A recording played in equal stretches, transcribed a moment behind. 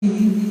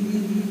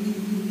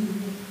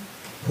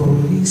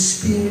Holy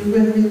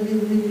Spirit,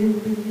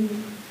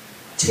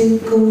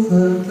 take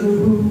over the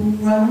room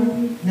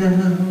right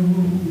now.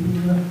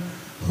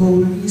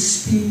 Holy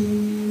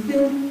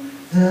Spirit,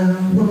 thou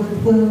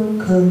art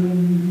welcome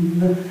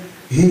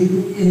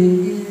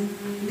in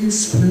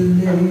this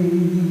place.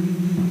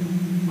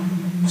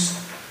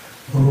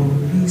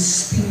 Holy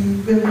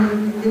Spirit,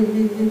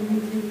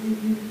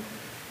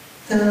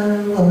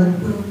 thou art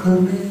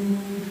welcome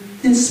in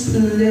this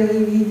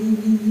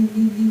place.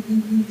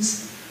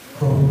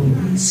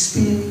 Holy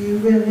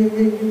Spirit,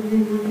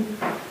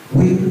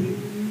 we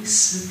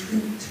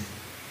submit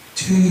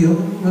to your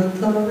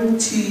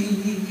authority.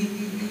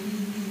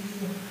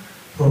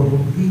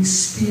 Holy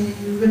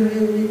Spirit,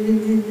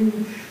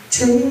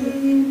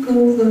 take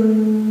over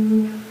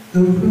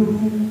the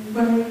room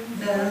right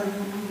now.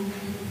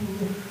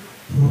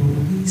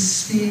 Holy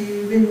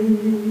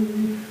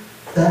Spirit,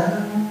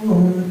 thou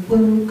art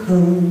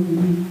welcome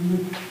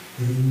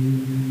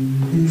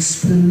in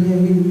this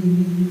place.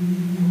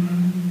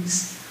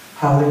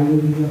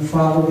 Hallelujah.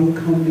 Father, we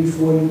come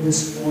before you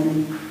this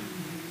morning.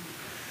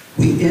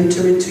 We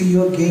enter into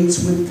your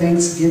gates with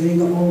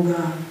thanksgiving, oh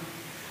God.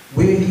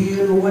 We're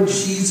here, Lord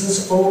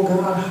Jesus, oh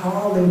God,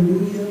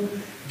 hallelujah,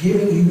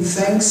 giving you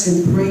thanks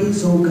and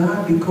praise, oh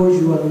God, because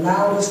you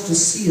allowed us to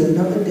see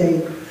another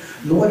day.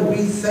 Lord, we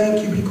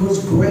thank you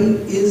because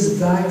great is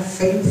thy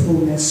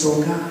faithfulness,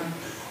 oh God.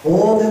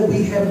 All that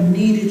we have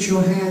needed,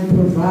 your hand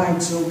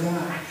provides, oh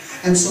God.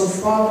 And so,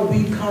 Father,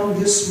 we come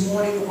this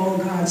morning, oh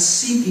God,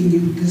 seeking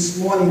you this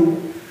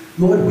morning.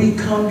 Lord, we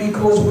come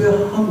because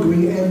we're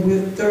hungry and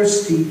we're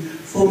thirsty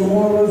for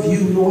more of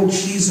you, Lord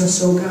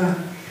Jesus, oh God.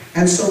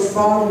 And so,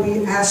 Father,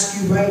 we ask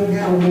you right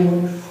now,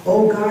 Lord,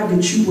 oh God,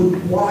 that you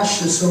would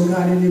wash us, oh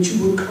God, and that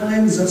you would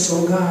cleanse us,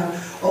 oh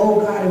God.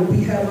 Oh God, if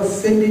we have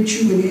offended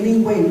you in any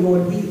way,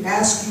 Lord, we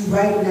ask you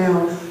right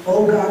now,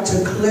 oh God,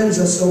 to cleanse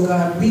us, oh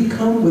God. We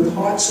come with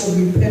hearts of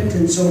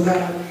repentance, oh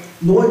God.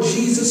 Lord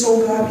Jesus,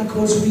 oh God,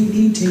 because we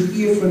need to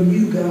hear from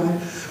you,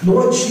 God.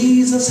 Lord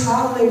Jesus,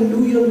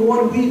 hallelujah,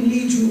 Lord, we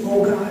need you,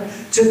 oh God,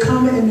 to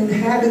come and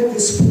inhabit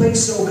this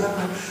place, oh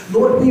God.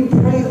 Lord, we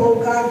pray,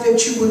 oh God,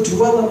 that you would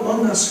dwell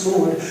among us,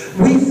 Lord.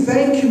 We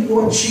thank you,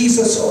 Lord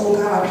Jesus, oh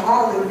God,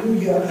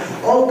 hallelujah.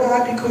 Oh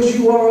God, because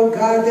you are a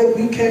God that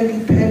we can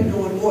depend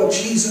on, Lord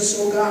Jesus,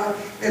 oh God.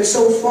 And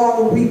so,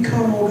 Father, we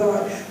come, oh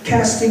God,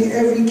 casting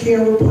every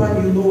care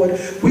upon you, Lord.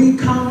 We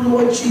come,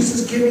 Lord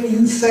Jesus, giving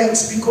you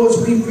thanks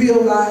because we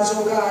realize,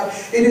 oh God,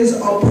 it is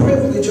a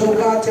privilege, oh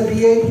God, to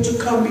be able to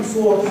come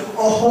before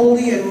a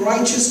holy and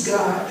righteous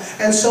God.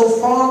 And so,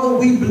 Father,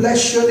 we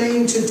bless your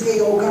name today,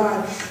 oh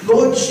God.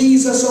 Lord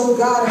Jesus, oh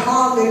God,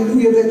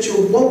 hallelujah, that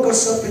you woke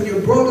us up and you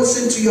brought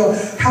us into your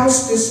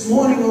house this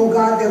morning, oh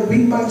God, that we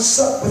might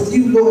sup with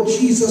you, Lord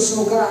Jesus,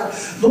 oh God.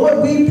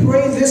 Lord, we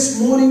pray this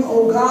morning,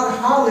 oh God,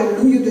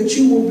 hallelujah, that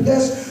you will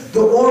bless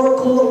the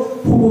oracle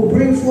who will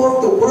bring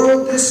forth the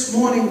word this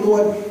morning,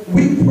 Lord.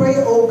 We pray,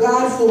 oh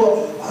God,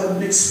 for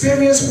an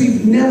experience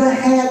we've never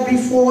had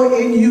before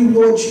in you,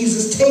 Lord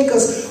Jesus. Take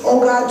us,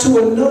 oh God,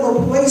 to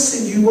another place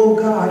in you, oh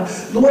God.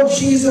 Lord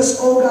Jesus,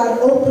 oh God,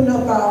 open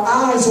up our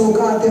eyes, oh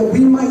God, that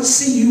we might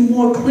see you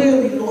more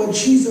clearly, Lord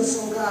Jesus,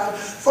 oh God.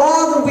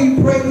 Father,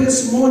 we pray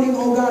this morning,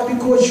 oh God,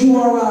 because you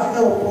are our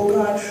help, oh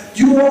God.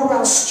 You are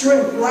our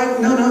strength like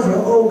none other,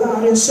 oh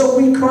God. And so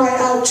we cry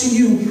out to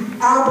you,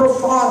 Abba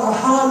Father,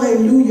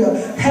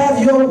 hallelujah.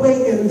 Have your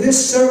way in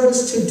this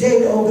service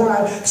today, oh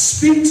God.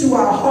 Speak to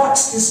our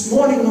hearts this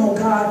morning, oh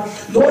God.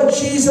 Lord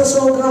Jesus,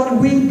 oh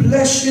God, we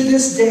bless you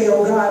this day,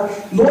 oh God.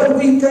 Lord,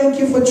 we thank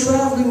you for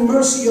traveling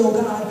mercy, oh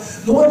God.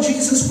 Lord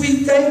Jesus,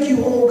 we thank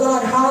you, oh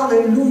God,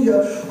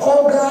 hallelujah.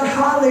 Oh God,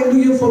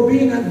 hallelujah, for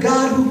being a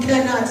God who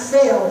cannot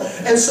fail.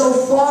 And so,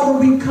 Father,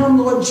 we come,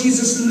 Lord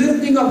Jesus,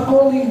 lifting up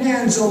holy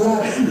hands, oh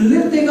God,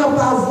 lifting up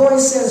our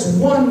voice as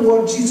one,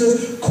 Lord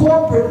Jesus,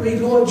 corporately,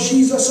 Lord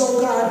Jesus,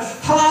 oh God,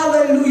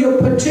 hallelujah,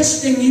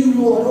 petitioning you,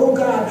 Lord, oh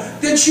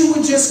God, that you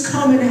would just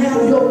come and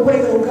have your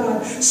way, oh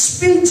God.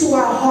 Speak to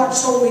our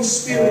hearts, Holy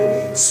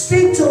Spirit.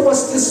 Speak to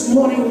us this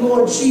morning,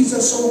 Lord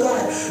Jesus, oh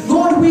God.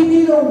 Lord, we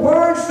need a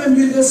word from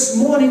you this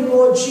morning,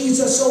 Lord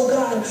Jesus, oh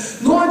God.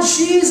 Lord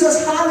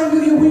Jesus,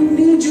 hallelujah, we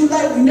need you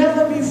like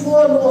never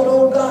before, Lord,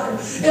 oh God.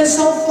 And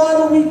so,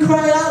 Father, we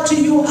cry out to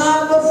you,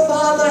 Abba,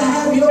 Father,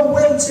 have your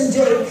way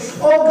today.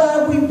 Oh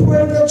God, we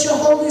pray that your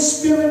Holy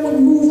Spirit would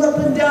move up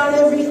and down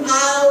every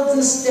aisle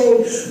this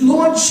day.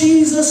 Lord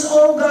Jesus,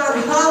 oh God,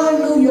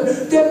 hallelujah,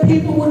 that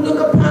people would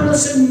look upon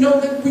us and know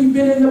that we've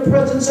been in the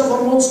presence of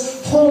a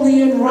most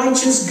holy and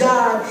righteous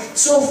God.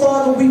 So,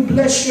 Father, we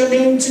bless your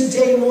name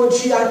today, Lord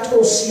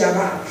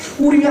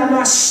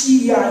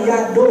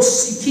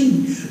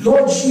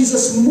Lord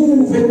Jesus,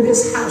 move in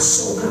this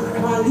house, oh God.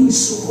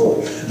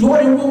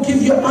 Lord, and we'll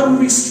give you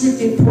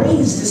unrestricted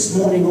praise this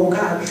morning, oh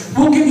God.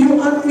 We'll give you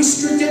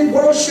unrestricted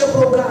worship,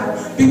 oh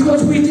God,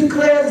 because we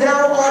declare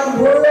thou art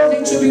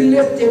worthy to be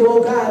lifted,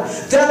 oh God.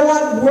 Thou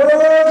art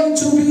worthy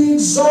to be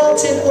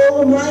exalted,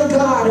 oh my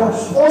God.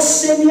 Oh,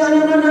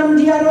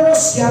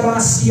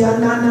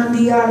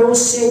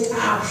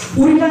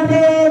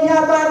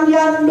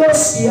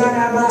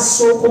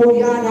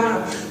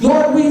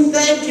 Lord, we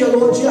thank you,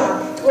 Lord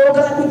God. Oh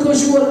God,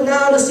 because you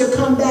allowed us to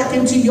come back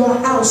into your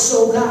house,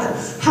 oh God.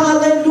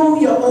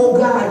 Hallelujah, oh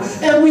God.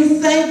 And we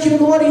thank you,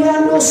 Lord.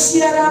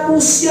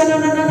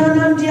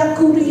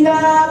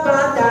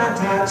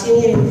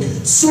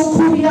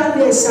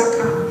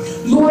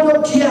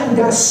 Lord,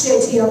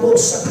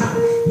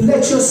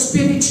 let your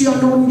spirit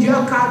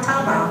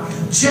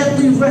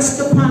gently rest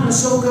upon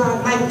us, oh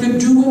God, like the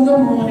dew in the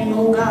morning,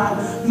 oh God.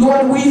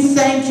 Lord, we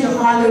thank you,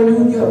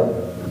 hallelujah.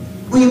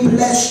 We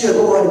bless you,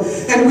 Lord.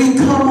 And we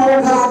come,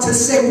 oh God, to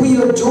say we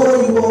adore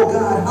you, oh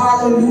God.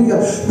 Hallelujah.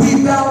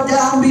 We bow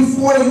down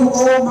before you,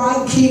 oh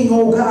my King,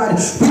 oh God.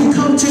 We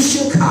come to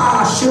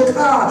Shekah.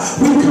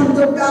 We come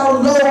to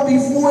bow low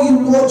before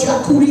you, Lord.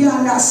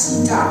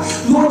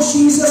 Lord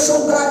Jesus,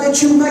 oh God,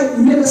 that you might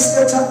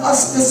minister to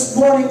us this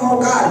morning, oh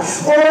God.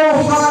 Oh,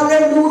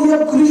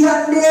 hallelujah.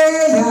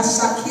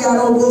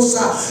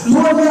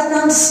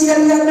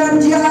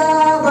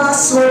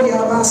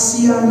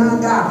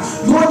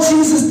 Lord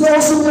Jesus,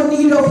 those who are in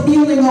need of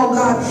healing, oh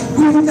God,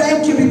 we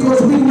thank you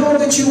because we know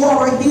that you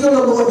are a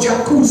healer, Lord.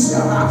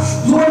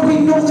 Lord, we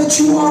know that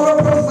you are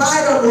a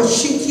provider, Lord.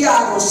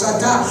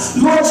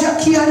 Lord,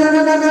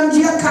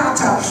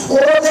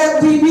 all that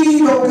we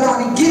need, oh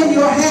God, again,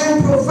 your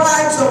hand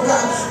provides, oh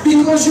God,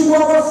 because you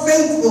are a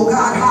faithful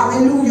God,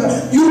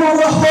 hallelujah. You are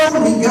a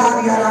holy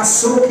God,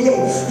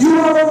 you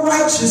are a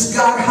righteous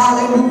God,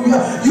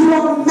 hallelujah. You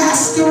are a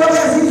master of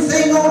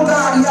everything, oh God.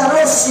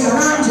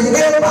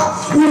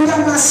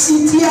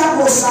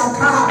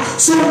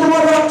 So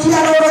Lord,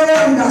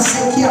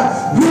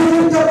 we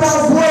lift up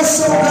our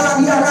voice, oh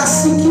God.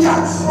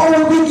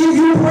 Oh, we give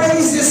you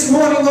praise this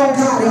morning, oh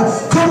God.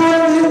 Come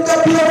on, lift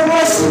up your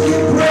voice and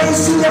give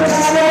praise to the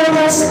God of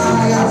Most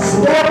High.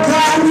 Oh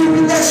God, we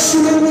bless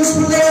you in this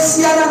place.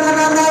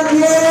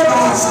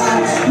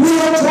 We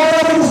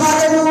adore you,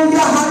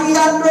 hallelujah.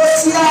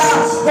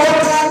 Oh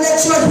God, let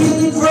your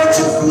healing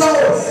virtue flow,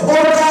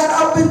 oh God,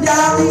 up and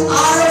down the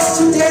aisles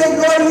today,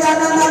 Lord.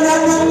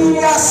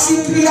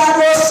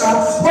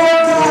 Oh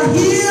God,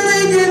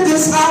 healing in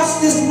this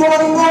house this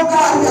morning, oh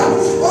God.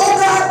 Oh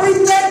God, we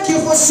thank you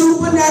for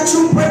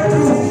supernatural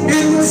breakthrough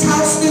in this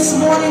house this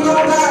morning,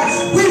 oh God.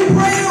 We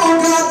pray, oh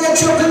God, that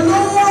your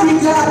glory,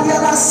 God,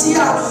 your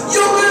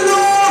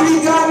glory,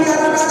 God,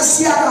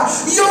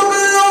 your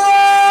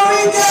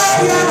glory, God,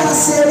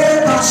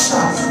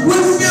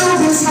 will fill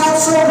this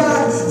house, oh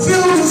God.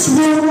 Fill this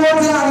room, oh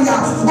God.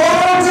 Oh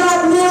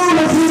God, Lord,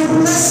 if you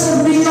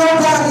bless me, oh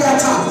God.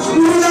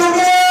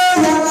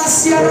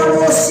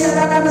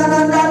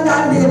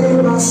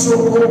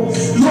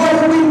 Lord,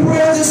 we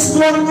pray this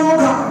morning, oh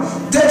God,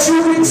 that you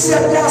would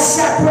accept our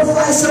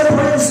sacrifice of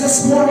praise this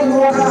morning,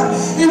 oh God.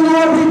 And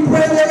Lord, we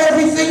pray that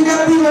everything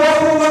that we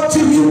offer up to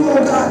you,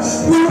 oh God,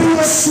 will be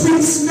a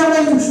sweet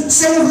smelling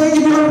savor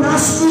in your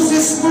nostrils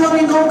this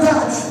morning, oh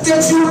God.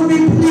 That you would be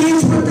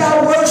pleased with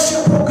our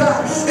worship, oh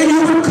God. And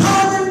you would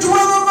come and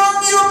dwell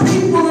among your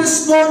people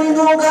this morning,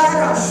 oh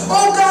God.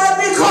 Oh God,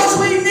 because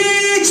we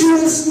need you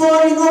this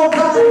morning, oh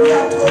God.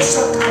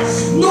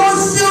 Lord,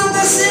 fill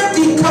this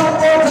empty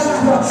cup, oh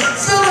God.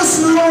 Fill us,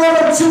 Lord,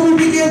 until we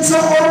begin to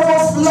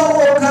overflow,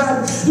 oh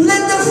God.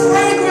 Let the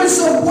fragrance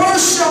of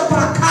worship,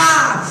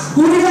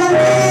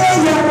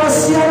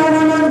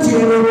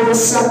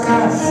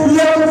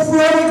 let the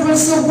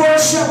fragrance of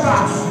worship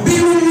be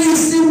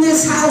released in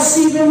this house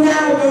even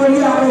now, Lord.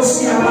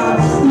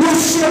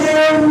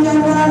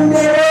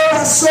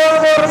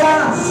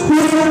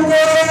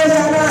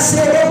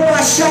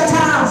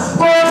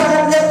 Oh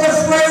God, let the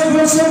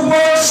fragrance of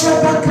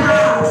worship,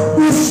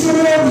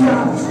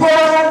 oh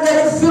God,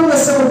 let it fill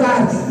us, oh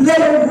God. Let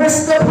it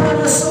rest upon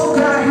us, oh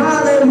God.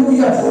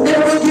 Hallelujah.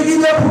 And we give you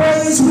the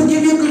praise, we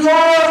give you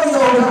glory,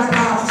 oh God.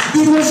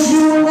 Because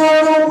you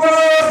alone are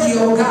worthy,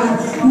 oh God.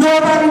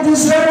 Nobody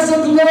deserves the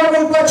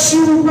glory but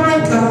you, my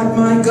God,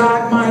 my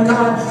God, my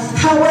God.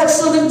 How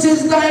excellent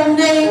is thy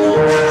name, oh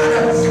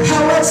God.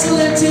 How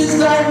excellent is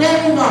thy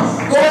name, oh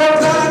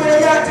God.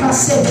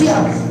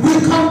 We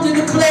come to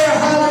declare,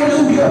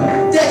 hallelujah,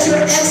 that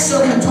you're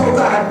excellent, oh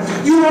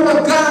God. You are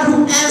a God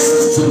who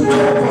answers to no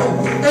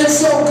one. And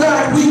so,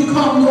 God, we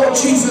come, Lord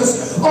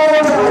Jesus, oh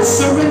God,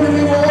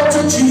 surrendering all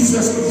to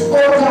Jesus,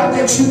 oh God,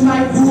 that you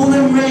might rule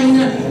and reign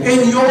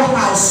in your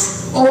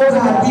house. Oh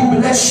God, we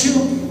bless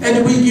you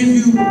and we give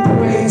you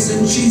praise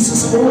in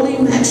Jesus' holy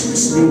and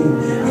matchless name.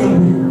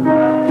 Amen.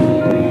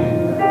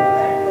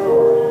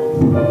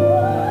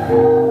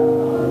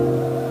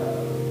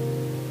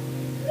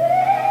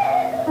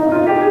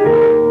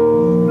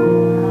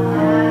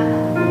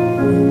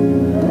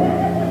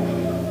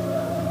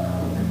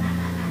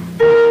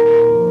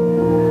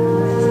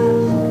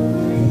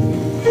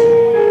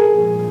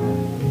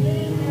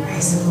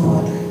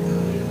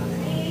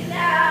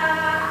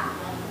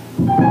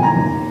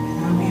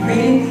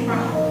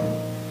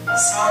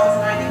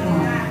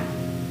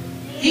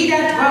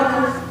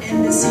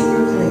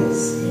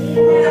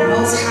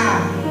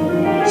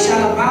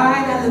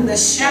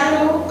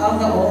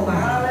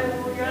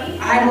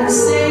 I will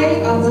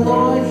say of the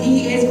Lord,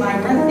 he is my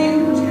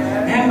refuge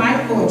and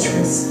my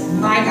fortress,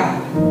 my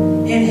God.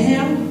 In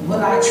him will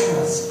I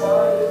trust.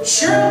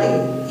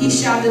 Surely he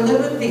shall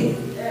deliver thee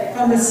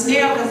from the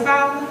snare of the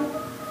fowler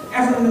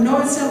and from the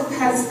noisome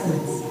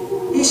pestilence.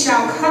 He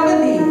shall cover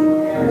thee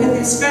with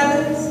his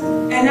feathers,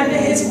 and under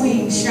his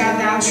wings shalt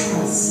thou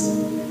trust.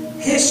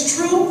 His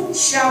truth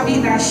shall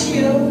be thy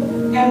shield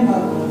and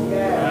buckler.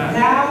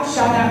 Thou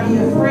shalt not be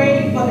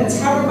afraid for the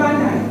terror by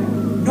night,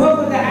 nor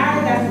for the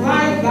arrow that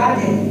flieth by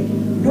day,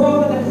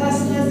 nor for the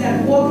pestilence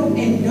that walketh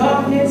in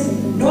darkness,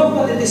 nor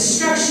for the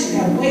destruction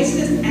that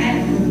wasteth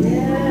at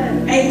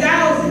noonday.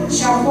 1,000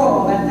 shall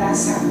fall at thy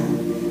side,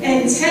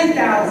 and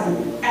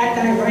 10,000 at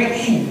thy right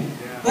hand,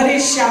 but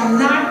it shall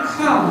not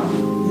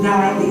come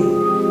nigh thee.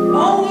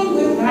 Only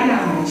with thine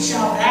eyes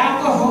shalt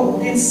thou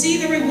behold and see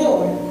the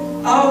reward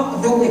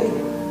of the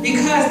wicked,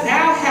 because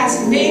thou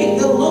hast made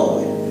the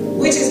Lord,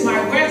 which is my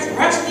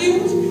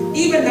refuge,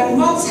 even the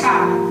Most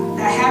High,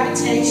 thy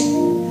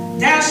habitation.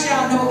 Thou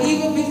shalt no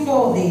evil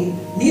befall thee,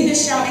 neither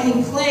shall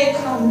any plague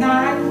come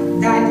nigh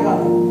thy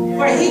dwelling.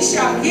 For he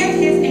shall give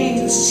his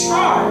angels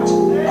charge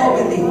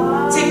over thee,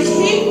 to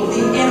keep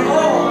thee in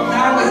all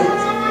thy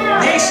ways.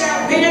 They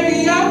shall bear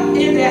thee up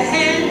in their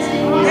hands,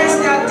 lest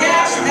thou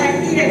dash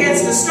thy feet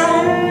against the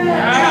stone.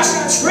 Thou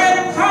shalt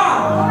tread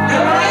upon the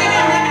lion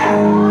and the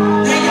adder,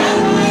 the young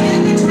lion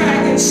and the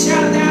dragon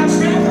shalt thou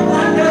trample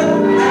under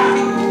thy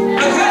feet.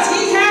 Because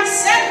he hath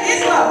set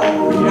his love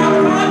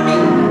upon me,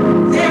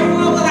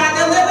 therefore will I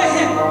deliver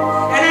him,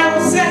 and I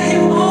will set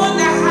him on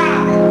the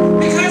high,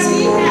 because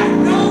he hath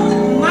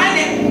known my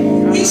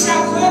name. He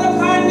shall call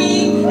upon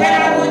me, and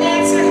I will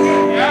answer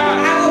him.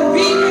 I will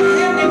be with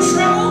him in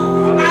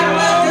trouble. I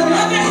will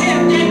deliver him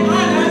and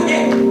honor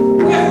him.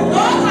 With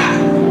long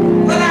life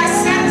will I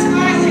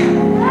satisfy him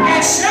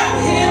and show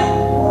him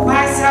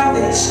my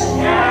salvation.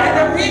 And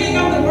the reading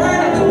of the word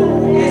of the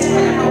Lord is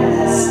forever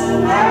blessed.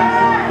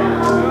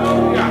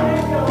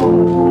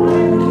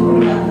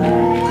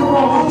 Come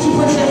on, won't you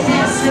put your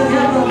hands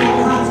together for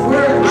God's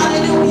word?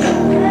 Hallelujah.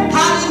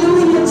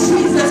 Hallelujah,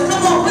 Jesus.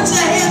 Come on, put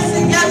your hands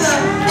together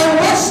and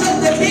worship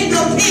the King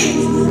of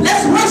Kings.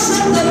 Let's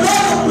worship the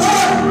Lord of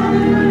Lords.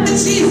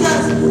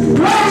 Jesus.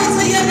 Glory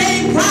to your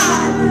name,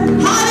 God.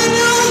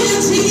 Hallelujah,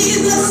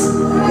 Jesus.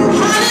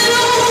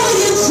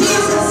 Hallelujah,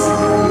 Jesus.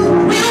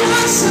 We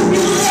worship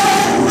you,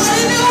 Lord.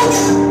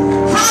 Hallelujah.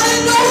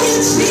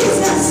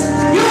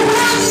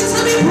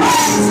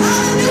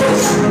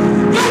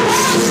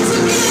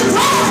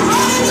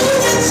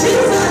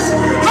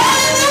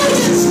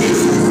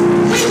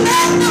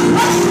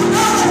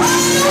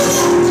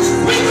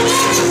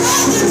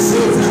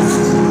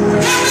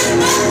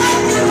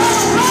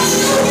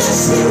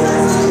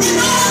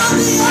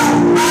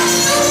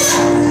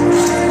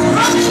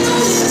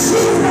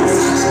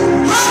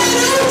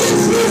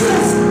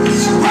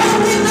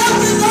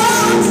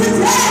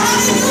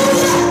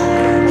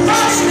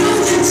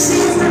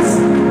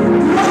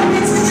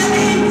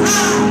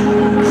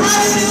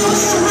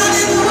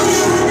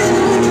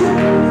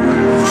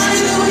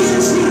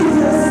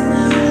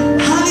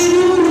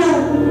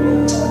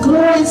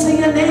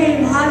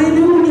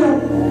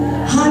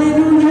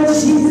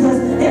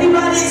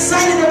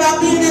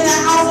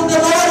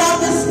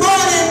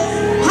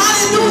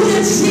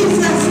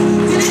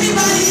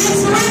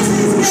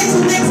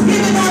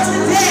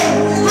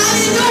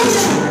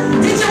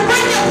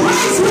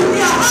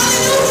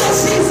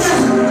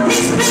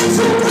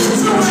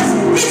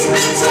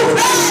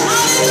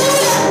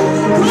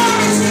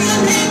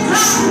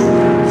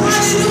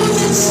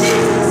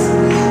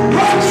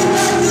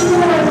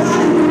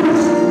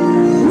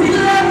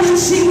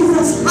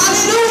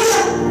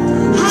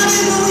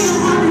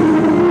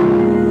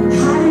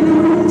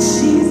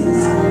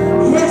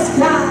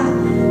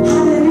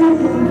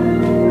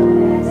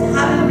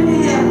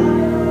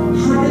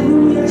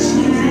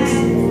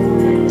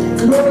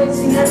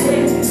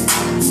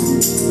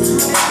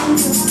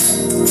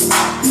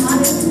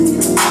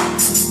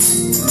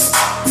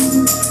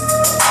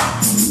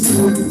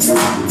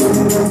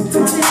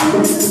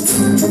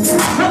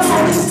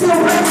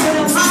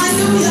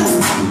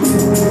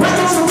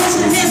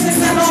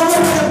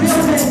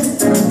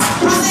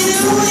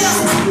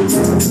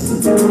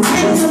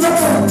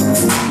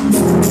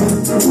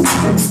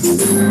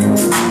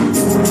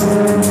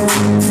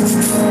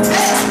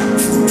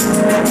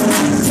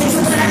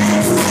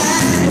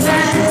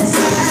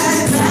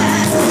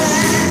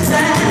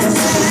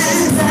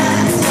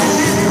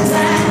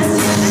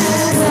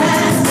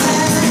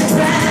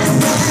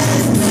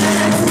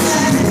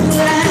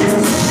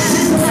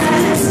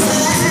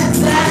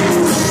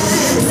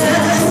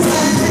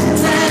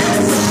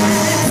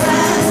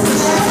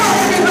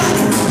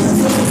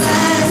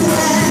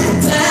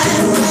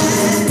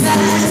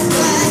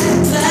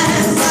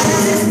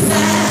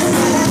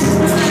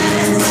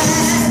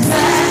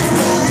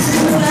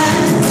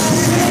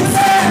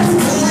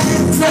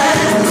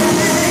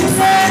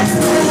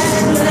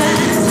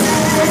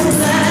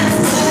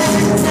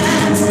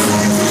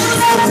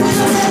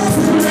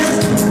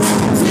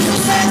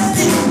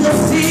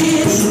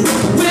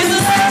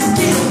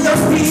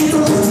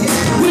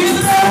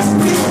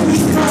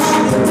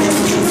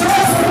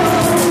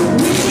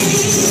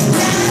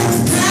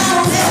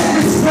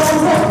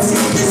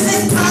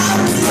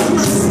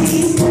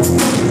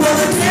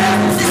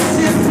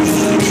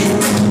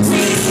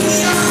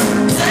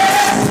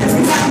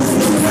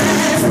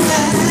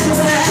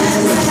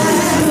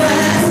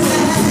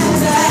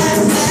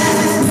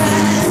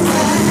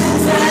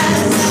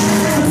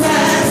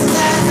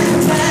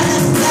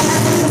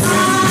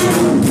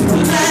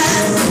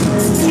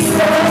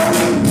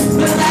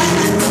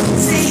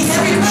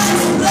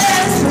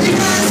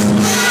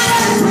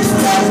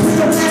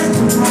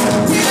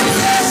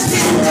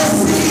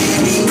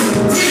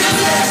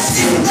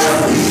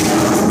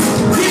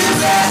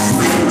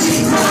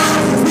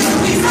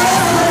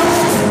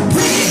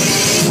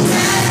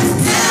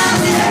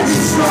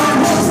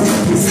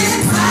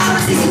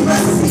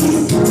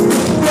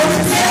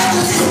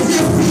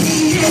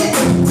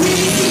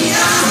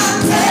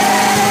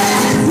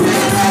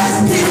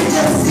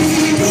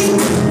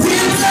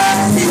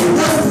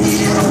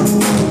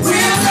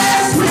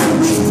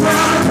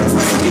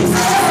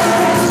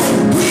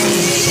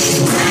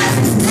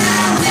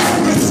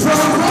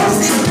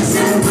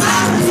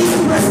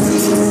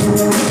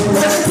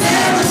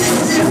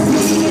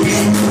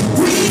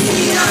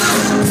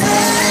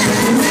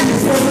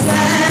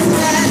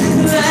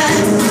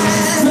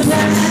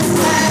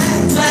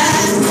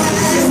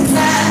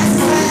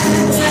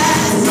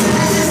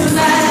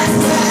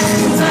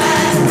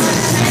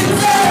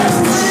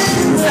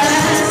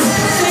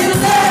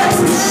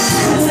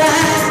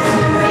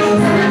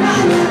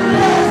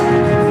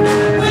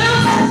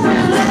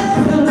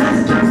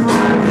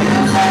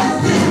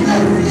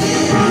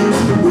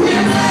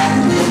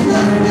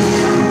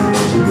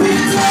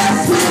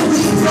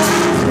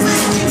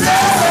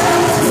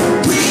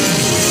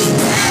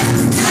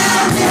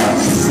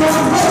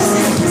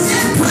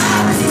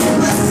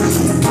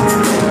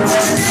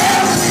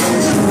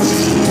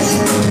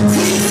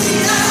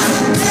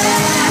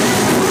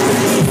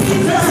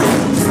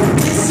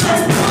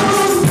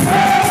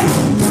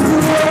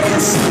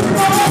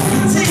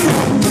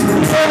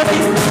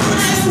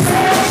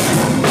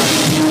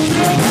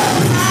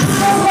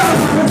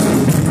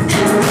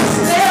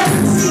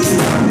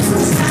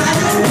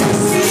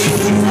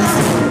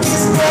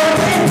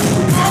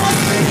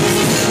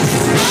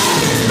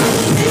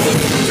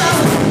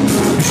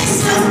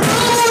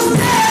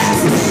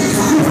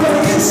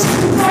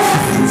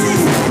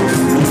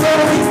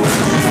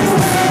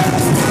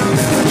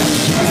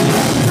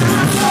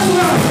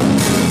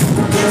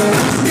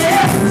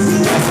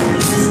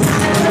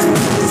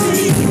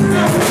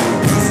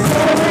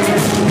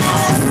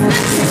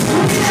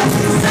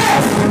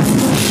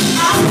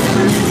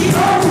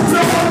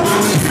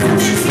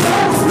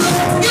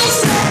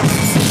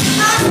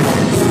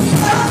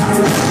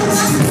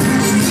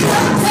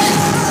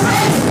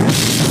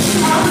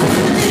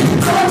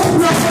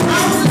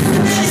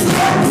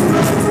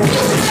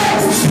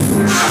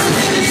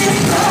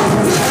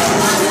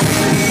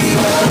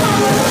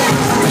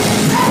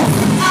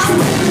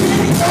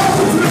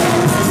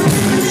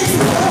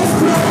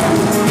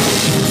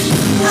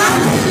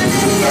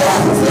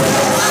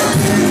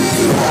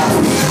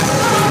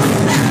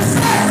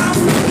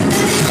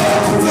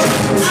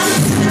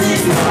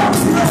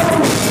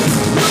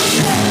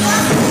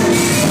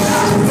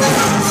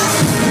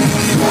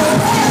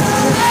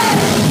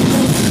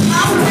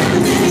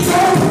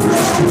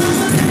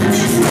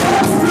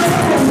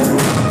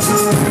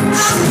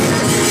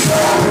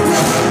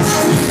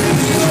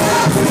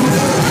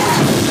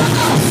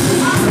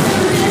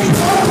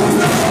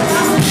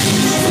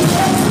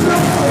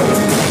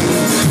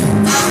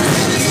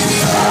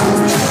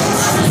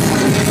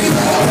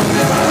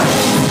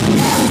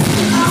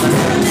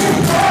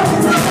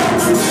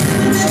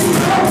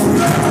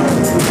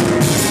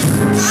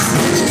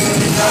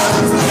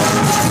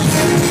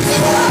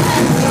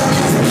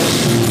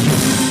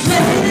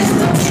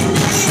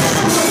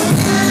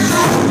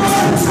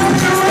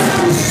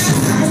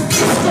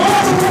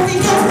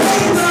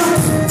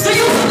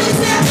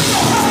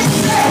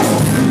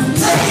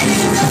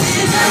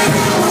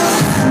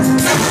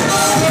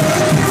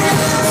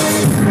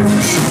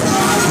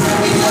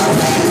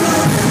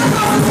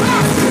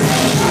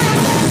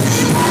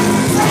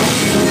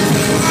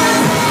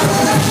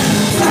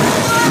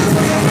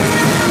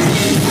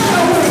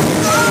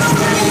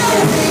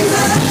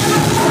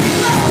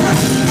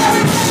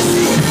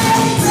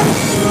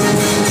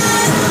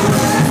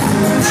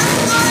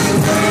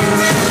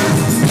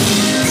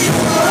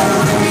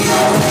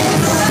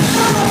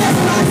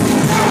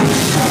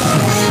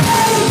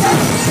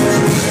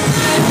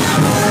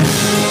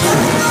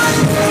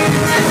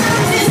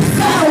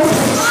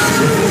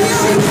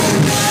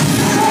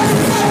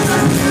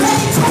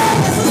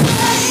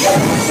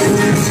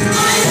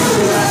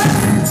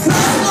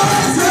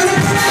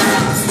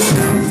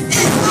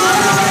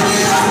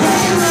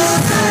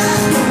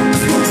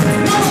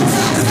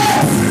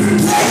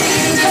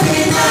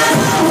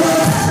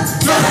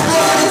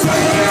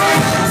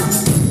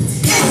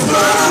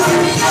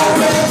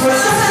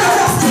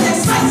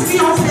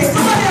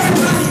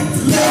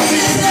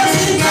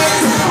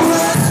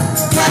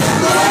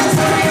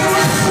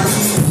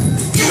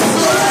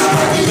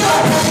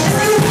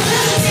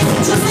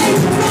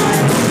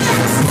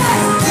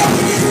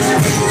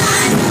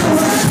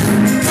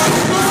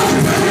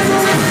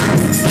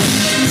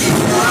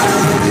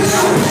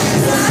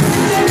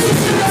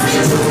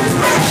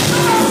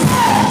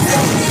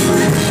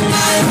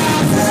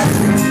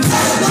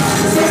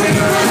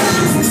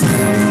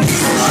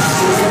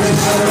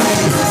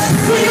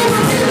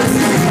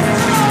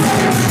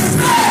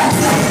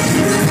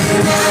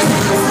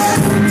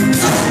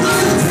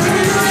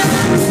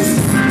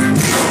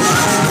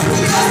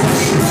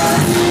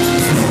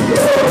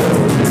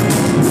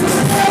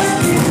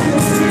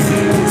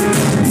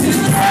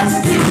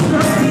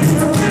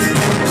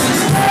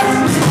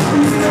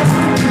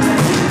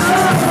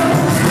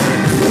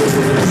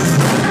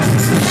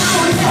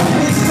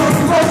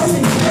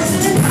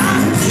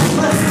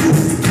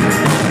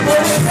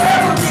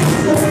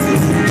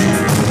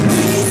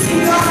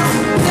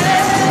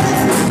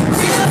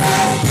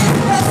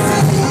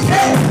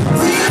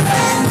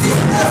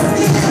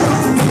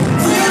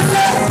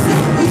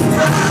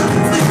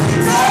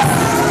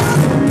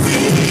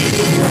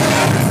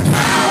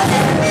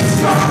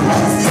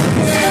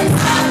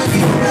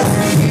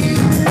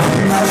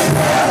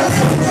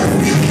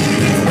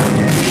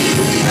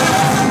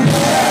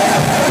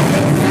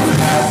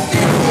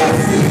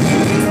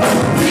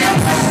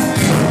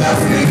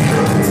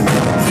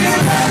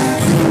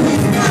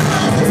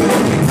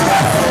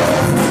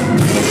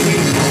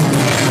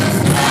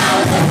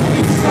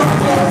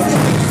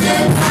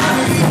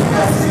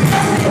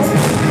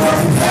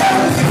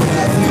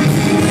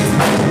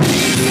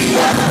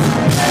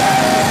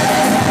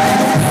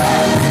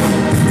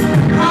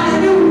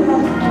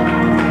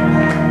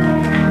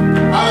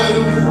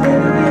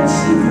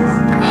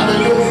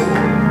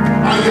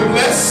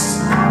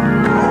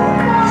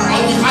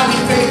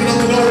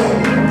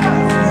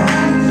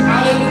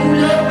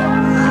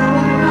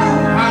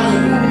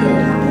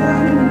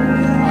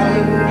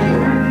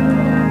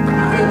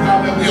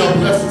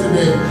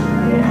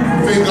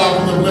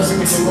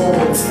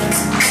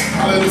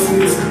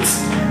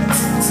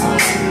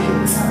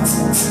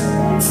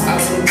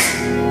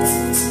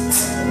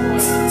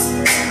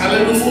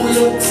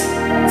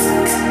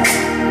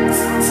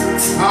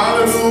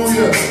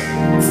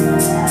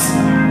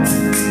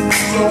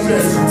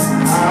 Oh,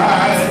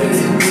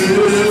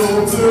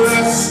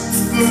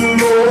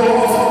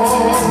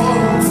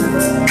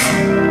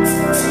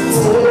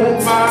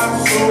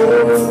 my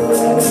soul.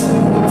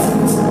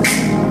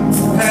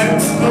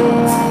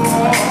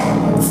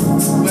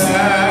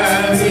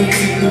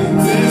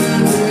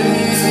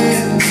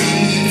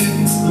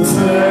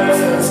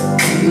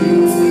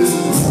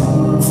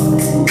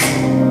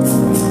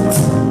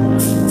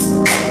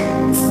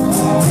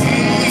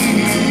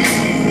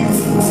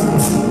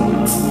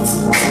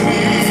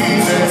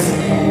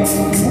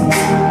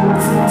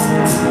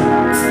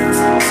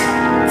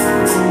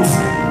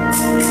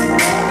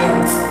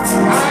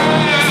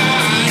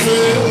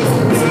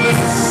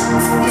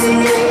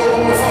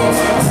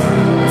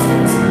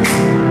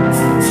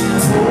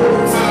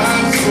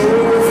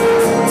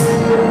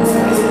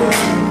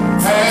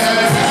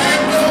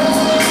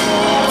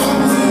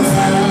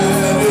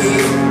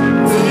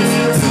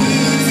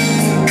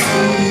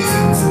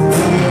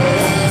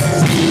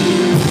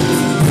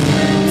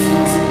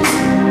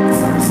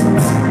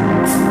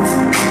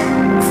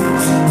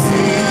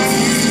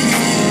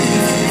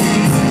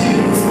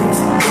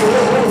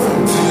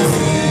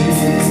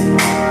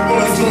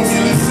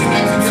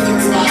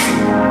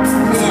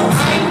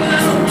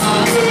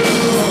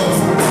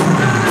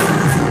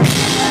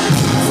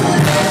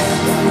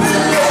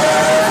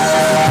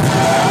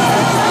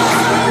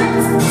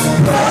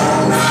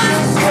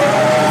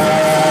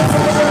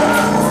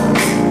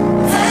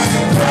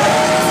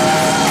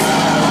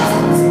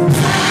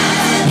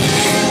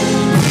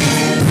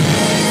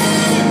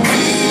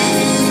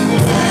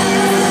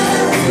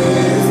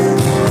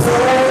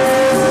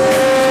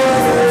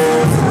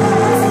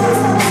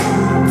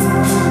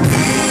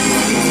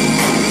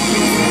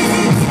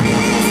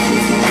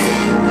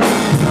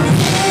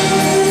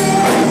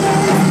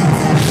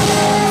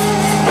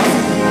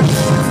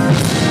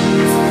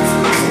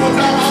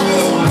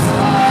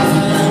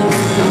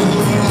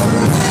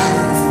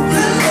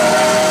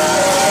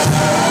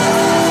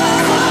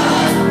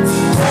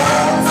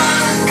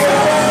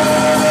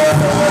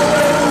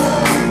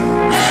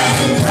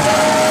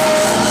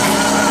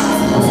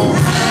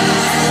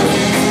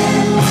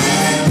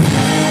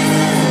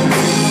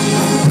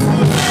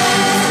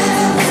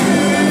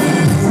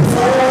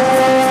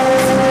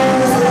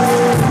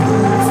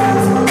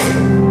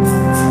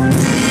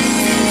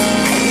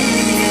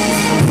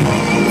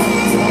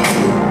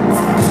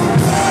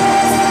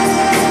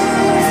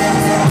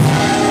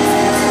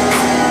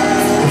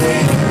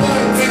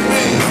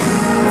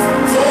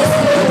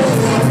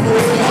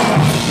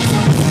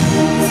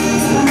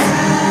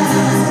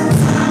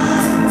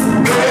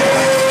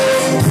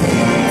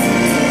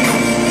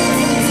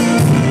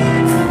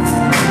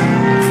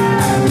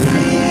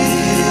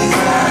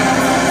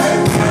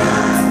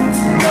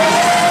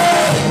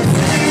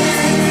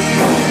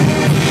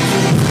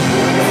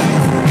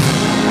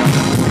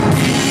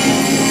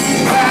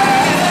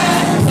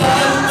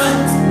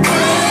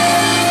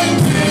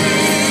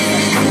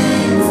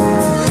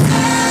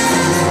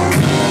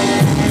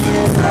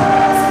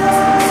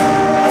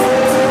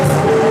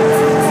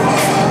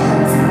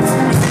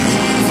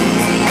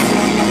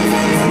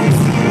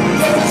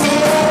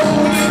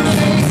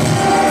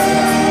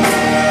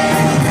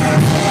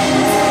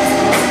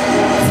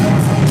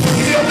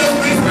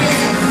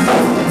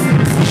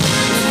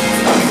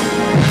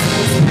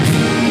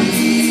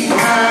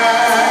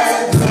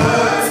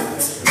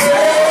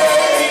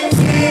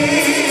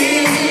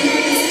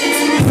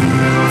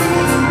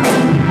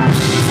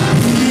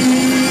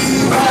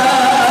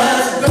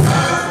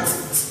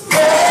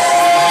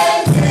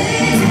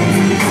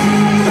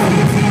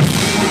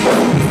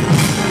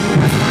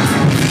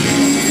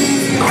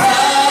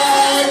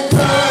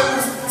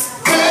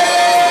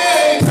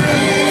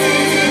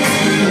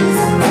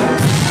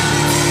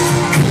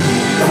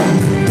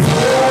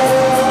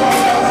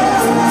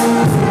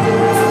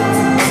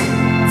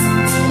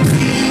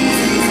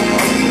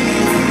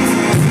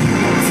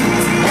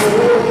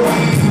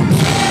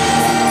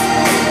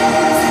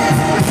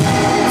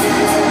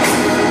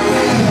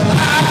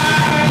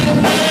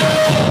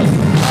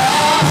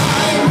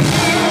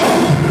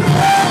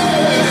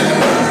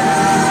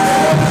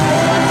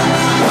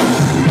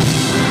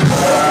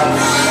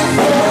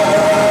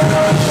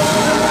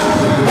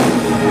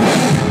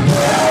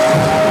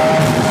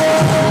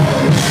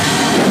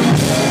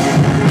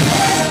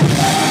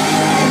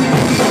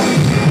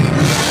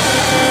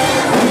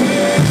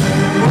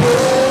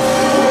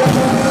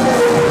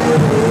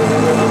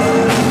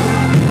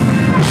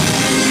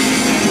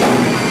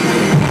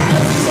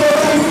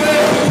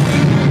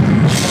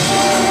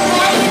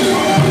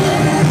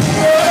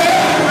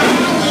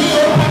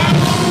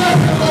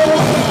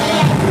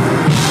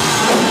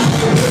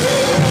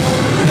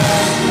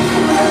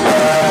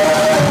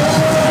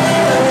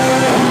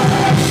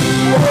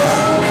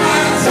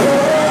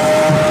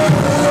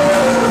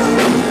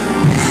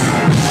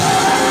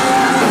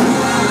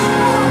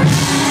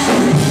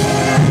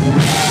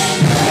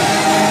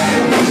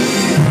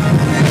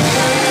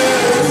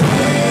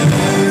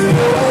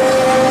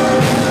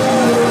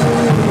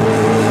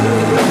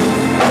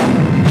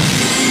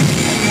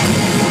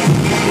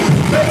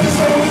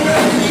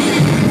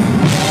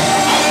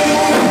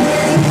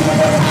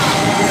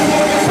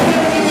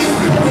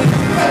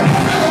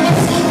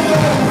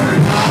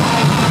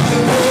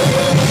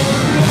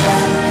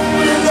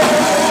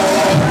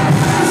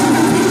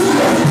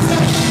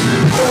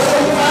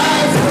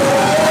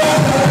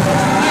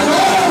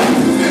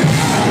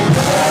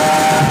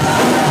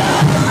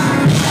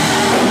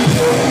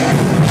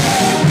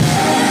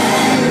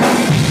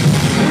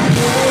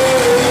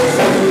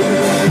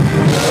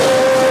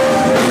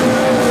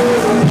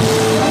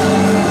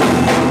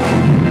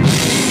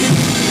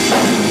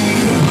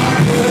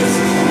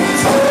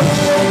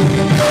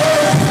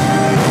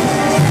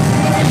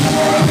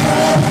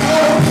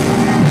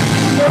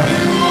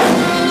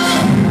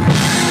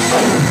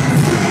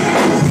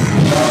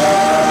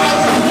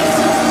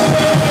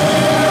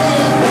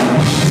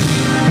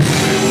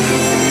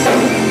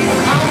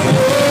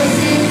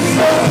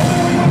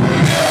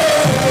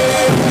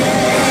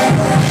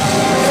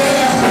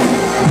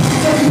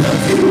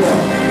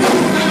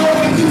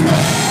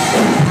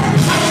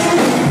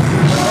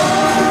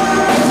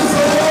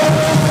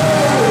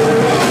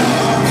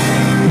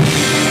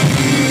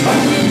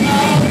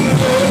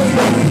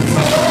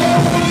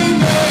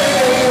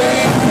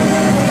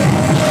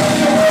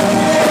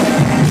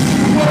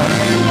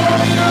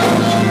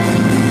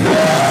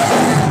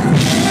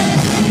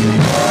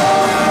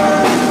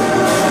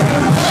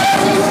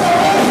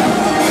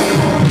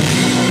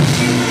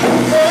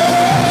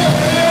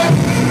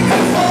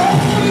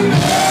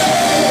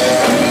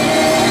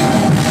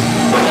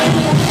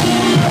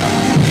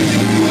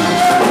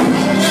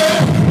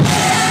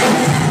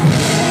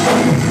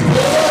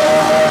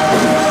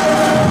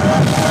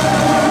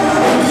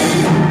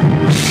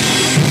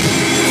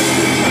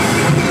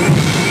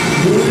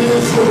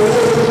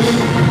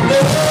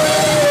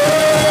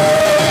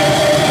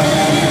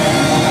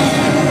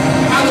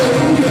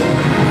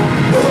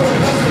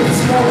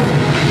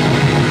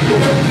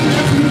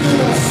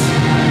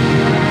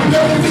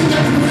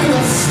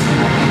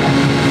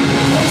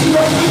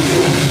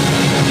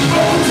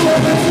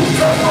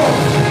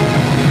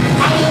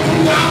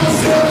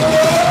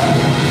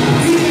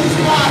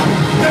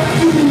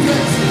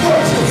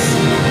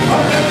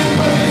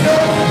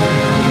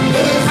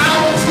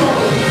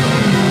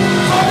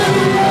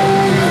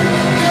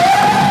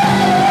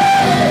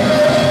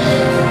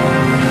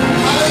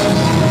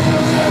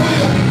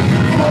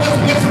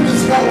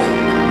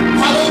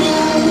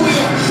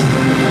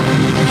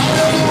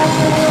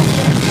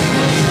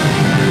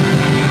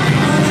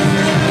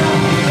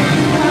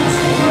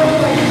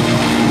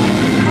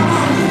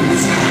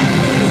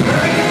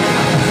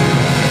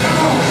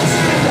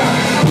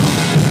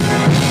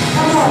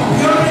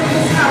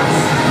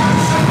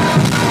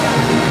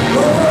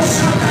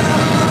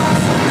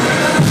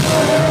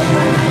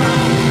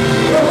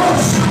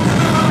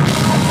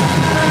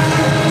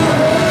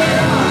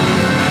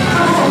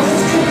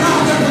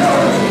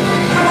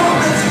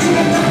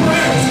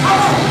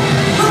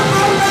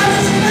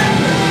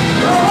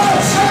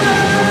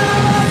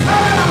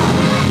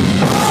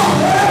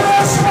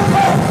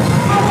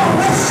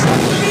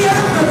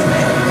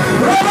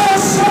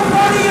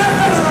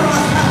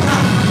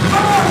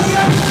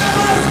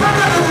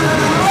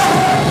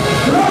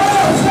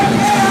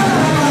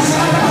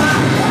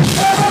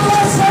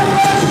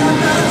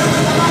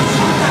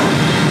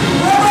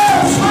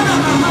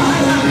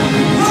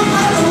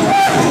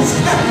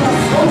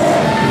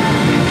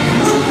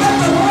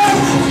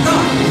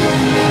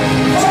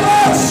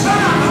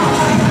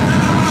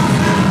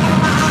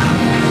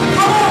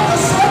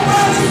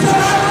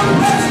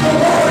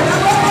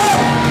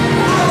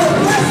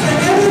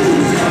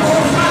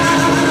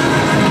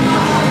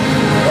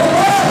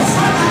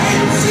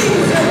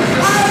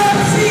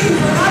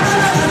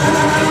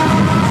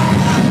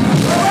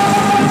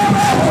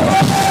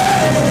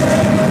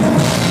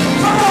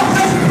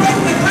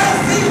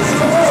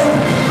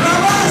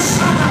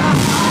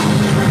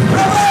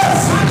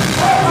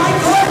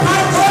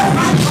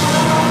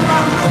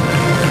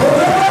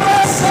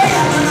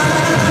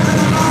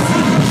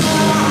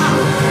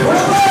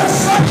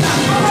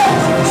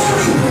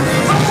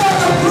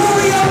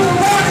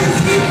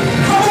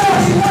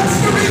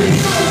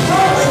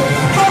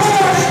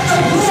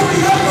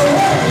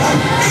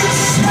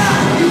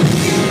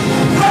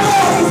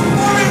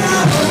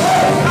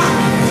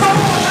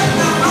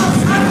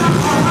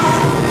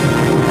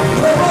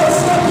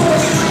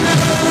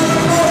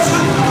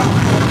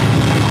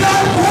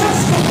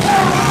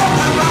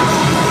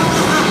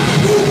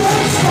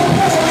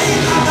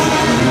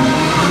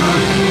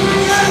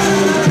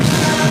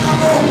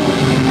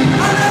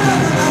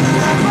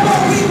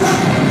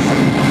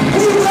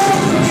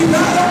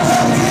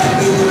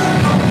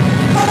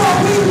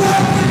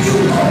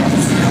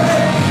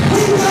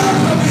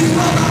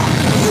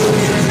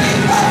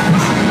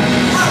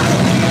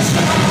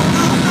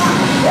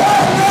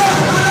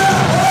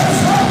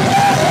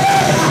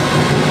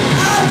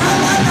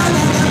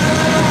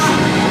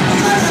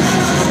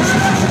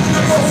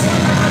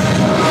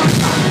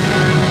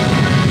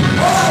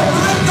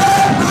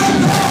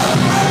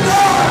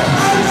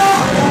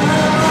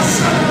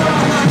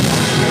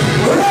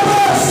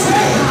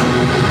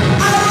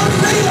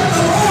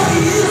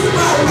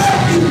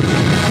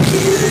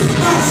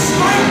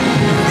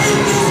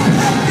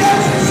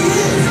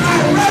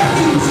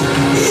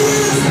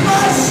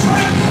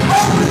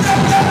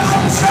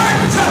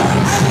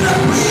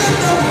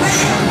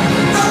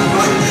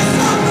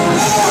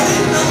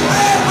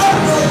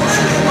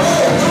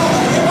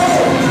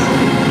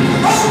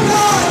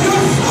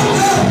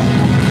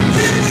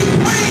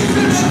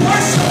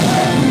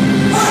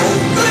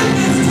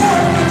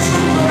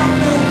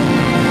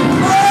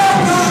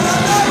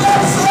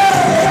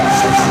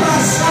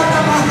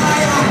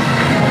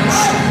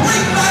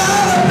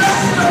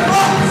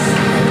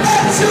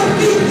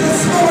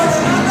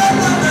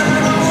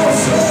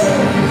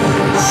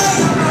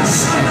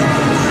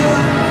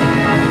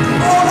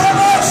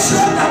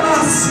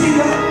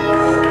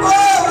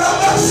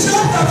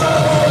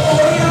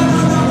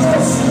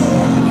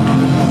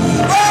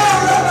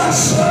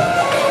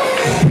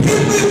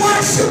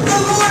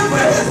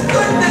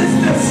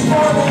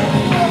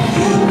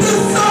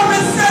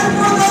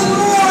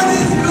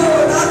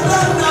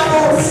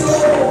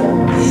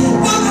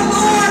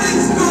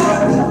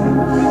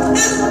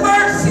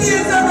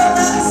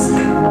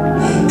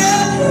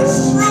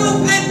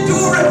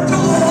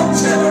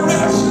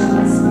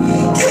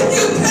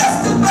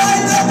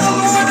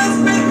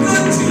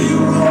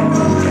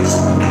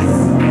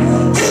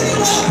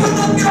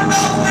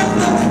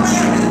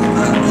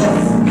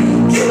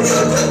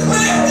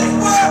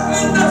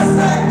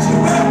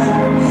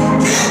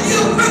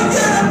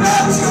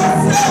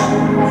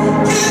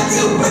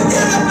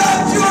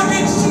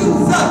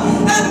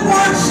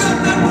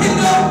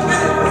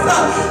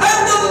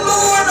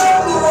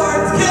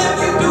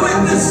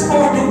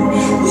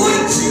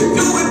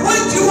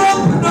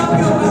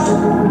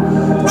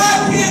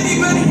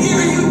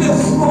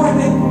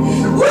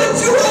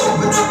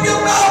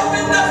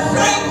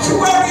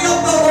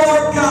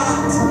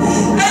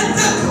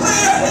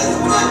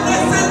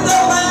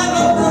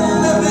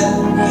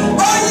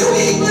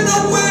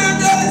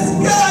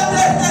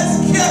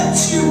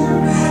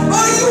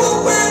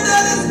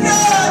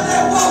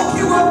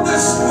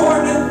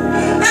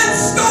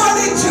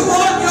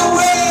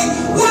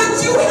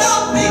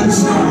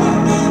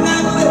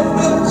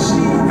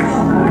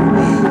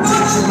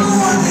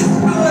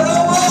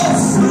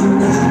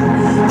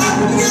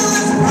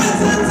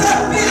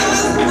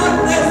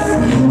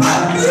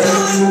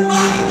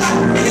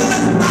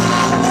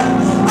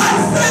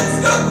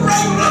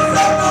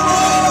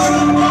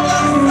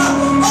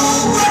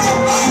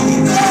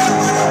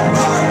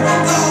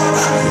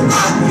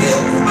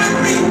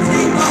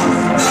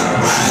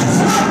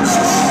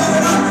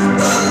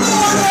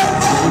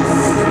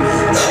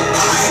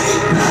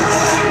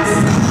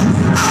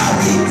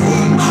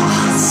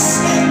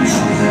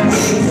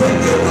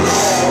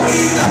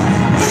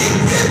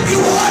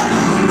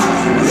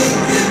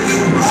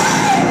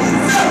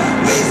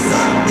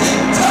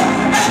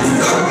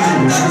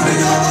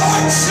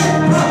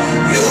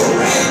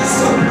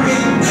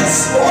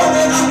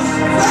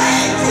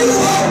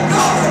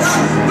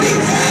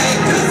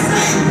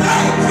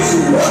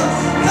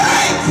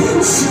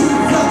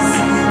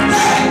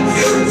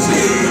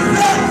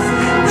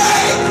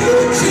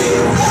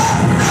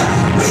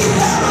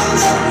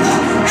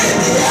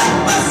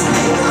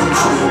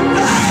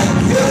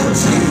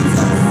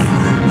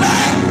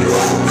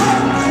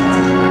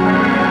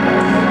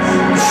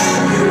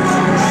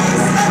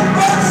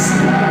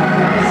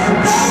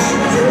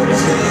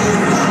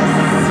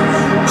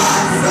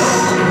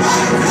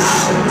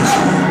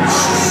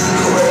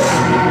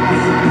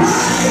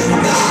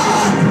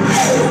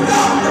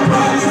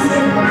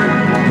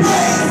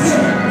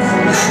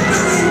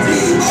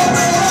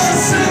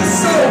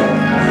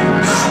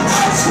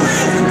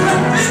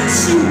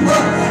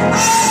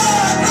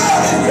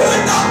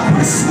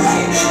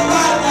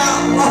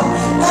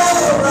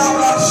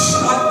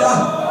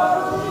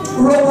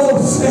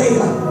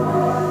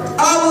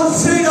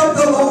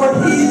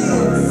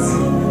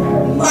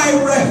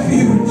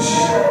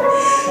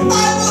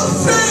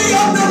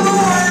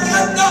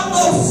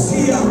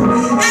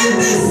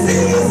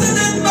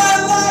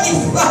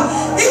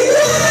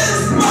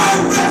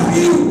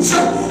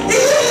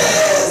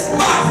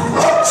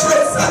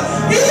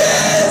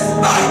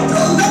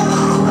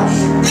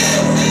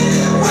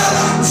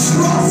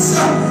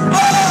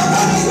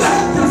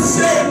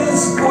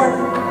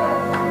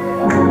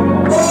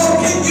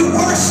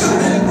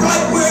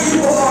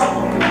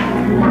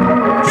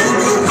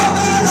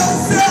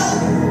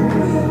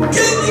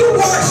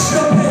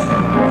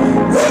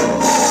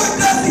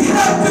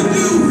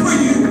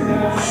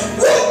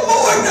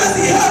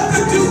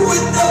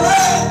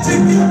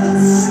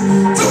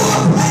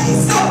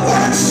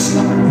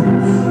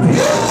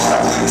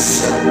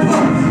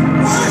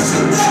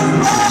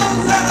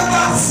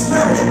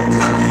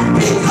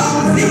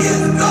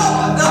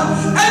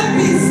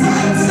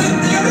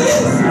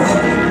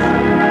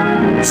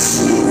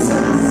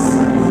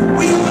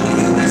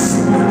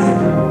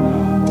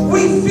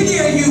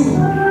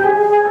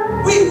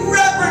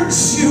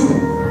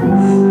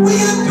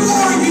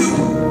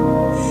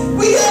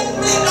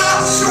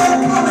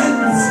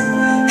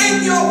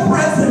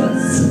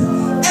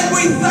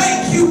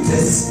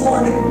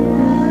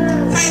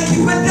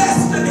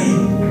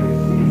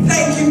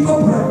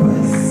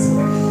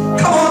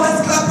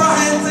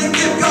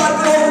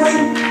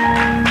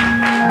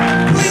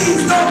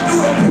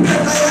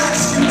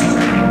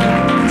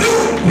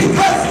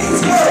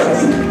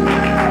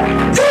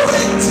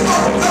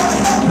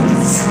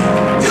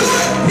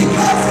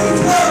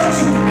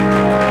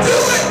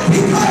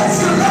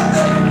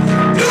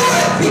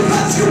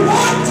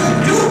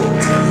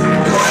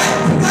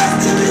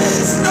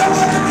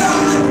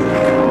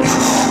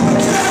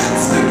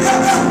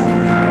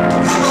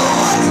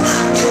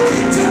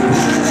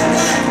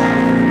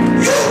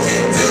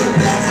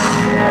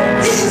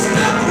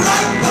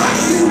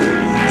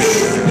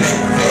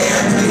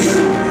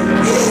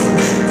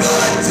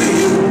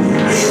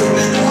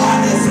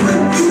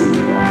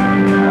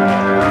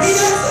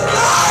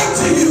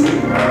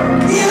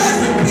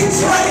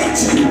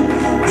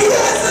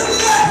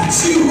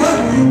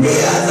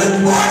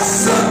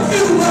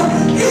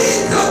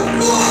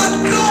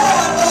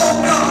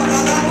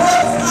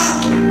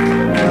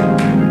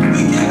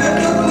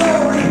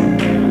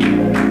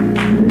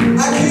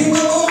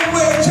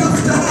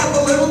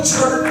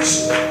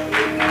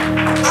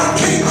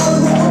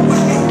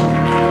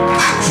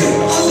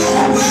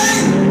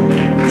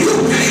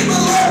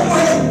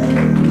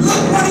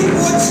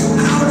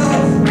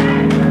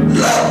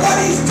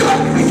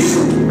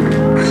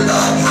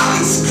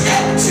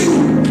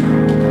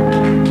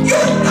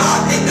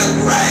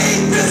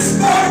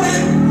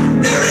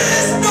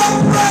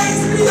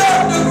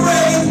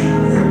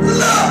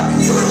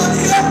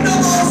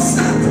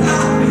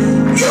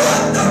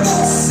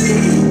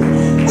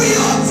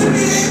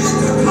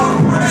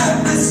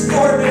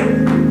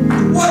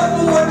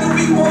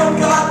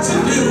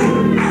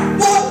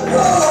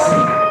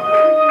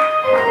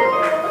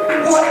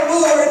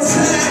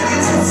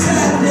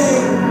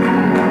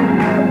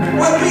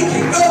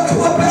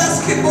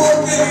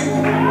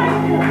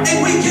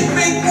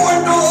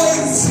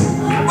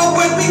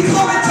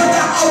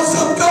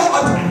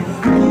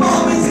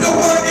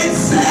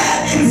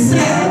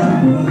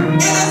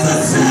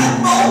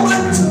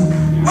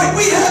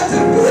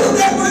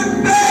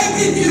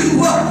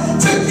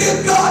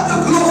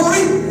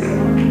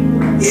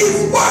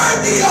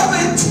 worthy of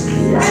it.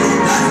 And it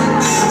doesn't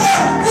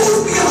matter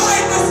who's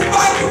behind this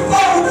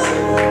microphone,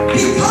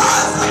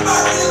 because of my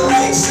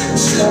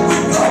relationship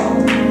with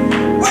God.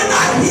 When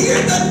I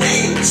hear the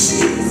name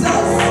Jesus,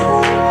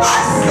 my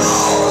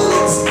soul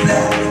looks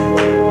back.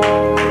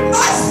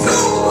 My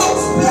soul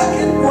looks back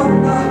and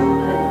wonder,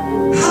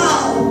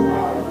 how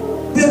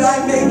did I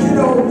make it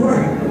over?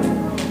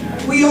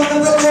 We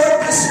honor the Lord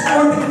this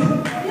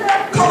morning.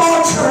 Come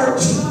on,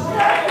 church.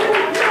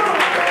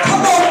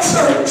 Come on,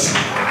 church.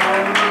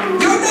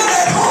 You're not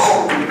at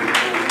home.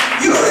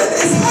 You're in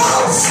this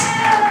house.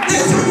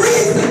 There's a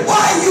reason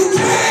why you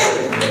came.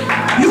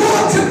 You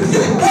want to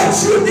get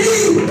what you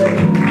need.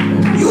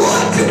 You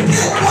want to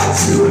get what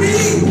you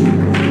need.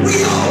 We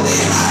only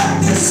have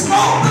this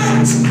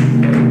moment.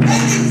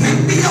 Anything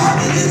beyond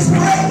it is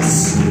grace.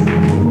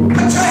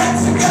 Put your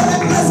hands together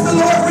and bless the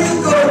Lord real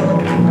good.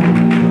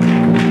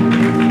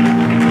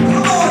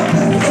 Come on,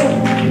 Bethel.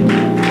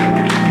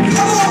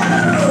 Come on,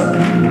 Bethel.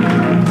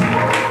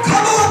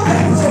 Come on,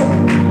 Bethel.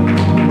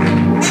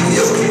 If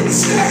you can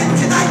stand,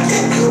 can I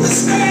get you to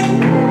stand?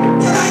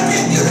 Can I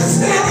get you to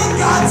stand in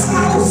God's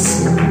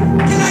house?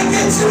 Can I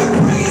get you to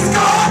praise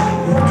God?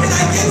 Can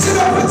I get you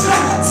to put your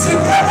hands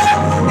together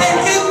and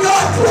give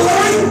God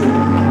glory?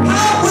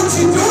 How would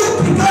you do it?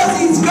 Because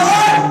He's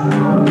God.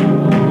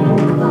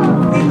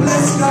 We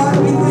bless God.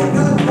 We thank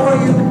God for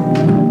you.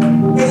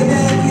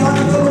 Amen. We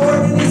honor the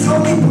Lord in His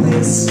holy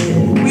place.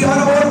 We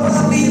honor all of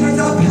our leaders,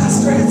 our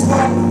pastor, his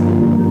wife,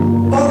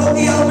 all of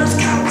the elders,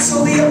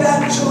 council, the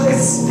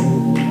evangelists,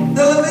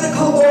 the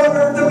Levitical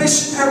order, the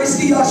missionaries,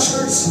 the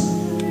ushers,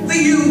 the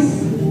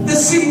youth, the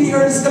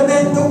seniors, the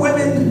men, the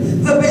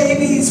women, the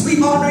babies.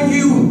 We honor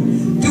you.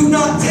 Do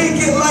not take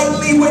it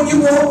lightly when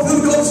you walk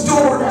through those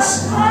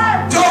doors.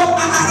 I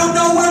don't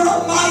know where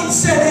our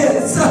mindset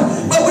is,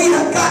 but we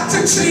have got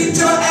to change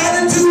our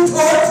attitude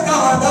towards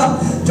God.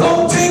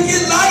 Don't take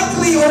it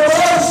lightly, or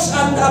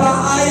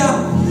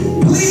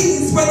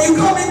please, when you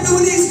come in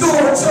through these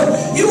doors,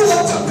 you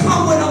want to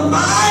come with a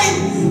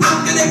mind.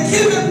 I'm going to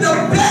give Him the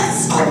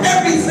best of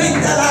everything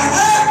that I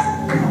have.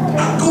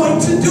 I'm going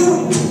to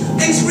do it.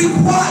 It's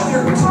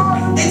required.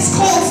 It's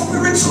called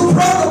spiritual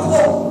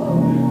protocol.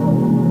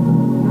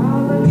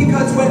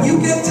 Because when you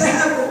get to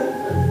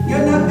heaven,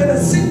 you're not going to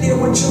sit there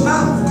with your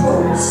mouth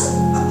closed.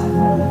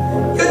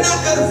 You're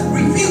not going to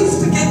refuse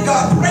to give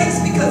God praise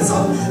because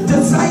some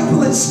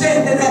disciple is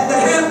standing at the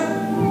hem.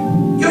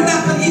 You're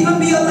not going to even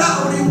be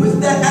allowed in with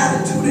that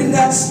attitude and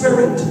that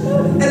spirit.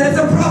 And as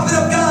a prophet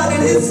of God,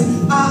 it is,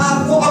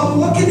 I'm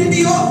walking in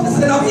the office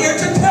and I'm here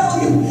to tell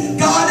you,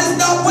 God is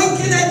not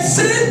winking at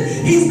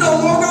sin. He's no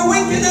longer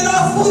winking at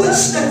our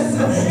foolishness.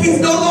 He's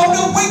no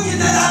longer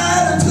winking at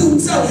our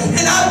attitudes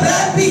and our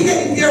bad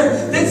behavior.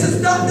 This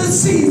is not the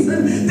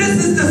season.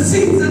 This is the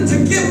season to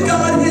give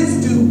God His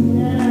due.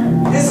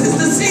 This is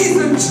the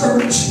season,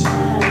 church.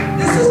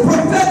 This is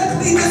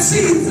prophetically the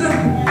season.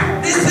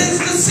 This is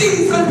the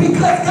season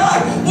because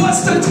God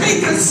wants to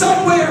take us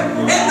somewhere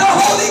in the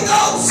Holy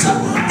Ghost.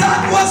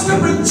 God wants to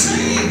bring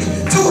change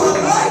to our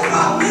life,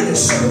 our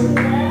ministry.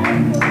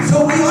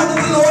 So we honor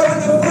the Lord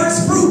with the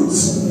first fruits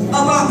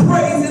of our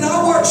praise and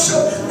our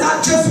worship,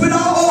 not just with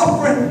our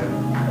offering.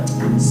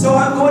 So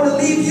I'm going to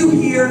leave you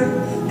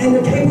here in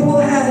the capable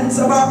hands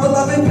of our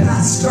beloved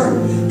pastor.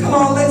 Come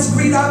on, let's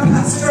greet our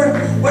pastor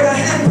with a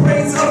hand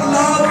praise of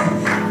love.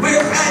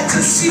 We're glad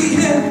to see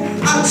him.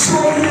 I'm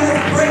sure he has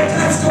great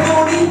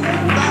testimony. I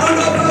don't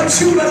know about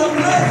you, but I'm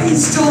glad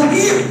he's still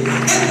here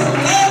in the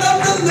land of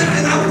the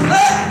living. I'm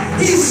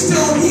glad he's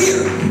still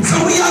here. So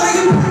we honor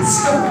you,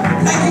 Pastor.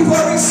 Thank you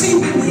for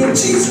receiving me in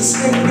Jesus'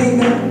 name.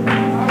 Amen.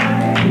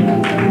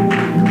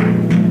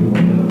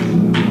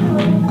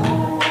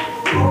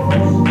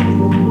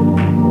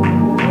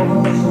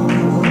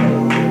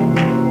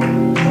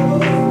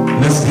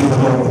 Let's give the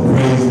Lord the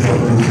praise that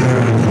He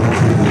deserves.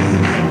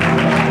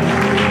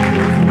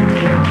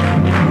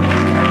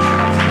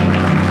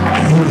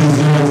 He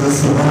deserves a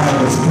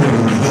survivor's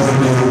praise,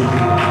 doesn't He?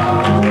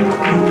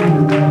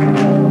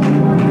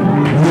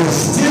 We're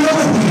still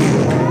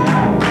here.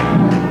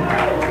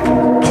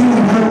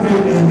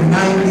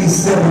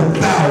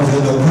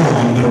 297,000 are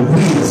gone, but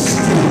we are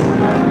still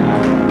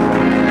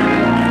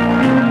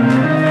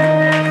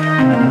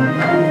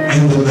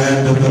in the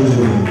land of the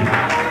living.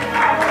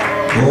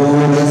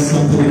 Oh, that's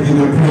something to give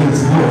a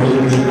praise for,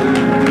 isn't it?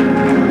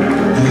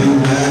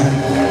 Amen.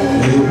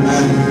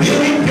 Amen.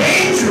 Many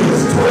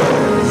dangerous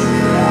toils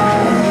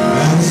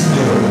and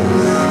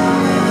snares.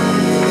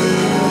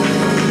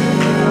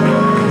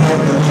 But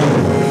the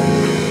Lord.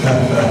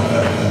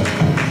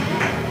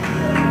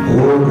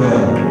 Oh,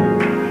 God.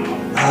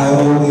 I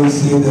always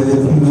say that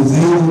if He was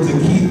able to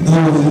keep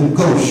those in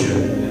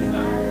Goshen,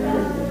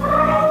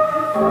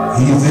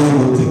 He's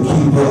able to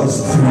keep us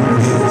through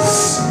this.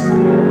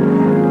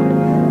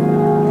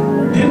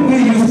 Didn't we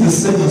used to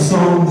sing a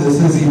song that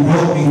says He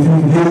brought me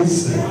through this,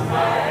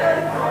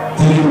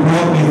 then He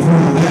brought me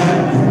through that,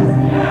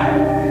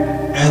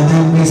 and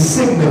then we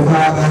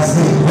signify by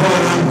saying,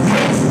 Lord, I'm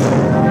grateful.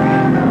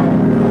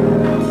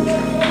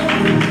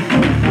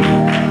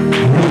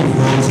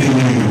 Grateful to you.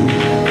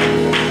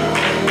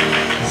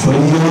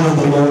 honor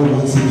the Lord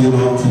once again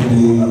on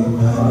today,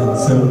 and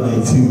certainly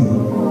to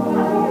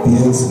the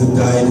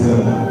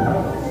expediter,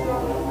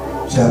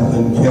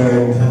 Chaplain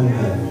Carrington,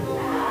 and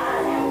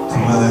to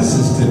my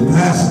assistant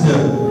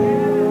pastor,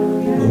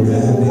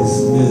 Andy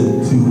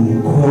Smith, to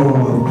a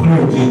quorum of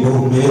clergy,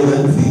 both male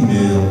and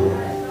female,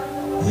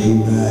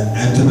 amen,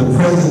 and to the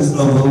presence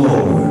of the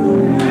Lord.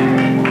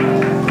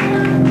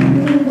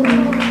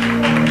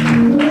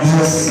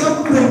 There's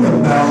something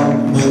about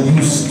when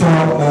you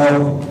start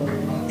off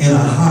in a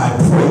high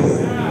prayer.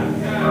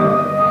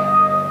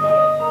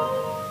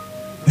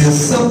 There's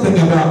something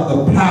about the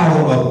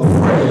power of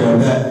prayer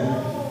that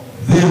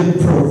then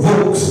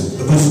provokes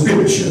the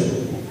scripture.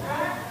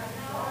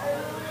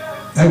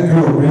 That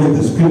girl read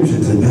the scripture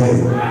today.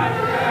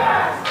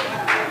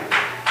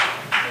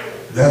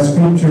 That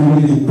scripture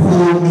really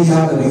pulled me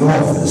out of the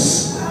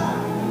office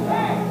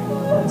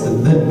to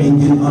let me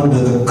get under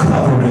the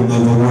covering of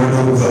the Word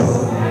of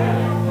God.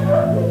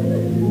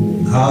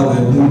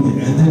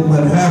 Hallelujah. And then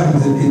what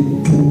happens is it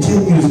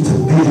continues to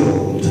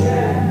build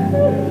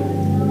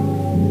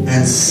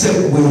and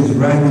segues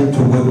right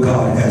into what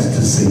God has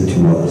to say to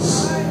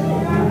us.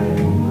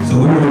 So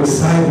we're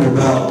excited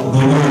about the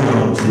Lord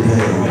on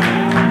today.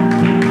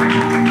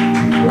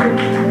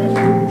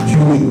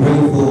 Truly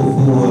grateful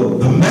for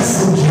the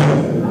messenger,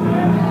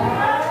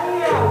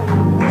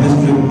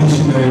 District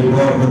Missionary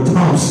Barbara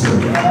Thompson,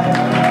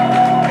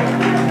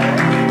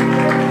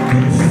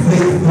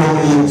 faithful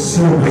in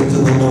service to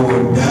the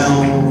Lord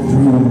down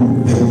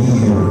through the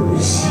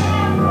years.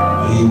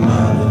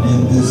 Amen. And in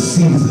this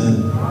season,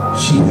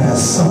 she has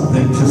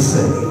something to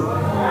say.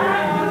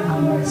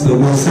 So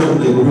we're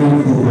certainly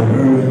grateful for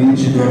her and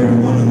each and every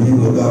one of you.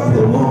 About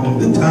prolonging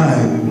the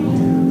time,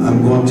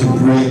 I'm going to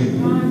bring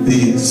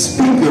the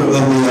speaker of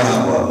the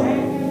hour.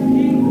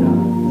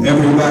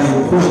 Everybody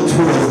point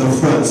towards the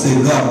front, say,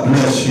 God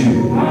bless you.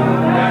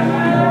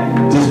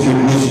 District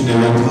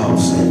Missionary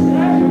Thompson.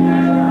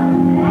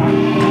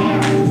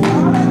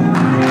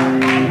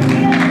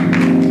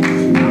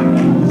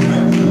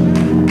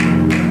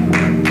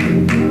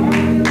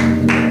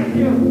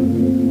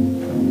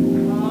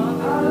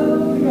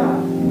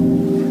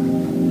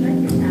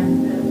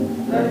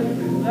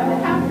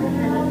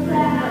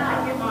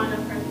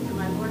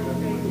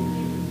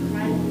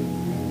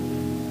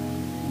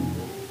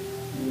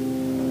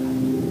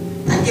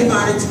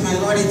 To my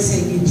Lord and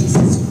Savior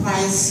Jesus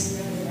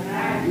Christ,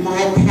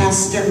 my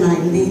pastor, my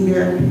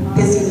leader,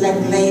 this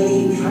elect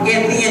lady,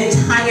 and the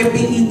entire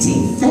BET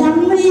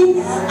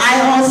family.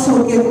 I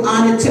also give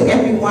honor to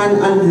everyone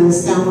under the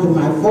sound of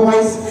my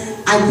voice.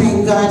 I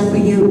thank God for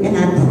you and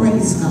I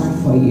praise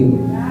God for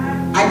you.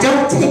 I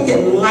don't take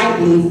it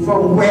lightly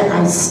from where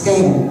I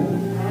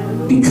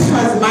stand,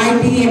 because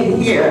my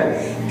being here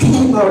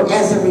came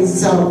as a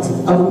result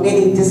of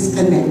many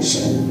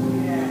disconnections.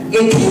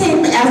 It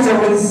came as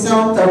a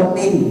result of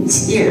many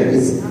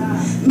tears,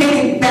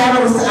 many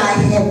battles I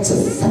had to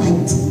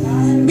fight.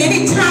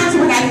 Many times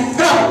when I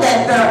felt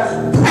that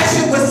the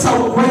pressure was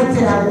so great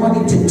that I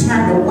wanted to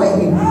turn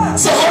away.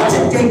 So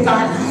today,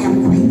 God, I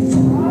am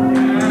grateful.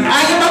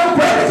 I am a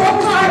grateful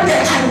God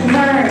that I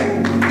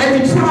learned that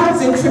the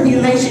trials and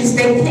tribulations,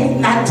 they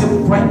came not to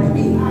break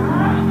me,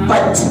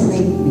 but to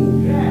make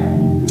me.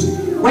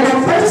 When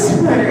I first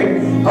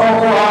heard,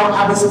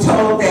 I was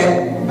told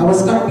that I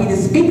was going to be the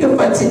speaker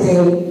for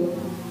today,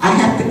 I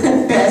have to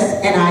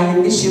confess, and I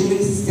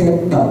initially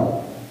said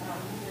no.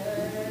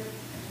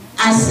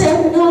 I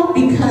said no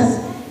because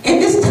in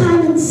this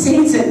time and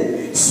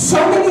season, so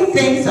many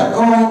things are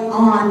going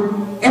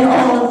on, and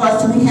all of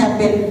us, we have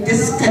been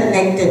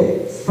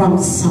disconnected from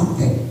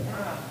something.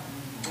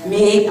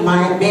 Me,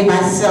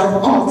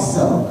 myself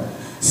also.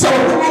 So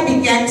when I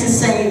began to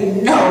say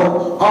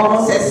no,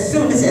 almost as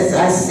soon as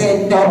I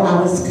said no,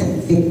 I was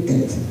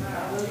convicted.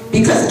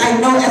 Because I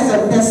know as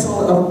a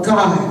vessel of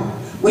God,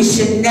 we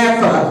should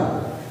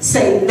never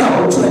say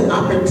no to an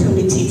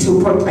opportunity to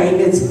proclaim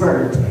His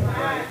word.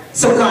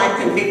 So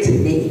God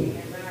convicted me.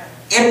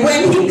 And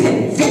when He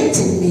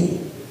convicted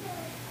me,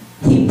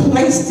 He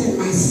placed in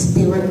my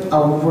spirit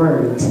a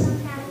word.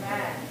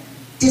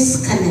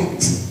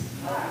 Disconnect.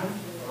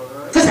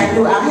 Because I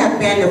knew I have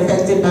been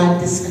affected by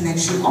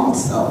disconnection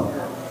also.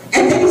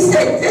 And then He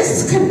said,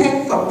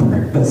 disconnect for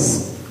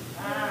purpose.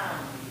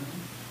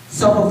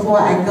 So before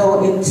I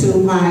go into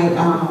my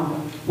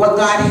what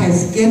God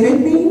has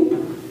given me,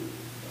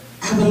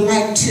 I would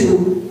like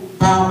to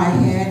bow my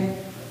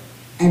head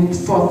and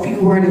for a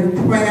few words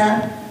of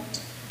prayer.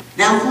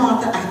 Now,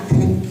 Father, I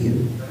thank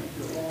you.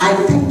 I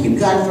thank you,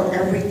 God, for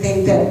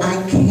everything that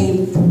I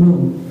came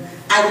through.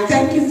 I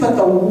thank you for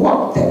the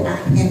walk that I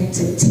had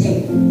to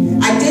take.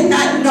 I did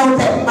not know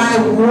that my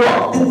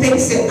walk, the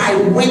things that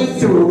I went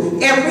through,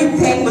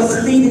 everything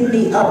was leading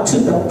me up to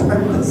the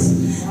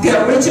purpose.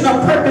 The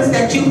original purpose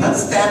that you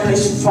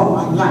established for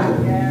my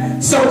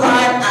life. So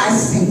God, I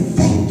say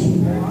thank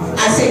you.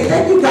 I say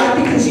thank you,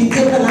 God, because you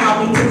didn't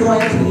allow me to go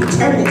into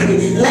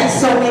eternity like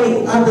so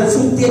many others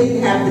who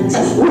didn't have the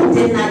time, who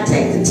did not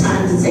take the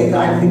time to say,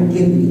 God,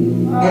 forgive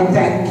me and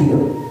thank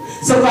you.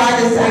 So God,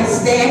 as I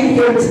stand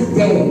here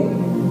today,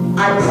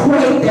 I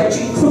pray that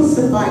you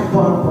crucify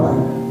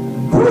Barbara.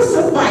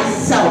 Crucify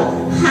self,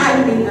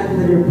 hide me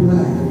under the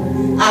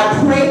blood.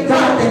 I pray,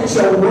 God, that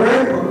your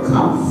word will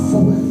come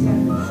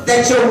forth.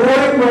 That your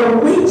word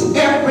will reach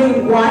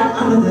everyone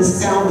under the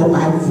sound of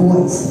my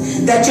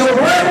voice. That your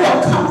word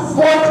will come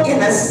forth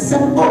in a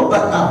simple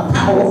but a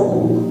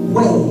powerful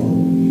way.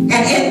 And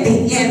at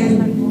the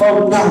end,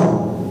 we'll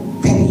know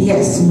that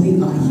yes,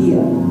 we are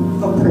here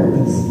for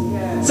purpose.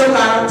 So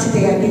God,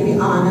 today I give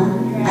you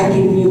honor, I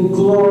give you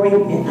glory,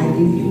 and I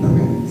give you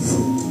praise.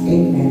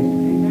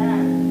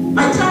 Amen.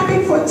 My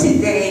topic for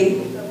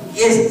today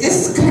is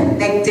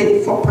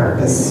disconnected for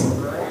purpose.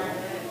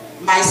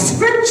 My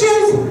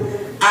scriptures,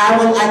 I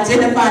will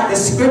identify the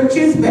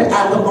scriptures, but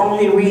I will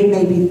only read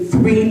maybe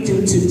 3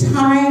 due to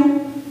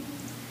time.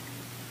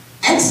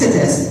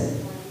 Exodus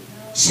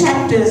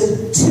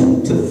chapters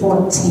 2 to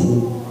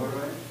 14.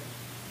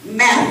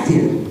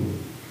 Matthew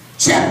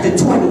chapter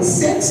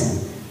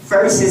 26,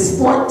 verses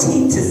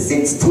 14 to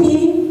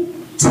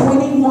 16,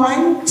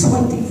 21,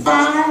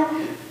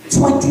 25,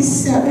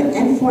 27,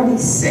 and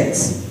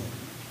 46.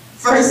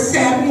 1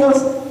 Samuel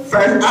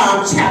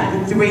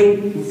chapter 3,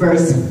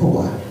 verse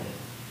 4.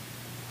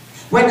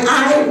 When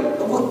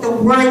the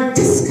word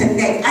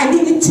disconnect, I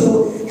needed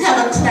to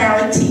have a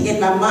clarity in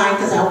my mind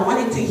because I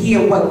wanted to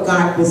hear what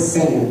God was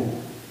saying.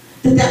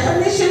 The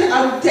definition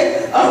of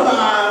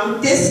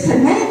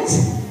disconnect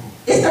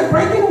is a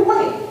breaking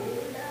away.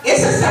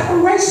 It's a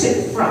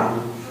separation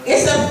from.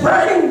 It's a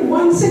burning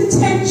one's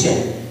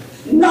attention.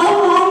 No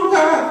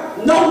longer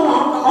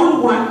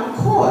on one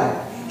accord.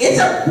 It's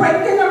a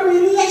breaking a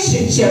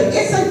relationship.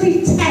 It's a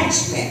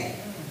detachment.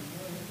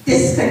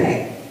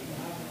 Disconnect.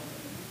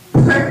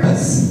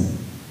 Purpose.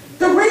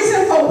 The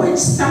reason for which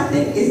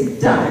something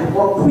is done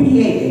or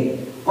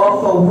created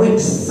or for which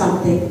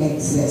something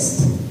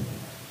exists.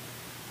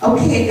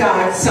 Okay,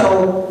 God,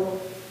 so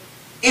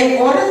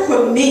in order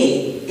for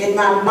me, in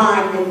my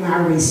mind, in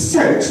my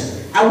research,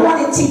 I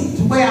wanted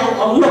to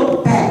dwell or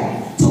look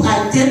back to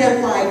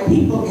identify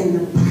people in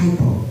the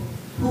Bible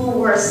who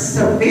were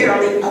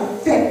severely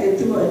affected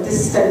through a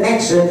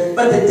disconnection,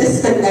 but the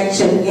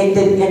disconnection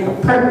ended in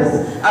a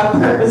purpose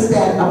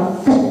that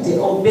affected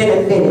or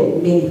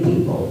benefited many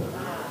people.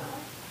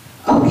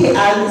 Okay,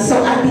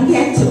 so I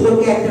began to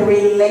look at the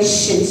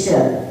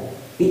relationship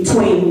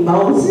between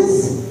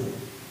Moses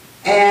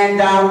and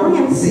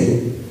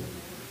Ramsey.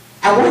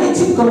 I wanted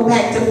to go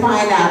back to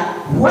find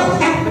out what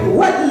happened,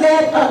 what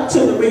led up to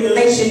the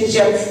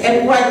relationship,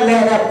 and what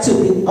led up to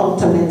the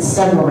ultimate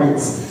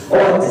severance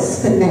or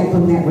disconnect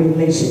from that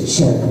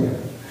relationship.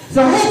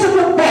 So I had to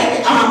look back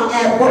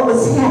at what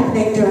was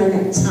happening during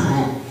that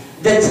time,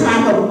 the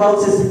time of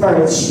Moses'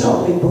 birth,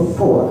 shortly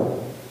before.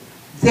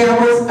 There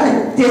was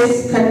a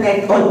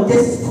disconnect or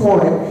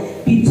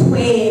discord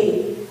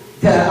between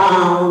the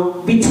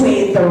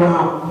between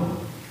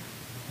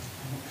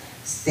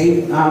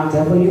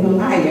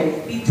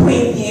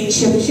the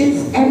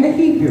Egyptians and the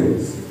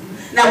Hebrews.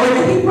 Now, when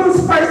the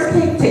Hebrews first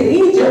came to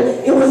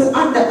Egypt, it was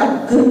under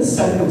a good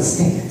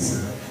circumstance.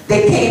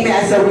 They came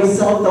as a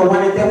result of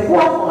one of their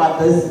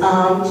forefathers,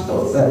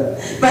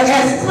 Joseph. But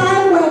as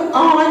time went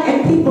on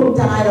and people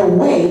died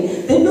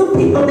away, the new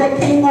people that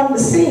came on the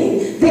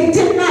scene, they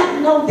did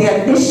not know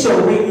their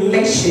initial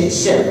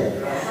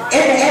relationship. And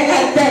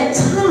at that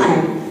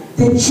time,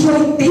 the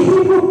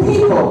Hebrew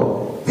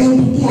people, they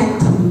began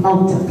to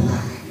multiply.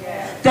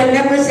 The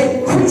numbers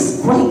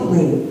increased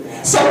greatly.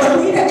 So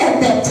the leader at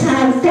that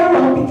time,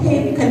 Pharaoh,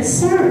 became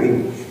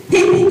concerned.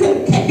 He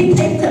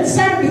became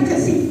concerned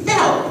because he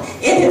felt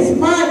in his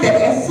mind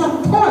that at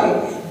some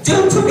point,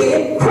 due to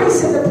the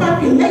increase in the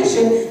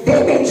population,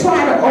 they may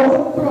try to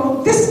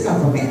overthrow this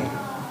government.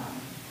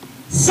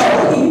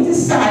 So he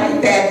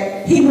decided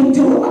that he would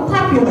do a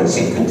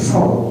population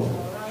control.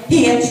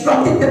 He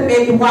instructed the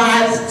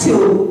midwives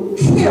to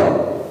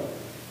kill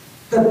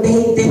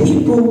the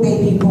Hebrew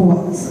baby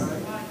boys.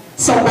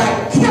 So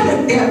by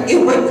killing them,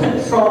 it would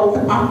control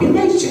the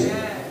population.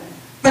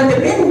 But the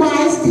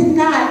midwives did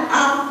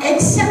not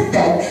accept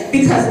that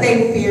because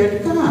they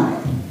feared God.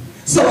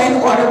 So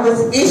an order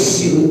was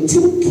issued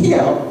to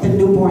kill the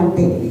newborn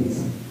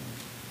babies.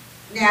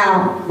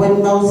 Now,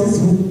 when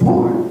Moses was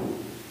born,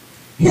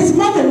 his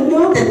mother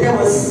knew that there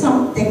was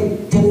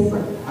something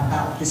different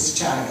about this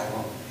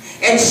child.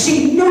 And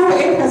she knew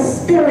in her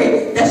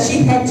spirit that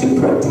she had to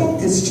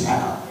protect this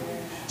child.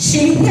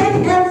 She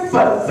hid him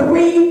for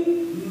 3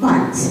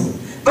 months.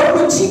 But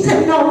when she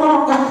could no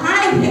longer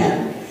hide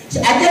him,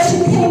 I guess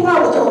she came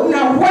out with,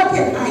 now what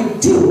can I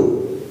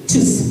do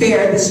to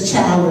spare this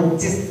child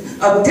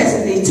of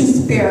destiny, to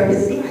spare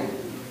his life?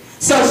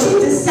 So she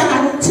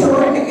decided to,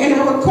 and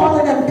I would call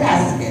it a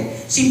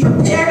basket. She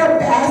prepared a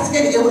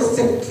basket, it was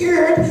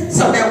secured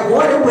so that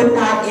water would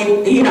not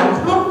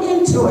come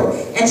into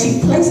it. And she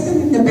placed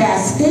him in the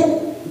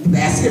basket. The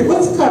basket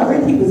was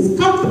covered, he was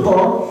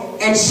comfortable,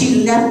 and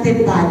she left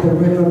it by the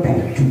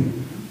riverbank.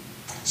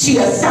 She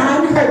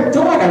assigned her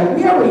daughter,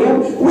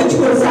 Miriam, which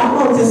was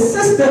Moses'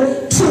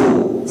 sister,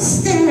 to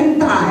stand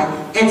by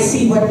and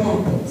see what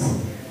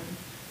happens.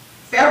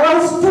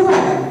 Pharaoh's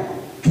daughter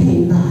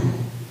came by.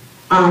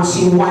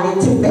 She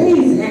wanted to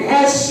bathe, and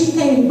as she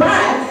came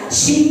by,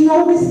 she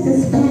noticed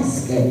this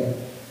basket.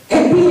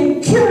 And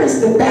being curious,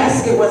 the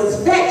basket was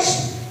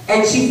fetched,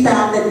 and she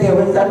found that there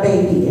was a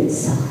baby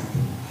inside.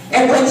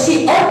 And when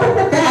she opened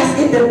the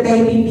basket, the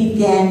baby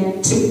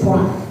began to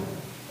cry.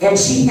 And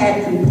she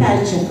had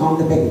compassion on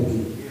the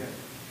baby.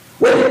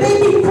 When the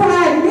baby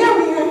cried,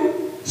 Miriam,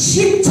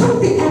 she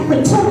took the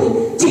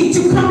opportunity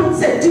to come and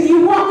said, do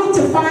you want me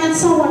to find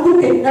someone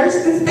who can nurse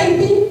this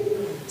baby?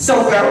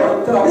 So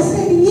Pharaoh's daughter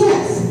said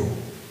yes.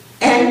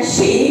 And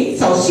she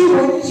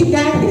went and she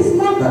got his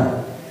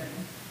mother.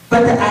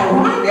 But the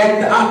ironic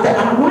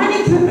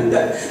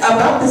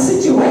about the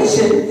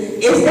situation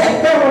is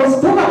that Pharaoh's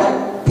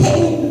daughter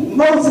paid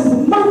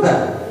Moses'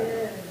 mother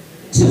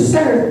to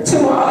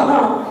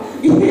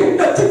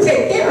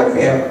take care of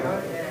him.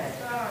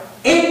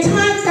 In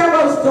time,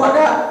 Pharaoh's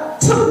daughter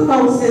took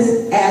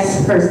Moses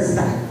as her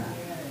son.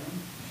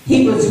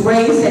 He was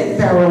raised at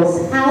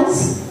Pharaoh's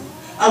house,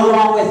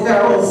 along with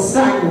Pharaoh's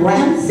son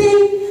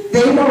Ramsey.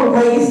 They were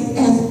raised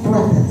as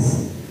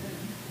brothers.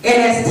 And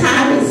as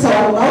time went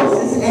on,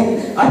 Moses,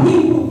 and a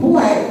Hebrew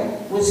boy,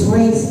 was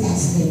raised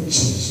as an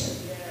Egyptian.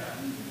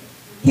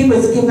 He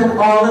was given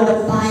all of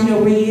the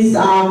fineries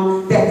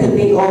that could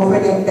be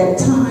offered at that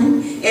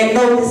time, and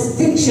no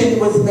distinction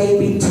was made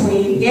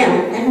between him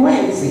and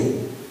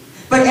Ramsey.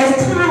 But as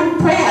time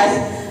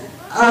passed,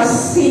 a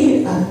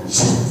seed of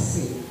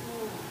jealousy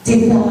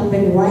developed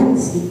in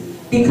Ramsey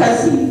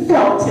because he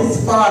felt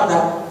his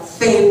father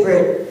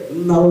favored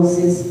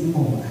Moses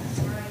more.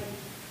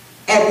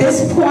 At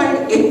this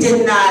point, it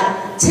did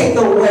not take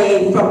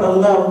away from the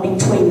love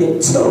between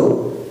the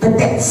two, but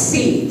that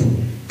seed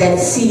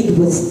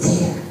was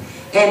there.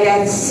 And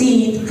that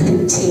seed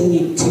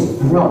continued to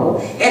grow.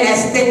 And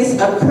as things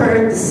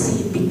occurred, the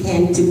seed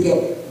began to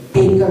get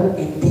bigger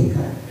and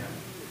bigger.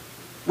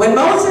 When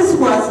Moses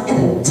was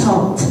an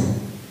adult,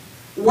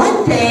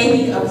 one day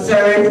he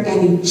observed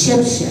an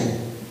Egyptian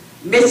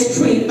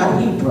mistreat a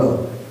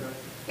Hebrew.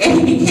 And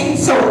he became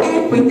so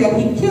angry that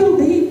he killed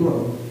the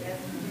Hebrew.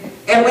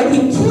 And when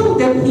he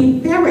killed him, he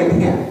buried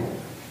him.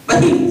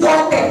 But he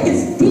thought that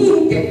his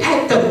deed, the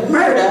act of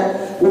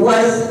murder,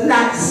 was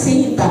not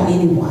seen by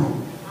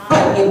anyone.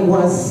 But it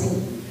was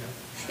seen.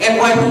 And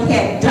what he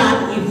had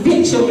done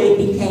eventually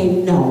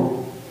became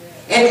known.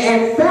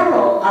 And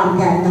Pharaoh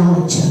got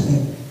knowledge of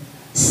it.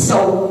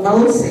 So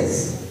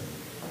Moses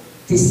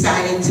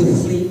decided to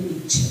flee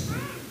Egypt.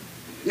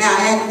 Now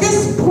at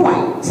this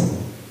point,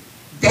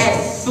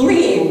 that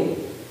fleeing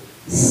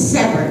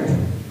severed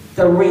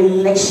the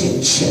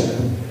relationship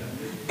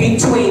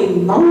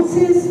between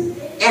Moses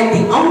and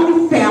the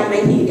only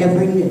family he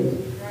ever knew.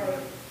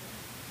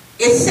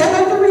 It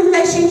severed the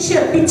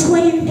relationship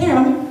between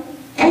him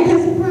and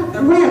his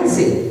brother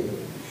Ramsey.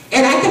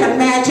 And I can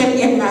imagine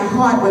in my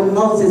heart when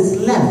Moses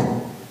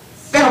left,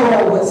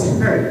 Pharaoh was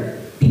hurt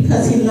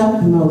because he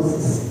loved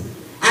Moses.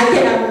 I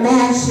can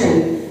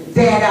imagine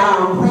that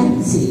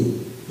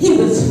Ramsey, he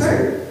was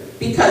hurt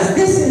because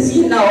this is,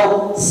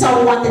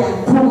 someone that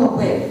I grew up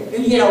with.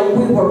 We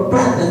were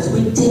brothers.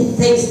 We did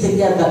things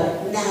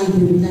together. Now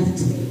you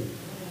left me.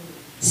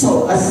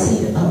 So a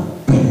seed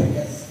of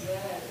bitterness,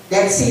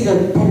 that seed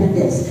of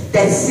bitterness,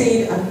 that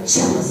seed of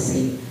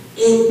jealousy,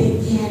 it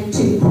began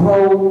to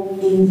grow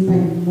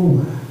even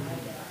more.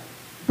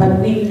 But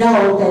we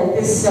know that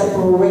this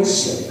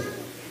separation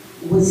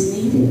was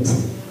needed.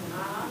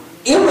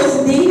 It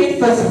was needed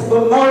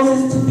for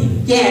Moses to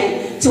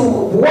begin to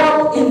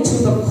walk into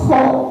the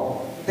call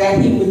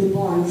that he was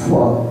born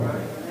for.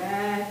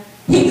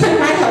 He could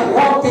not have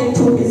walked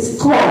into his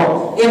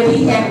call if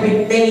he had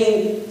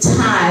remained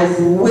ties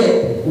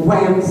with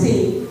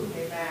Ramsey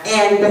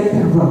and the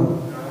Pharaoh.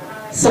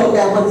 So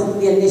that was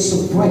the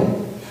initial break.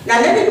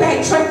 Now let me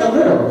backtrack a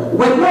little.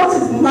 When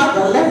Moses'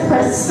 mother left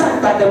her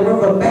son by the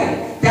river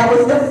bank, that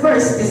was the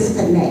first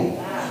disconnect.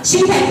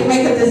 She had to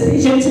make a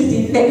decision to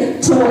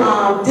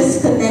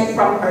disconnect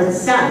from her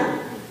son.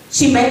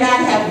 She may not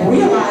have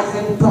realized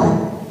it,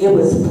 but it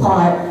was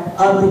part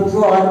of the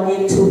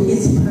drawing into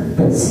his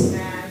purpose.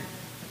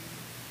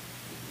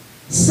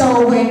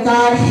 So when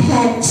God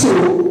had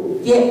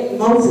to get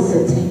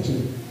Moses'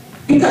 attention,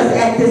 because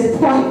at this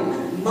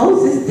point,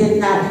 Moses did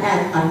not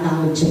have a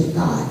knowledge of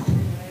God.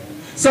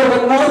 So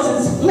when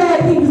Moses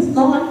fled, he was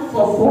gone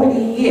for 40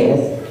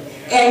 years.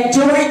 And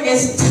during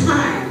this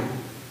time,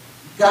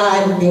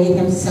 God made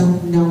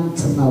himself known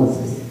to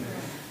Moses.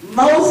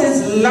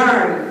 Moses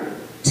learned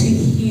to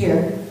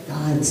hear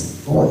God's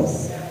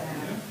voice.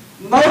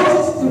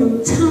 Moses,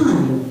 through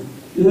time,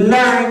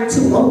 learned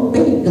to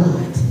obey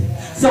God.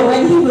 So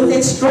when he was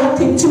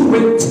instructed to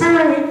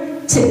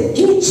return to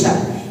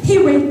Egypt, he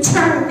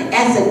returned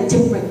as a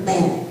different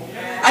man.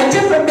 A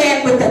different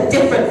man with a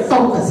different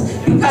focus,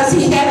 because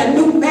he had a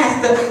new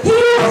master. He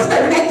was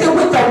connected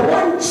with the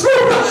one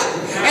true God.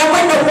 And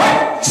when the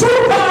one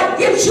true God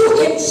gives you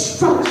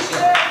instruction,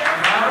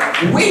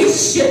 we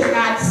should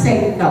not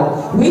say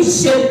no. We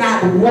should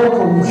not walk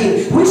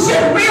away. We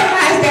should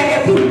realize that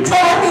if he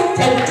told me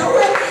to do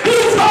it,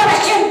 he's going to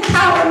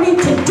empower me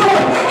to do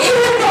it.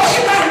 Even though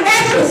in my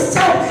natural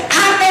self,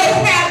 I may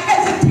have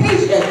hesitation.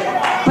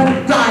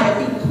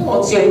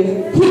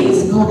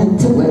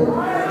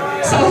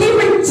 So he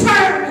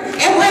returned,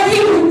 and when he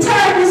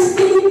returned, you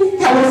see,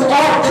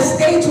 the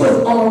stage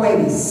was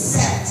already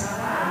set.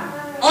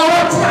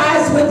 All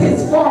ties with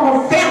his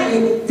former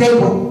family, they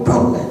were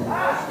broken.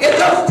 If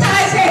those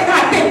ties had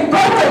not been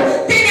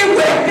broken, then it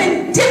would have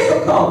been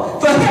difficult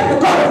for him to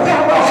go to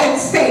Pharaoh and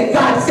say,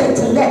 God said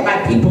to let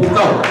my people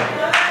go.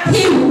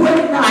 He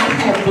would not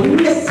have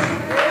listened.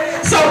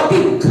 So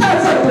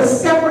because of the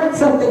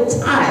severance of the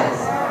ties,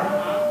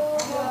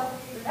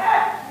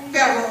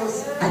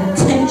 Pharaoh's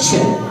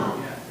attention,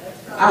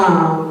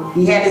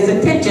 he had his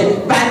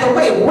attention. By the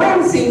way,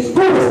 Ramses, who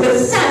was the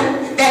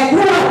son that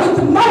grew up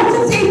with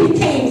Moses, he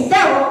became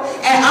Pharaoh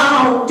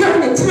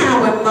during the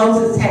time when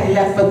Moses had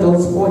left for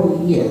those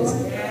 40 years.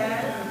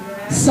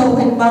 So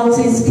when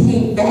Moses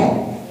came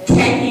back,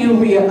 can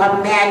you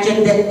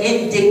imagine the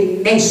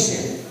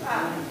indignation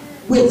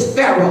with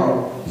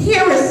Pharaoh?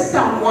 Here is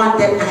someone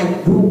that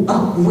I grew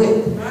up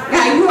with.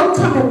 Now you're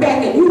coming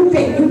back and you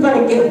think you're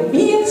going to give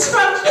me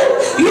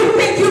instructions? You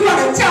think you're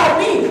going to tell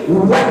me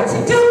what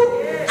to do?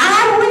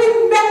 I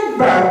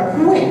remember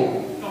when.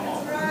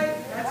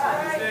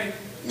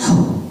 No.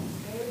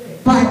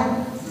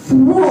 But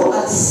through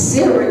a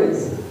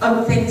series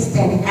of things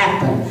that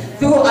happened,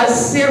 through a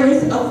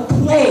series of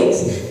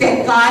plagues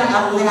that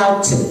God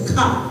allowed to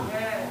come,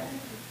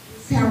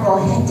 Pharaoh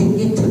had to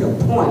get to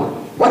the point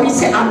where he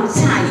said, I'm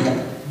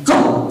tired.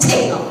 Go,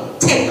 take them,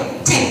 take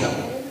them, take them.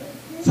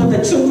 So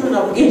the children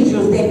of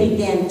Israel, they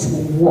began to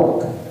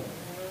walk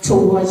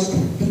towards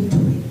their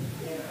victory.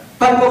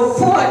 But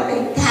before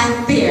they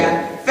got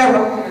there,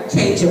 Pharaoh had a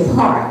change of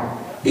heart.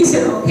 He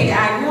said, okay,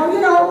 I know,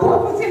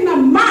 what was in my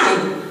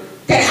mind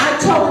that I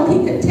told him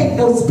he could take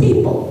those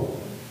people.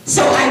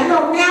 So I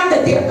know now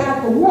that they're by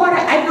the water,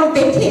 I know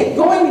they can't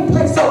go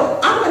anyplace, so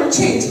I'm going to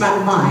change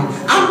my mind.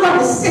 I'm going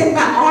to send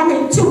my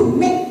army to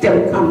make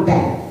them come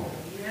back.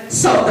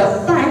 So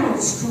the final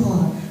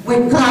straw,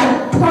 when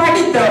God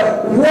parted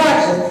the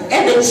waters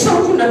and the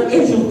children of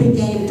Israel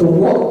began to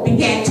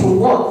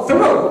walk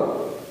through,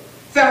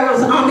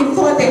 Pharaoh's army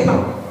thought they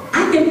thought,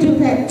 I can do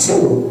that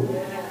too.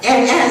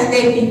 And as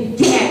they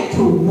began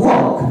to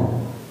walk,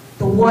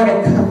 the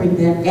water covered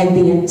them and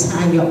the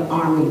entire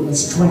army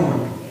was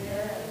drowned.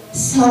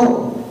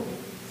 So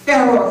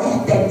Pharaoh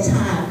at that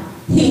time,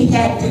 he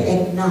had to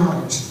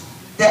acknowledge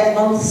that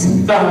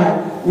Moses,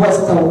 God,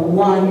 was the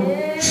one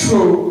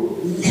true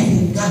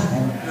living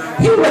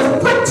God. He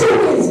was put to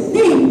his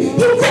knees. He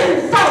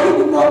couldn't fight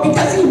anymore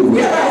because he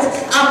realized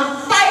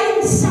I'm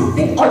fighting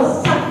something or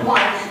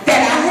someone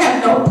that I have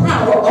no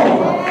power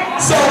over.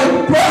 So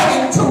it brought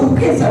him to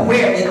his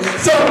awareness.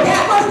 So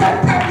that was the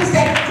purpose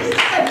that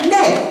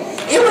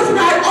disconnect. It was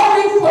not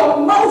only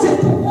for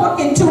Moses to walk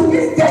into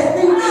his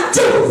destiny,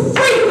 to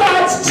free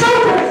God's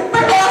children,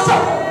 but also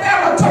for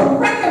Pharaoh to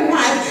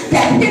recognize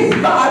that his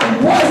God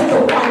was the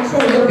one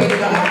true living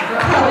God.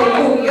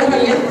 Hallelujah,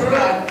 yes,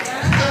 God.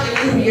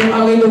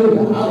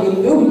 Hallelujah,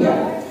 hallelujah.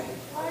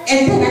 And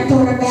then I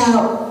thought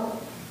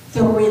about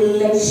the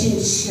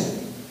relationship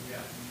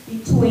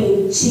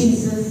between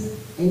Jesus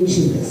and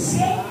Judas.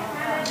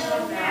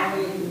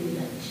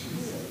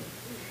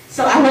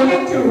 So I would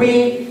like to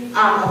read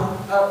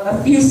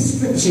a few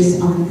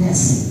scriptures on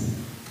this.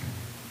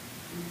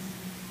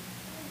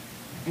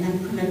 And I'm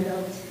going to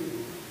go to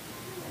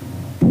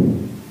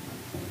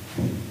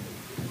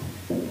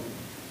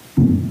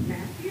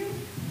Matthew,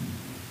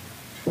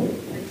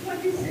 the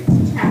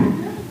 26th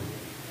chapter,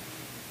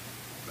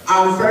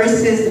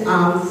 verses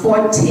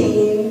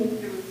 14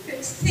 through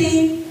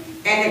 16,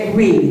 and it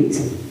reads,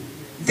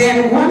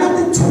 Then one of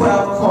the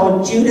 12,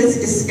 called Judas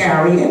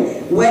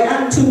Iscariot, went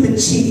unto the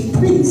chief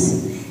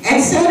priests,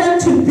 and said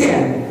unto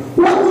them,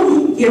 What will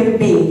ye give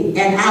me,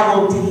 and I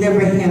will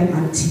deliver him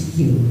unto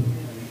you?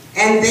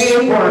 And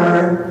they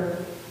were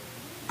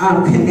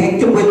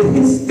connected with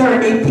his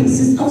 30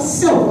 pieces of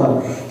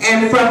silver.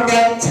 And from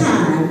that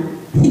time,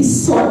 he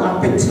sought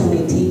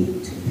opportunity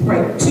to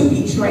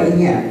betray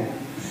him.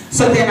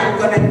 So then I'm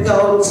going to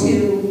go to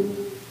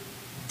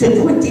the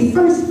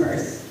 21st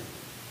verse.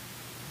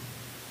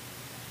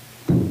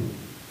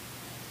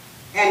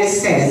 And it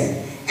says,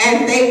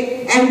 and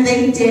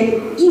they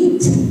did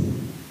eat.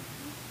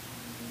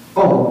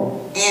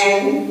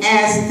 And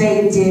as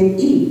they did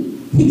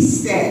eat, he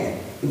said,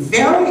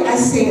 Verily I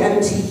say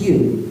unto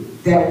you,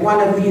 that one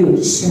of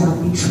you shall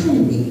betray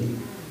me.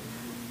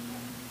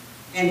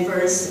 And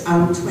verse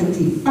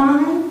 25,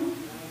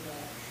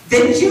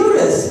 Then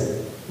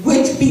Judas,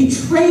 which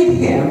betrayed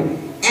him,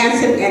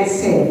 answered and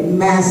said,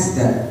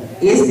 Master,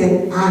 is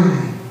it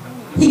I?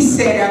 He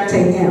said unto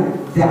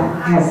him, Thou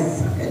hast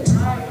said.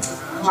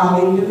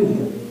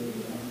 Hallelujah.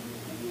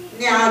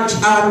 Now,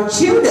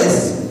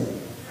 Judas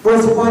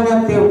was one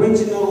of the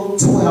original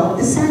 12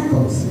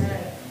 disciples.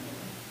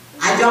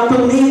 I don't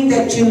believe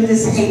that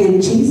Judas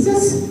hated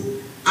Jesus.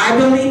 I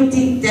believe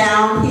deep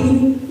down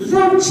he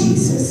loved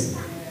Jesus.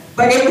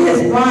 But in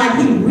his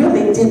mind, he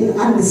really didn't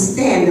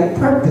understand the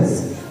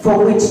purpose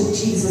for which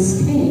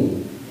Jesus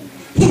came.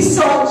 He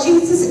saw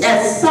Jesus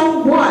as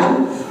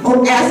someone,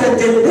 or as a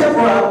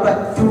deliverer,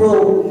 but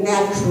through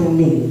natural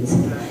means.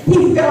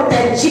 He felt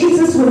that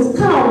Jesus would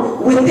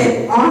come with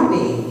an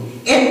army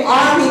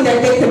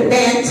that they could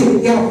band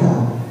together,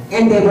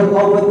 and they would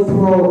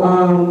overthrow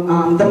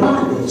the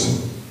bondage.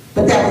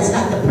 But that was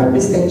not the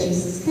purpose that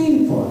Jesus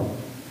came for.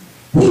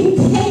 He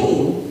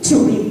came to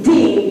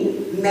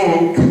redeem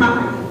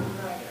mankind.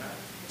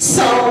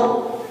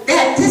 So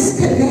that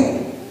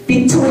disconnect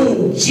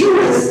between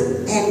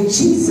Judas and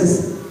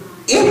Jesus,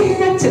 it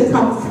had to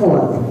come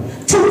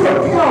forth to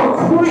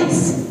propel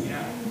Christ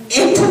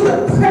into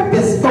the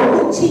purpose for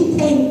which he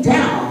came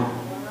down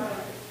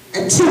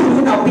and to,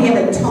 be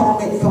an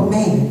atonement for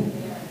man.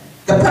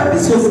 The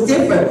purpose was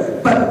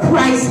different, but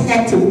Christ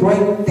had to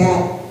break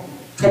that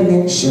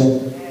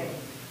connection.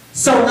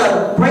 So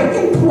the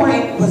breaking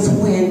point was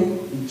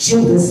when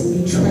Judas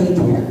betrayed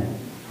him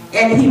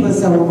and he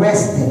was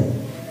arrested.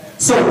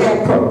 So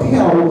that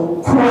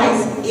propelled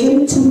Christ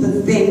into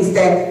the things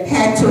that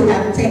had to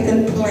have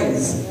taken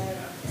place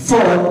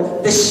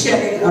for the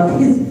shedding of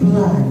his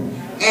blood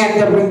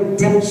and the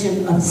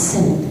redemption of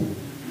sin.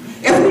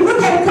 If we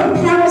look at a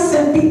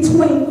comparison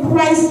between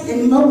Christ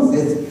and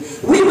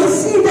Moses, we will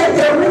see that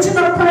the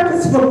original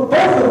purpose for both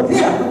of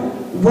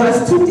them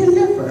was to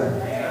deliver.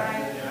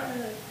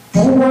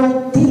 They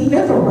were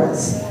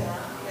deliverers.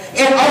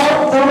 And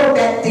although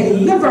that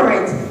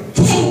deliverance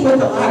came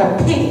with a lot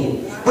of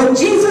pain, when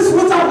Jesus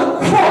was on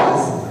the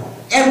cross,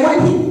 and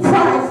when he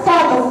cried,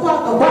 Father,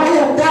 Father, why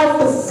have thou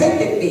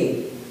forsaken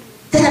me?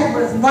 That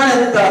was one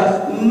of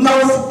the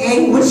most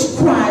anguished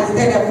cries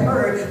that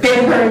have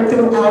been heard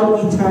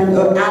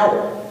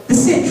throughout the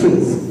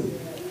centuries.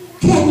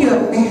 Can you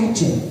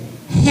imagine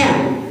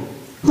him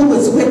who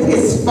was with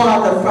his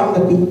Father from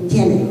the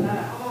beginning?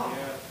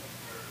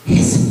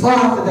 His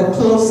Father, the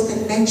close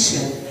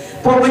connection.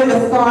 But when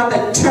the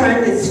Father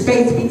turned his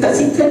face because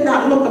he could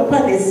not look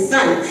upon his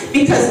Son,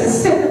 because the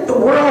sin of the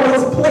world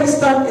was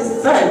placed on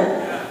his Son,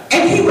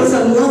 and he was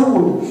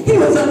alone. He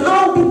was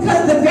alone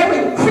because the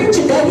very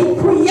creature that he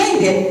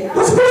created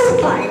was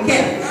crucifying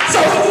him. So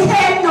he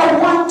had no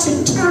one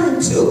to turn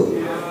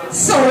to.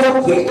 So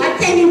I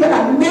can't even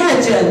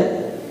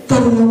imagine the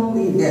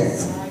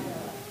loneliness.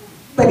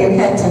 But it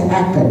had to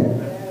happen.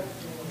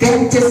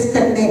 That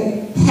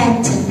disconnect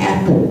had to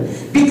happen.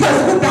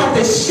 Because without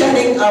the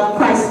shedding of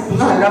Christ's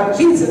blood, of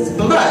Jesus'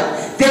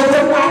 blood, there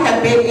would not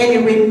have been any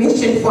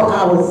remission for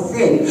our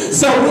sin.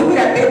 So we would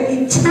have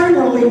been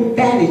eternally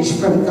banished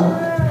from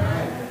God.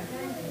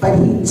 But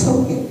he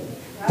took it.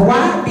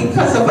 Why?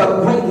 Because of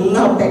a great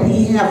love that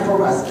he had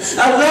for us.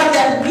 A love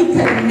that we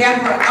could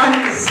never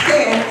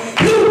understand.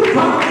 He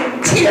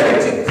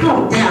volunteered to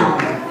come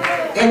down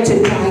and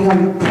to die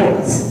on the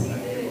cross.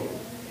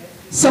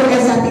 So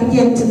as I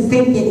began to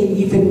think it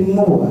even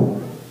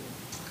more,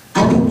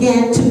 I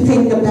began to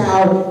think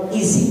about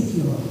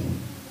Ezekiel,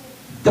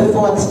 the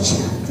 4th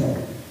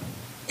chapter.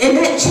 In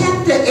that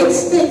chapter, it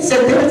states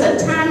that there's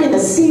a time and a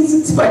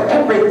season for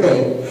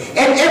everything.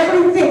 And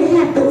everything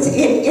happens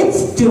in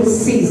its due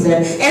season.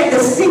 And the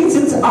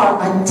seasons are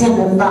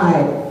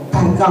identified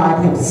by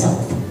God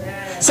himself.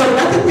 So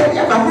nothing that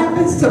ever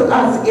happens to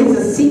us is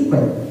a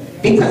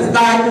secret. Because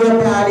God knew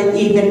about it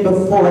even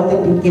before the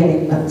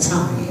beginning of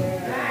time.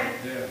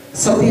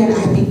 So then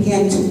I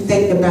began to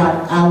think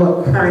about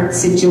our current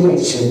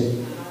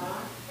situation,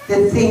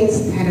 the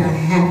things that are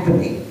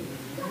happening,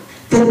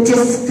 the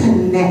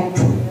disconnect,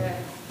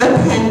 the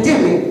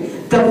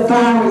pandemic, the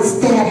virus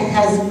that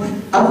has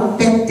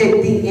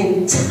affected the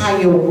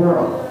entire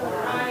world.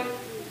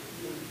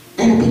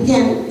 And I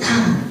began,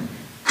 God,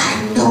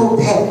 I know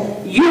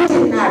that you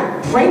did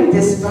not bring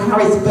this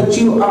virus, but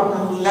you are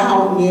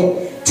allowing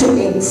it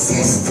to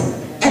exist.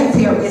 And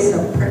there is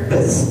a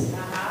purpose.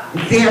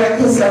 There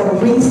is a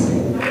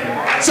reason.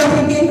 So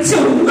we begin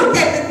to look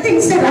at the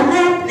things that are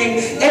happening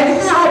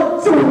and how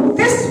through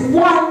this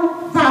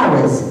one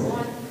virus,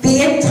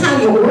 the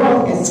entire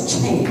world has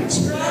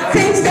changed.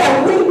 Things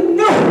that we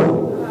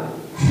knew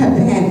have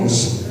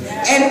vanished.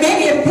 And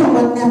many of them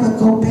will never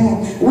go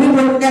back. We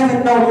will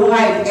never know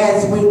life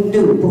as we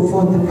knew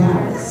before the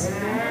virus.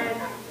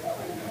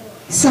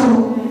 So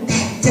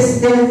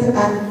there's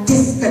a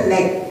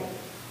disconnect.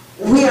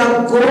 We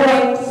are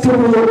going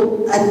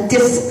through a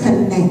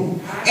disconnect.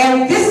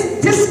 And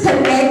this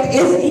disconnect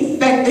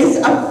is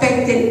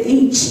affecting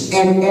each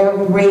and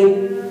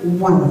every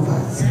one of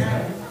us.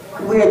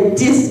 We're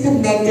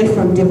disconnected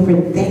from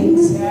different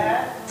things,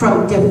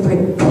 from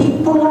different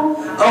people, or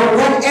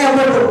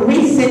whatever the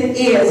reason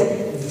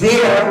is,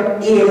 there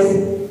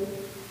is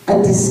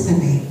a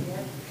disconnect.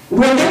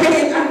 We're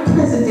living in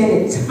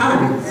unprecedented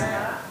times.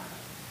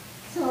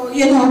 So,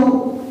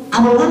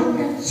 our life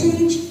has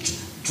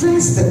changed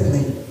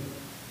drastically.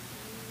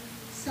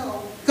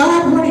 So,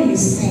 God, what are you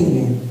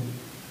saying?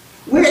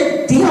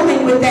 We're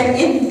dealing with that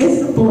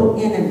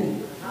invisible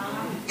enemy.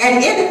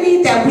 An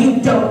enemy that we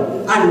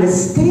don't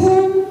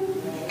understand,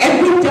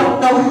 and we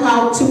don't know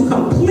how to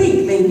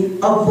completely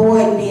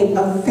avoid being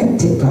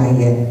affected by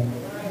it.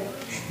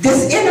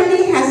 This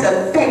enemy has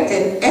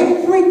affected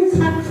every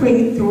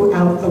country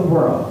throughout the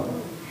world.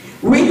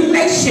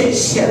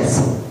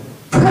 Relationships,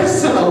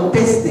 personal personal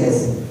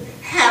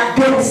business have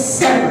been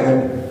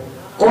severed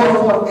or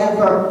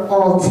forever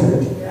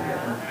altered.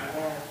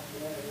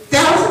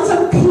 Thousands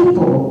of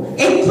people,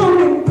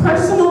 including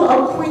personal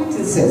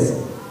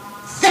acquaintances,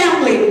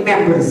 family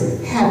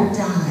members, have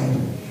died.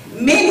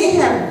 Many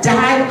have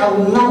died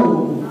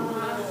alone.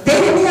 They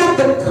didn't have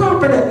the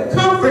comfort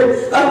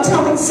of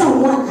telling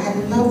someone, I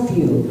love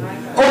you.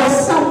 Or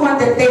someone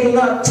that they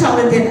love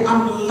telling them,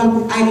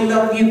 I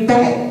love you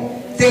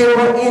back. They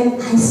were in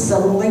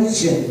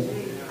isolation.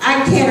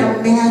 I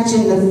can't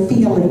imagine the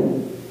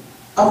feeling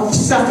of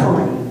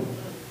suffering,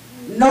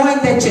 knowing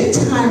that your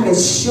time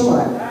is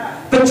short,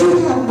 but you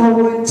have no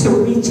one to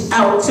reach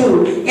out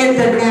to in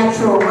the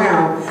natural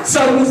realm.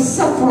 So you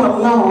suffer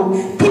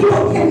alone.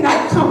 People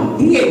cannot come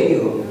near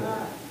you.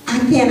 I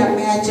can't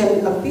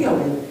imagine a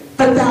feeling.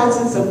 But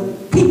thousands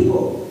of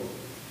people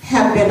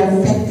have been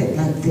affected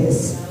like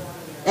this.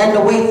 And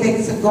the way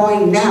things are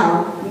going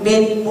now,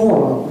 many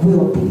more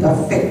will be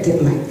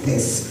affected like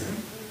this.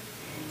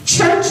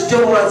 Church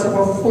doors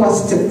were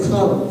forced to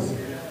close,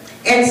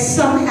 and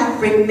some have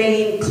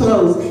remained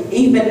closed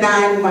even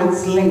 9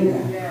 months later.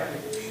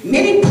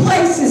 Many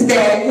places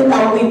that,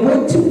 we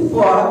went to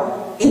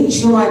for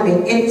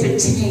enjoyment,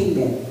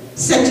 entertainment,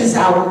 such as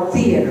our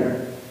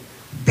theater,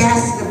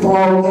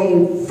 basketball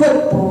games,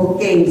 football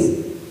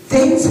games,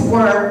 things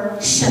were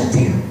shut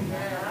down.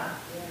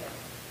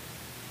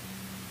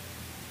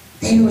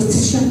 They were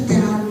shut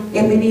down,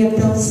 and many of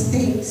those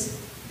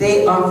things,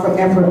 they are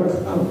forever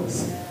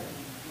closed.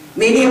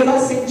 Many of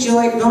us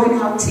enjoyed going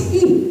out to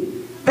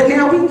eat, but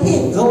now we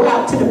can't go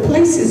out to the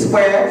places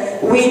where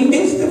we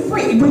used to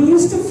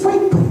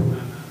frequent.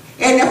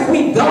 And if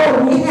we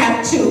go, we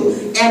have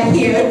to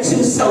adhere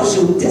to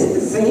social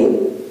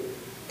distancing.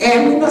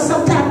 And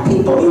sometimes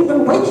people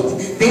even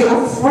wait.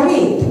 They're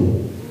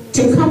afraid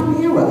to come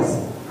near us.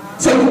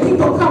 So when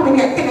people come in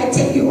here, can I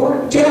take your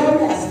order? Do you have a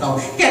mask on?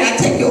 Can I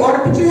take your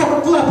order? But you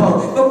have a glove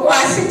on. Before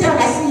I sit down,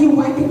 I see you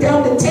wiping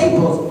down the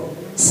tables.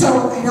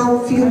 So I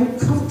don't feel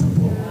comfortable.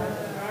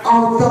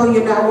 Although,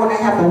 I want to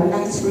have a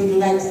nice,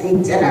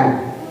 relaxing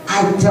dinner,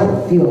 I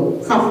don't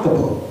feel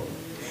comfortable.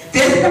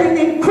 There's been an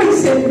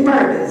increase in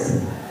murders,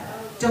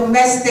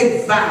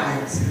 domestic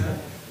violence,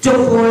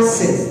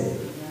 divorces,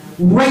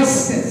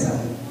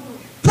 racism,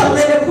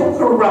 political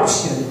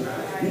corruption,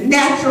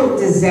 natural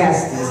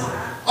disasters,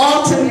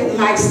 alternate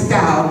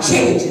lifestyle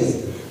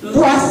changes,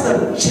 loss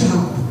of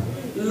job,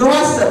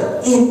 loss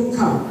of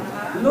income,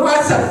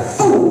 loss of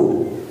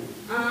food,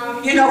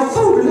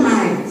 food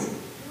lines,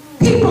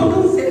 people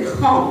losing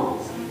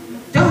homes,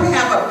 don't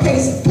have a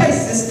place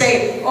to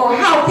stay, or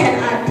how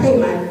can I pay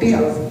my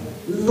bills?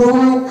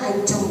 Lord, I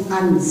don't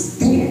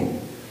understand.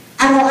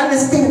 I don't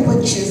understand what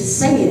you're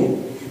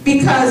saying,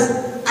 because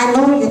I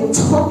know you're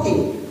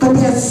talking, but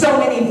there's so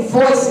many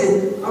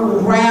voices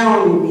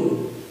around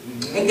me.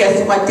 And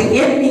guess what? The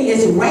enemy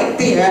is right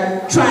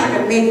there trying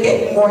to make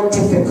it more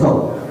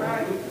difficult.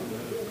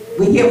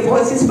 We hear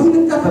voices from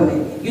the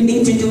government. You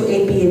need to do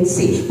A, B, and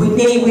C. We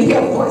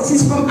hear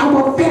voices from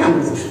our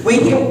families. We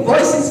hear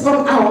voices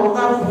from our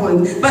loved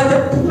ones. But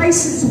the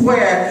places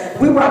where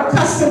we were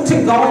accustomed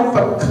to going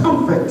for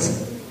comfort,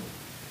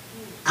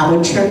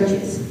 our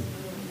churches,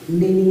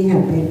 many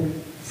have been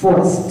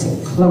forced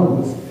to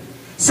close.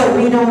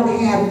 So we don't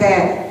have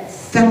that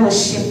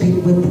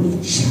fellowshipping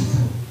with each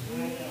other.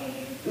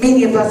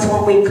 Many of us,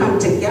 when we come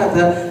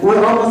together,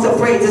 we're almost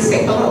afraid to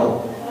say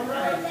hello.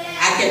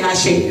 I cannot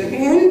shake your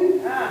hand.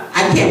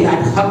 I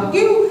cannot hug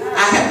you.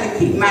 I have to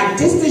keep my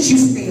distance. You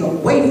stay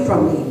away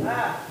from me.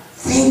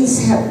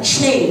 Things have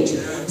changed.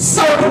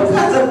 So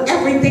because of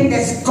everything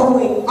that's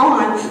going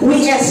on,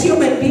 we as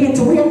human beings,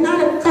 we don't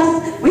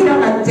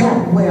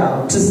adapt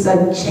well to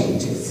sudden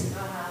changes.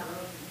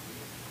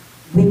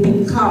 We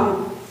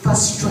become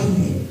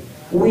frustrated.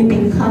 We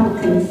become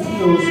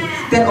confused.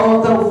 That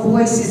although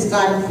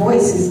God's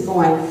voice is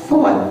going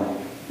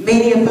forth,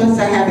 many of us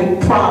are having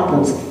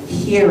problems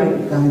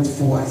hearing God's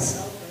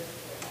voice.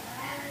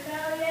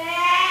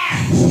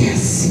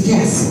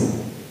 Yes.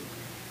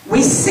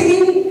 We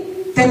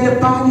see that the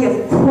body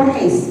of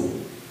Christ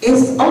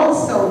is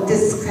also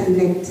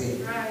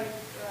disconnected.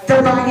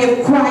 The body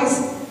of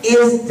Christ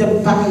is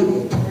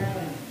divided.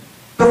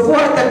 Before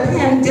the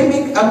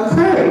pandemic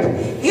occurred,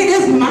 it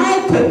is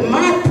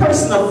my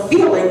personal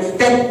feeling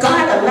that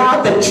God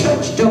allowed the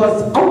church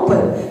doors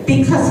open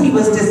because he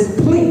was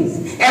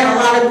displeased at a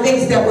lot of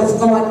things that was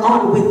going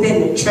on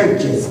within the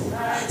churches.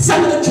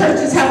 Some of the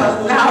churches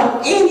have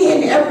allowed any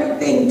and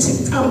everything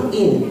to come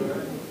in.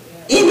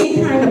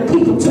 Any kind of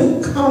people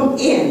to come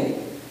in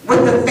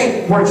with the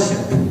fake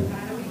worship.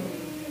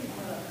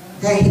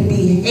 Their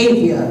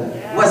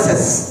behavior was a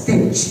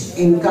stench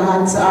in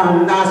God's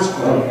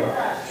nostril.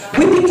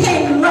 We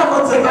became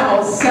lovers of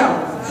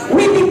ourselves.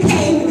 We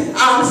became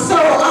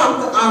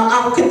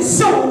so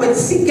consumed with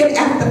seeking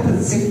after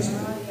position.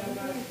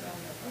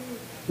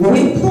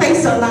 We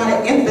place a lot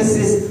of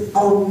emphasis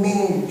on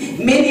man.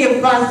 Many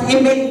of us,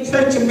 and many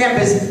church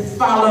members,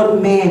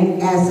 followed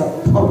man as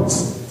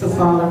opposed to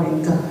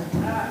following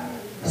God.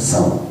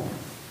 So,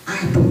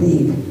 I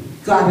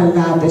believe God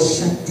allowed the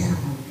shutdown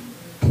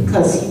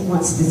because he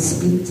wants to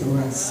speak to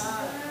us.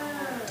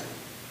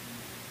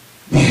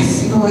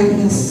 Yes, Lord,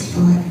 yes,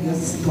 Lord,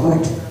 yes,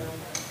 Lord.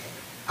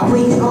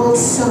 We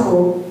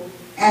also,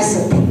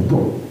 as a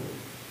people,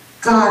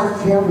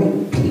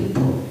 God-fearing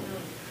people,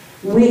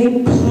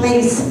 we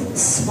place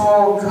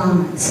small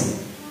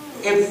gods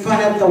in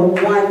front of the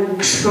one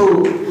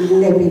true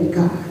living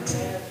God.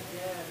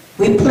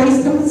 We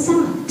place them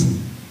aside.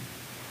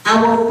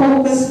 Our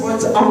focus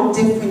was on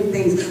different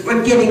things.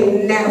 We're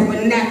getting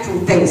natural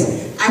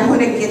things. I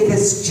want to get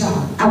this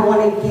job. I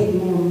want to get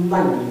more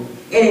money.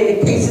 And in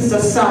the cases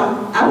of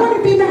some, I want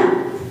to be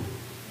married.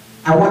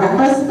 I want a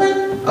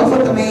husband, or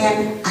for the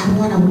man, I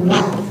want a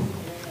wife.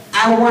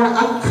 I want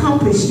to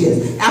accomplish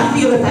this. I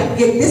feel if I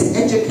get this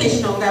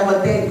educational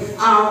level, then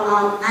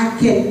I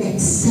can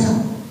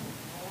excel.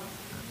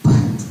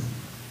 But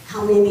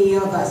how many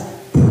of us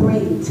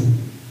prayed,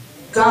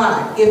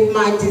 God, is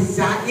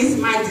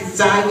my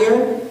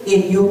desire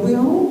in your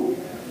will?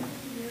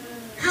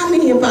 How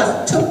many of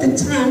us took the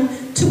time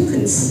to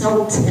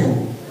consult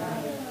him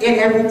in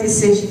every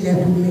decision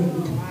that we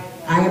made?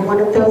 I am one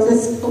of those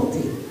that's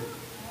guilty.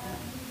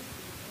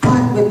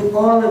 But with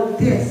all of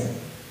this,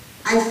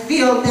 I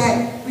feel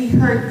that we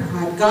hurt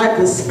God. God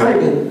was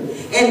hurting.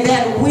 And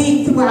that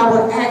we, through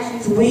our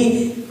actions,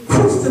 we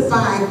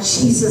crucified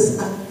Jesus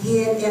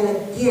again and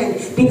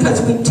again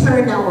because we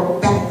turned our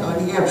back on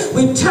him.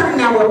 We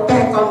turned our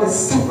back on the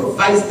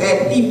sacrifice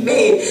that he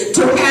made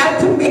to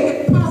make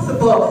it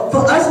possible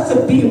for us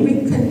to be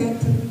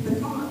reconnected with the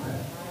Father.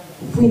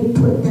 We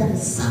put that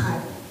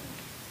aside.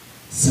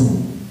 So,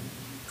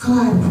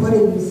 God, what are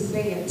you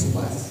saying to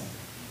us?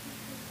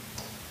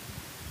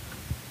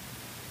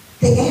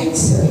 The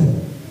answer,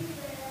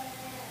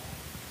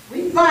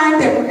 we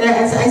find that,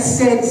 as I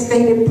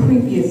stated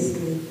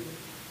previously,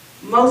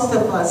 most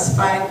of us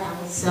find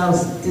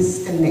ourselves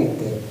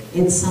disconnected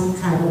in some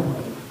kind of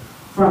way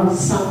from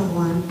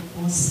someone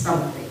or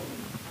something.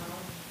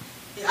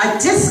 A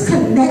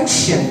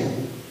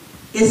disconnection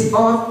is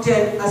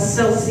often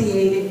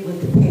associated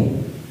with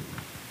pain.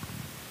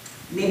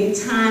 Many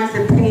times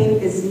the pain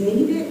is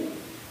needed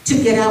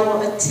to get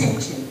our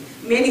attention.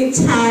 Many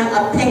times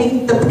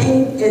the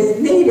pain is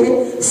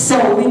needed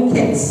so we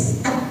can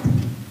stop,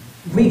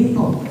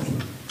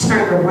 refocus,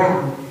 turn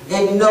around,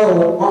 and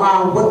know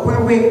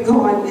where we're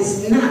going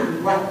is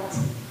not right.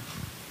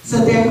 So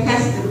there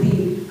has to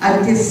be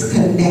a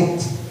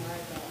disconnect.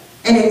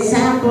 An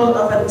example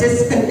of a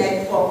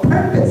disconnect for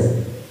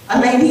purpose,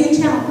 a lady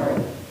in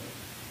childbirth.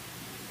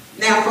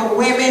 Now for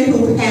women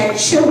who've had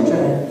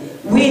children,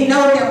 we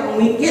know that when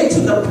we get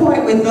to the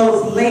point with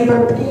those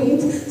labor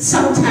pains,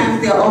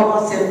 sometimes they're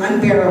almost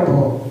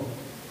unbearable.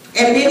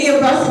 And many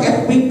of us,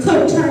 if we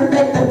could turn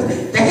back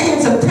the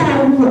hands of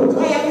time, we would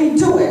gladly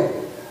do it.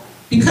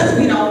 Because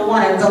we don't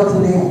want to go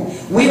through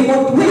that. We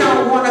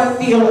don't want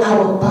to feel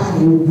our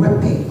body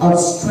ripping or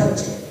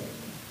stretching.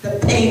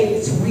 The pain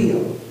is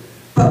real.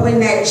 But when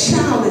that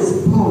child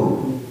is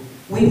born,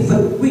 we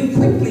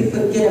quickly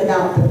forget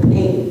about the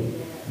pain.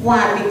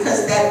 Why?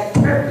 Because that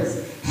purpose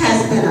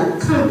has been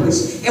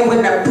accomplished. And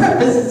when the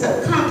purpose is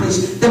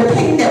accomplished, the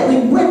pain that we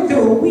went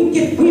through, we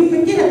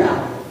forget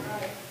about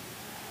it.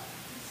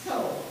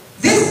 So,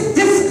 this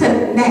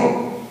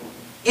disconnect,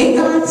 in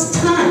God's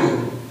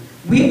time,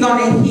 we're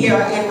going to hear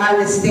and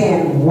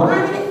understand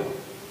why.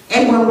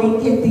 And when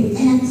we get the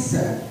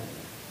answer,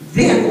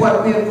 then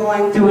what we're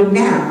going through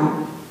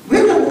now,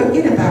 we're going to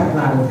forget about a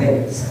lot of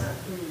things.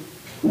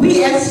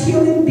 We as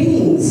human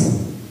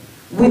beings,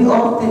 we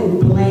often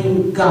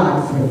blame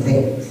God for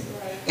things.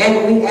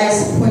 And we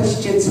ask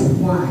questions,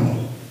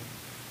 why?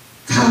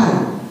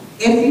 God,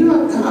 if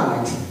you're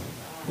God,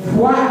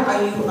 why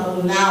are you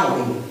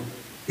allowing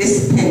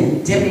this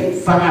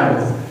pandemic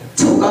virus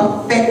to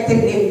affect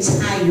the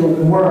entire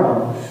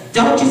world?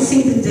 Don't you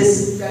see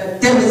the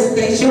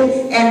devastation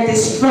and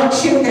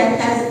destruction that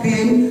has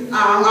been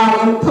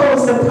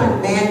imposed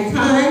upon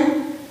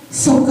mankind?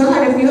 So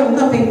God, if you're a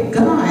loving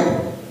God,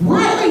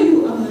 why are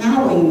you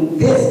allowing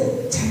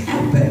this to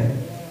happen?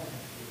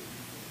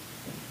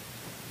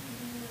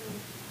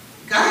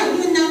 God,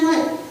 you know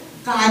what?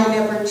 God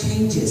never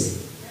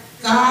changes.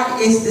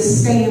 God is the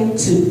same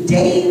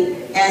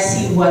today as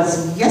he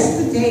was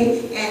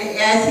yesterday and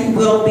as he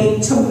will be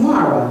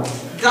tomorrow.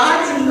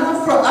 God's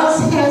love for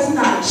us has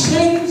not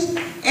changed,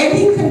 and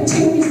he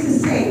continues to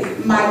say,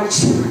 my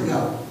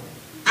child,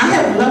 I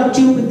have loved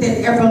you with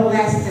an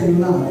everlasting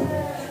love.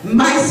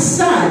 My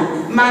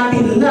son, my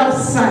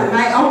beloved son,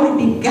 my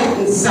only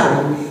begotten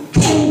son,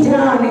 came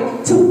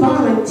down to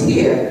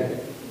volunteer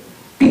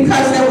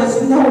because there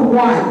was no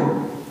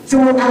one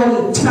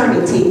throughout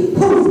eternity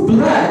whose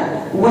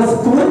blood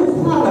was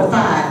fully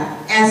qualified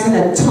as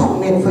an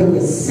atonement for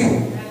your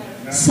sin.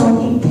 So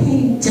he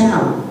came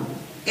down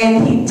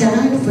and he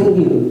died for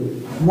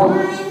you.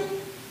 Why?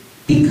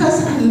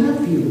 Because I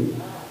love you.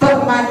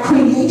 But my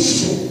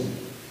creation,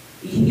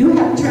 you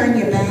have turned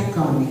your back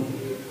on me.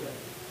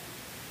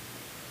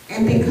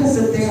 And because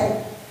of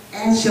that,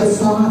 as your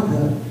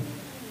father,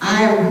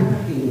 I am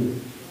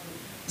hurting.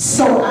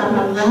 So I'm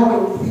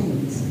allowing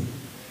things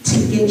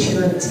to get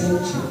your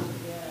attention.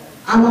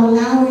 I'm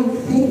allowing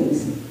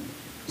things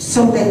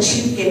so that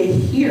you can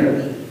hear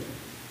me.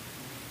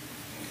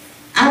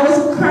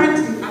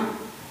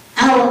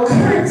 Our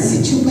current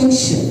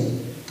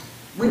situation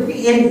with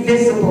the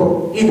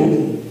invisible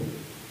enemy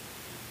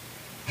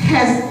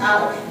has,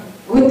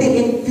 with the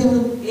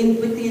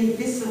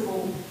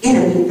invisible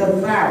enemy, the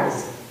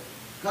virus,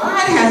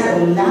 God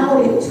has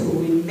allowed it to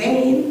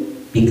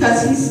remain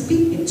because he's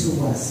speaking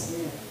to us.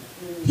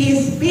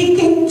 He's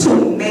speaking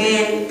to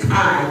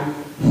mankind,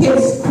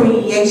 his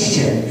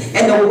creation.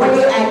 And the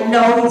way I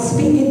know he's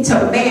speaking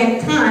to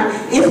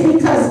mankind is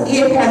because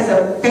it has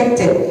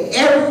affected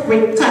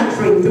every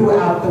country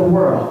throughout the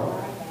world.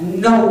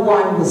 No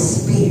one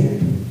was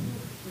spared.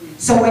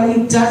 So when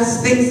he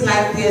does things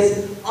like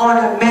this on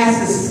a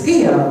massive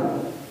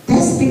scale,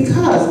 that's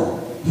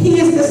because he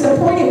is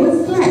disappointed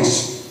with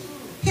flesh,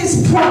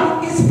 his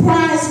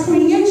prized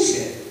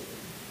creation.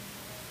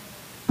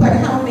 But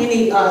how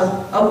many of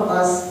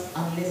us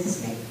are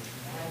listening?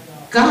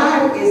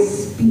 God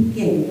is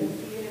speaking,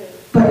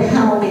 but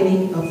how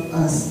many of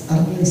us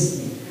are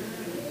listening?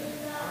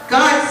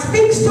 God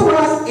speaks to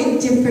us in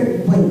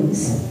different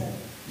ways.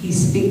 He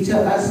speaks to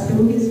us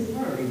through his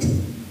word.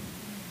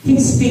 He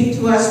speaks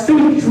to us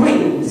through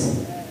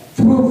dreams,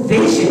 through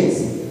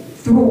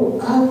visions, through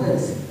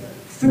others,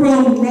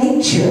 through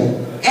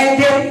nature,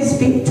 and then he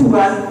speaks to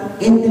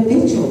us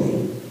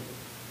individually.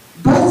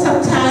 But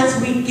sometimes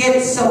we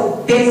get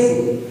so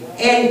busy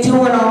and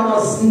doing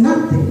almost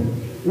nothing.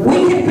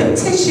 We can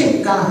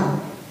petition God,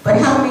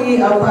 but how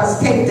many of us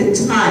take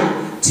the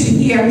time to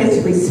hear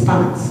his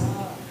response?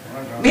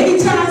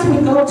 Many times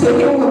we go to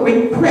him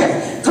with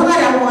requests. God,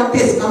 I want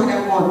this. God,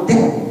 I want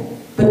that.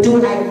 But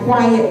do I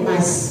quiet my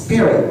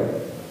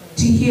spirit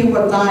to hear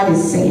what God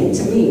is saying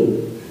to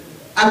me?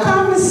 A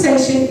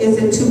conversation is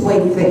a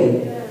two-way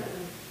thing.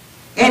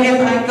 And if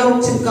I go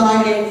to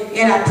God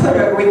and I put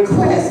a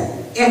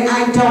request and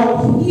I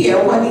don't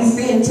hear what he's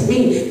saying to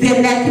me,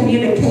 then that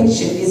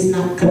communication is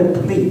not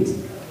complete.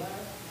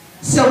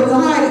 So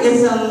God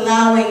is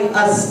allowing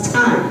us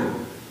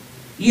time.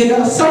 You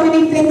know, so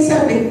many things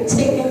have been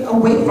taken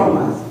away from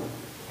us.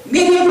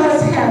 Many of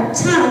us have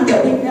time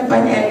that we never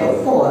had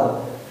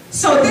before.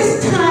 So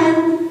this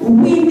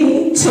time we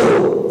need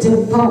to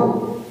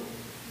devote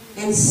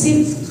and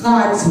seek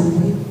God's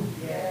will.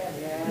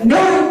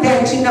 Knowing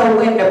that, you know,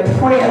 when the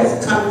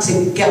prayers come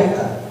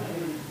together,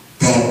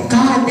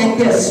 that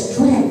there's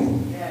strength.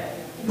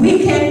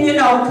 We can, you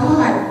know,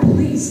 God,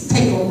 please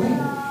take away.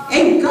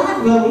 And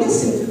God will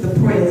listen to the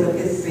prayers of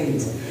his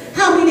saints.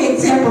 How many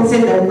examples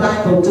in the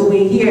Bible do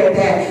we hear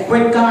that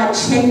when God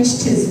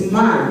changed his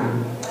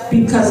mind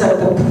because of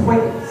the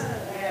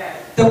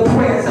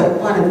prayers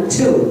of one and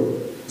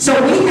two? So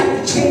we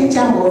have to change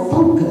our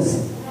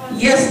focus.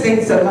 Yes,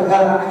 things are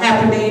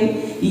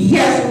happening.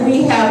 Yes,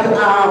 we have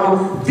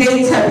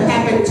things have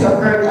happened to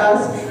hurt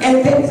us,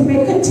 and things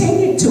may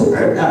continue to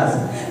hurt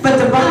us. But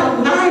the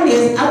bottom line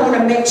is, I want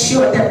to make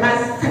sure that my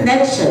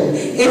connection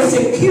is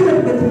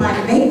secured with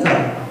my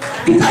Maker.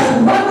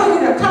 Because what will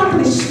it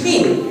accomplish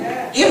me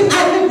if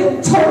I live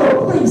in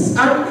total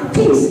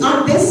peace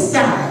on this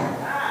side,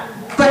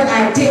 but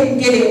I didn't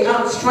get it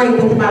out straight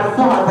with my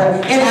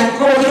Father, and I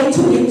go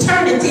into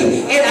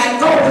eternity, and I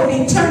go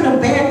with eternal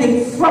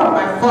banding from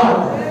my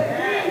Father?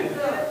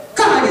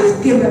 God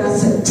has given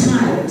us a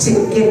time to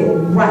get it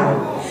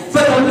right.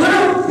 For the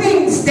little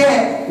things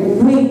that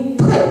we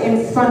put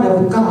in front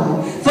of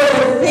God, for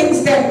the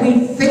things that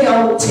we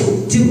fail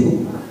to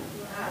do,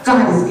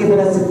 God has given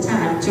us a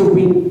time to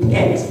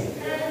repent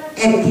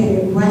and get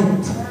it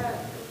right.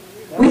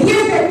 We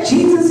hear that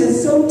Jesus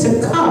is soon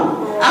to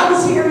come. I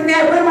was hearing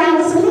that when I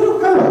was a little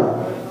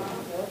girl.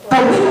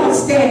 But we don't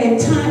stand in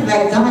time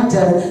like God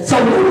does,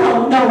 so we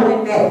don't know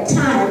when that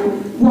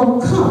time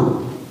will come.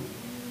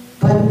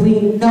 But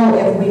we know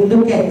if we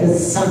look at the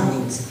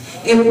signs,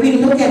 if we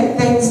look at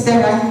things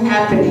that are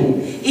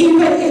happening,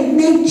 even in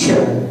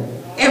nature,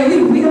 and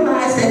we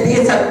realize that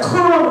there's a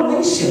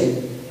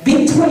correlation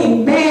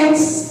between man's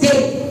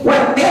state,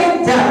 what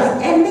man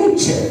does, and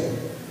nature.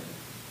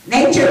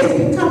 Nature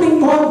is becoming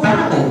more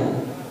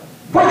violent.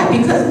 Why?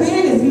 Because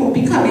man is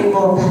becoming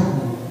more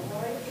violent.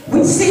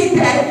 We see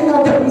that, you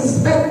know, there's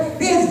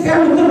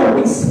very little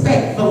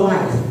respect for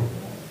life.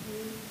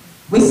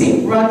 We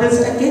see brothers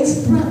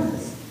against brothers.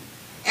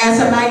 As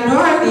a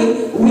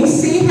minority, we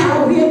see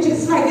how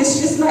it's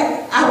just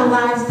like our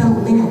lives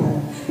don't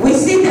matter. We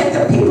see that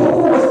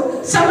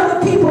some of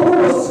the people who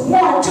were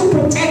sworn to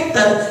protect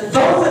us,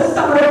 those are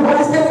some of the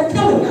ones that are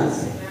killing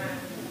us.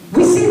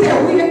 We see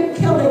that we are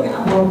killing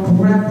our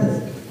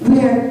brothers. We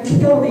are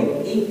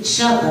killing each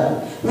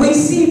other. We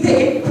see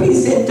the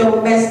increase in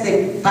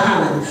domestic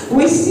violence.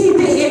 We see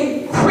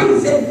the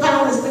increase in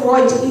violence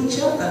towards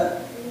each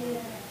other.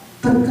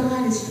 But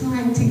God is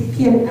trying to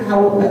get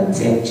our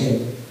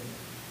attention.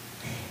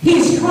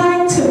 He's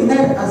trying to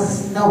let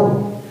us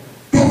know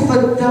that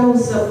for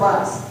those of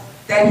us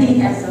that he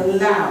has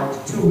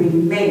allowed to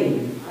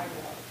remain,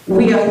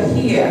 we are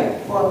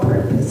here for a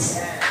purpose.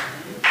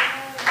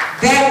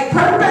 That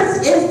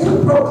purpose is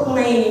to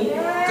proclaim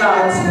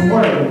God's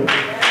word.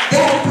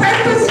 That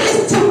purpose is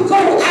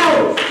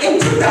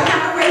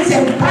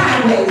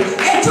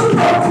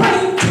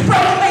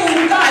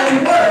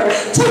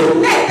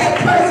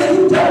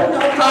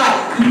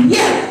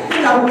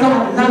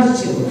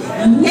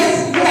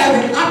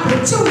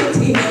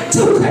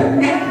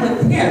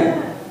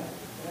Him.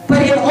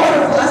 But in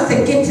order for us to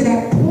get to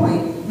that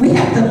point, we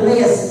have to lay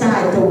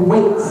aside the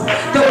weights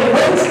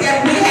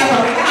that we have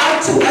allowed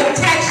to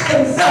attach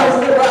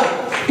themselves to us.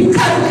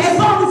 Because as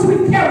long as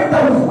we carry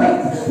those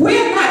weights,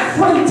 we're not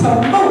free to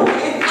move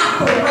and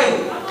operate.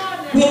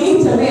 We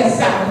need to lay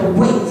aside the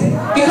weights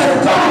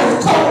because God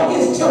is calling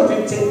His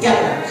children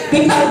together.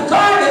 Because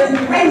God is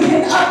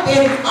raising up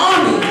an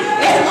army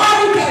that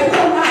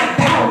will not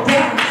bow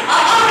down, an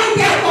army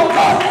that will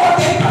go forth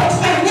and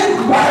proclaim His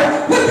word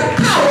with the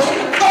power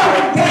and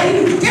authority that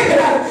He's given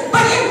us.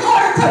 But in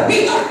order to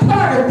be a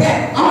part of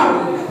that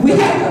army, we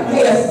have to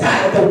lay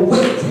aside the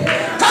weight.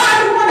 God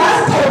wants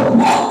us to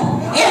walk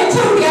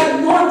into the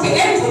anointing,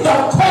 into the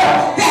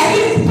call that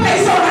He's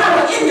placed on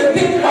our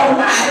individual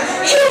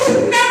lives. Each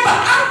member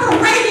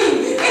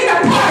operating in the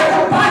part of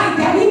the body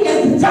that He has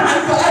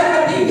designed for us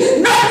to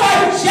be. No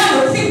more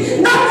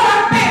jealousy, no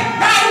more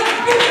backbiting.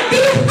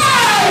 He's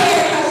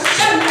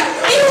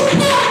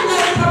calling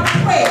us to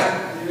prayer.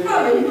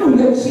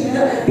 Hallelujah,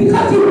 Jesus.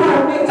 Because He wants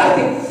to make us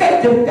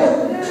effective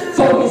vessels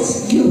for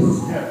His use.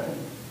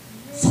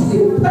 So we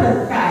put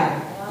aside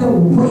the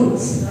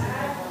weights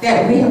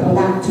that we have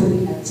allowed to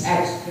be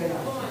attached to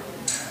us.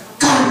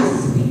 God is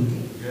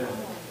speaking.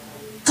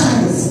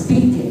 God is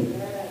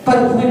speaking.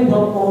 But when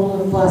will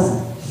all of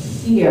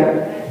us hear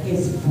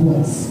His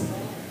voice?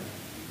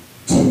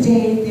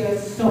 Today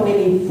there's so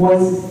many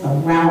voices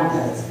around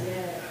us.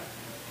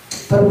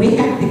 But we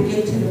have to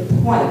get to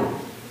the point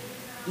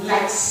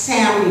like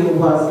Samuel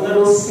was,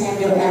 little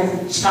Samuel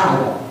as a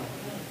child.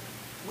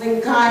 When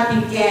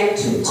God began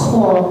to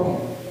call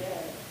him,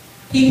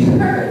 he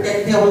heard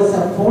that there was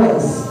a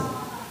voice,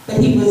 but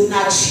he was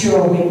not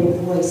sure where the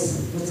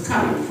voice was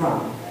coming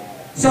from.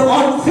 So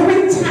on 3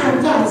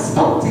 times God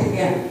spoke to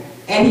him,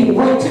 and he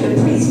went to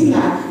the priest and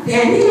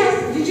he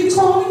asked, did you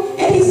call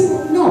me? And he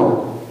said,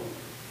 no.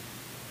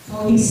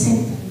 So he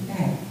sent him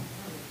back.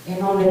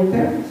 And on the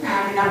 3rd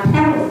time, and I'm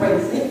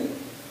paraphrasing,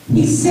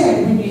 he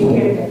said, when you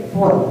hear that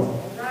voice,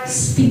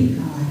 speak,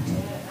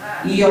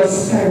 God, your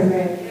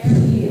servant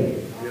hears.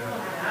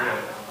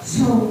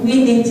 So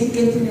we need to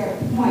get to that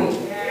point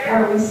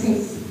where we say,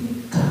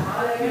 speak,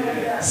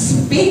 God.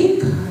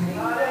 Speak,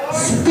 God.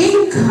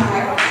 Speak,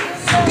 God.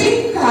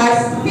 Speak,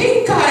 God.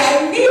 Speak, God.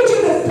 I need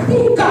you to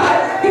speak,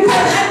 God, because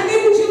I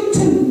need you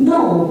to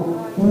know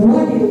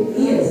what it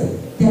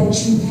is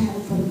that you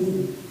have for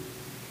me.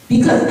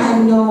 Because I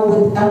know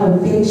with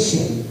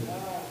elevation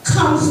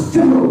comes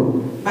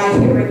through by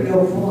hearing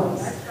your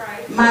voice.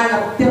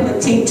 My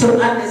ability to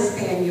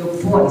understand your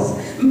voice.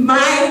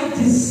 My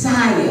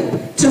desire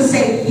to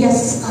say,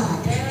 yes, God.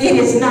 It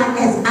is not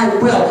as I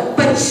will,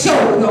 but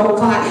show your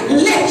God.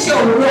 Let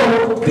your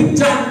will be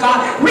done,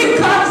 God.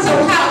 Regardless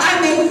of how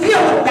I may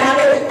feel about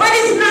it, but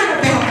it's not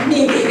about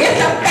me. It's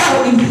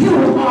about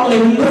you.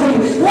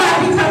 Hallelujah. Why?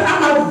 Because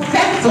I'm a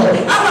vessel.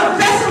 I'm a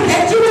vessel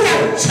that you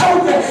have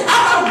chosen.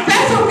 I'm a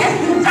vessel that's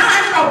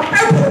designed for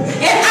purpose.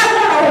 And I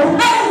want to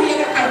roll in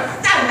a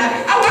stand.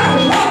 I want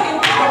to walk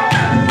into a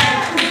purpose.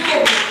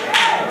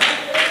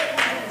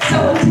 So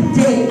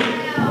today,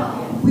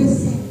 we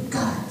say,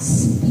 God,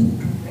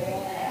 speak.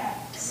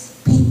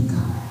 Speak,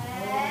 God.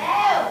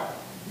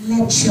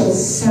 Let your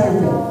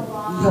servant,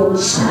 your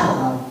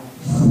child,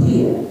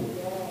 hear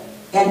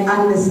and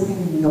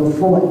understand your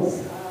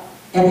voice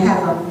and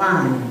have a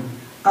mind,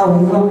 a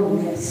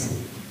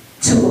willingness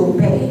to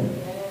obey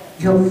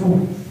your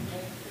voice.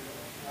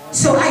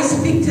 So I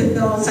speak to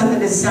those under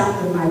the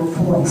sound of my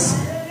voice.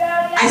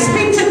 I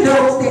speak to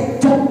those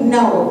that don't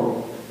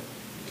know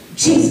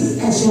Jesus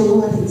as your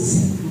Lord and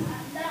Savior.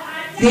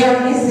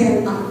 There is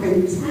an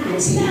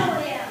opportunity.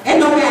 And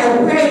no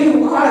matter where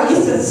you are,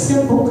 it's a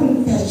simple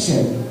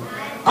confession.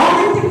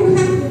 All thing you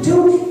have to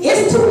do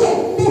is to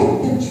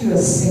admit that you're a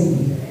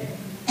sinner.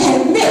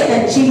 Admit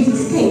that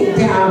Jesus came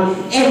down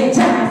and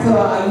died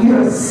for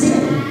your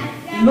sin.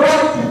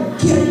 Lord,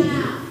 forgive me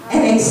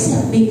and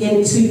accept me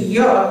into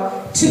your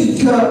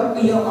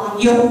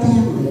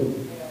family.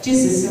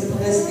 Just as simple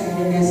as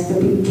that, and that's the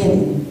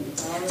beginning.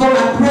 For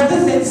my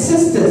brothers and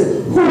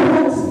sisters who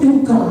once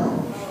knew God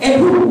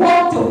and who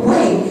walked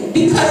away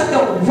because the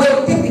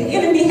weight that the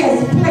enemy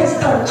has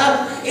placed on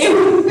us, and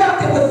we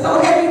felt it was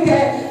so heavy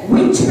that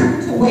we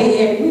turned away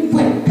and we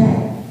went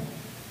back.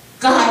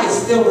 God is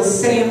still the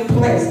same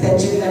place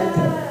that you left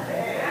him.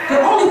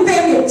 The only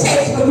thing it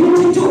takes for you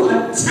to do a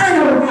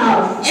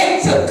turnaround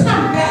and to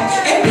come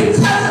back, and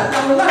because of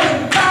the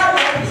loving God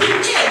that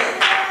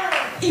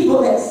He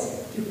will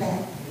accept you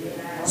back.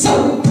 So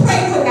we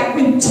pray for that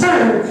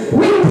return.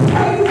 We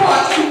pray for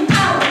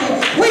empowerment.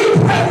 We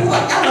pray for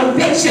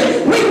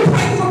elevation. We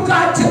pray for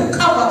God to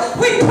cover.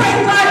 We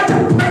pray God to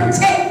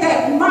protect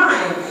that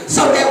mind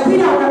so that we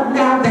don't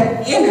allow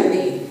the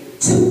enemy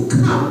to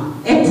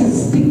come and to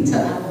speak to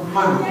our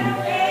mind.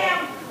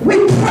 We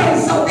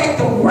pray so that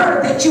the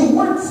word that you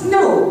once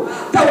knew,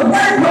 the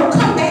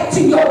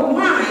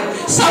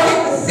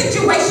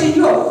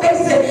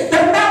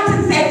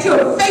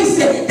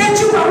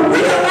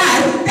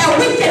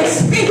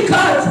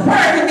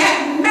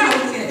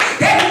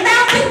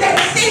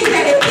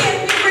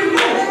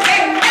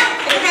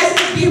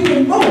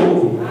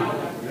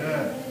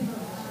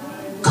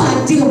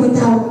deal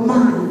with our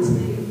minds.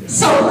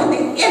 So when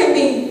the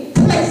enemy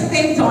places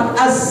things on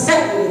us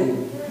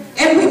suddenly,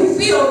 and we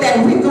feel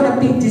that we're going to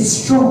be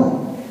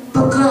destroyed,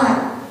 but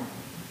God,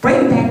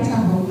 bring back to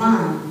our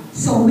mind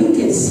so we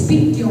can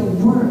speak your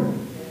word,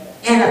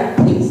 and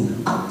a peace,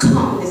 a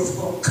calmness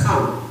will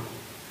come.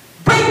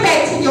 Bring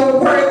back to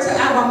your word to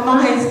our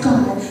minds,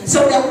 God,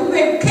 so that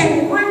we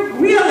can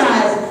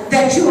realize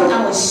that you are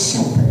our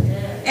shepherd.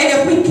 And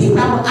if we keep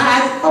our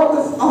eyes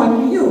focused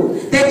on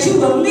you, that you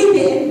will lead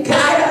and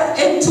guide us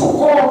into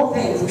all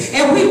things.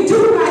 And we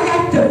do not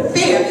have to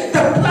fear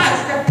the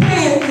plots, the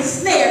plans, the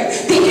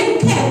snares, the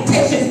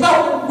incantations,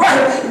 spoken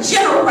word,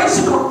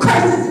 generational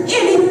curses,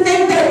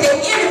 anything that the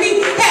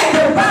enemy has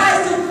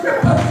devised to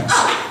trip us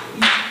up.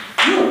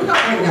 You're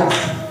covering us.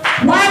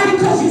 Why?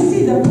 Because you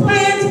see the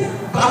plans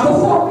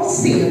before we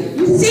see them.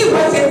 You see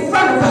what's in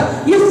front of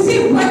us. You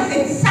see what's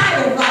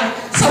inside of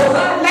us. So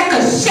God, like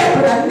a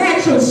shepherd, a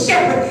natural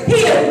shepherd, he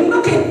is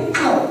looking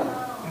out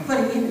for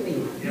the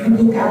enemy. You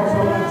look out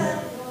for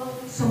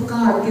us. So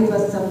God, give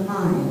us a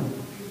mind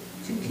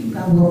to keep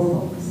our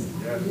focus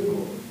on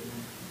you.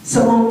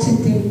 So on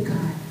today,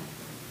 God,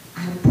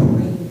 I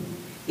pray,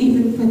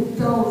 even for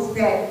those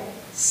that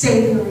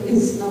say there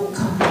is no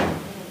God,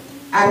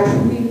 I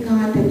pray,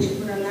 God, that you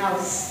would allow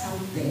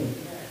something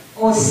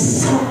or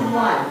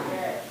someone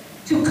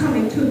to come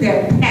into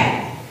their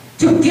path,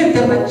 to give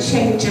them a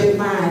change of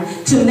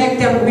mind, to let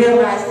them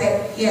realize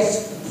that,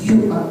 yes,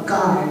 you are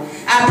God.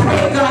 I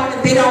pray, God,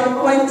 that they don't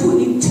go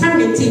into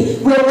eternity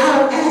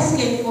without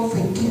asking for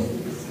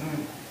forgiveness.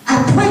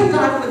 I pray,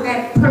 God, for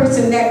that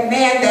person, that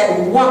man, that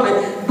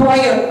woman, boy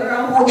or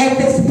girl, who at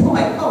this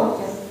point, oh,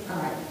 yes,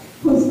 God,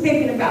 who's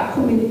thinking about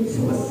committing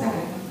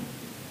suicide.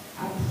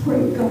 I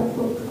pray, God,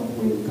 for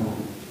covering, God.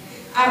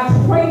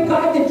 I pray,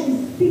 God, that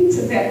you speak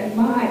to that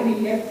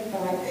mind, yes,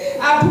 God.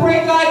 I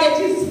pray, God, that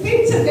you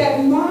speak to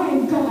that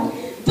mind, God.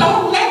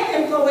 Don't let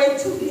them go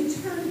into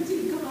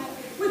eternity, God,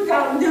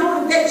 without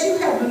knowing that you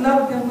have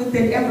loved them with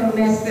an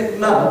everlasting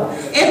love,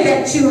 and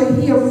that you are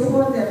here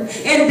for them,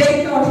 and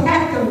they don't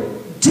have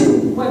to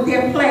do what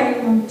they're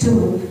planning on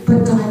doing,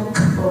 but God,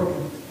 cover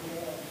them.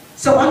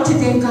 So on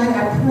today, God,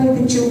 I pray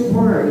that your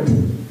word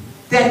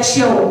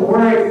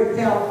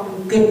fell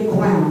on good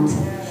ground,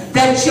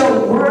 that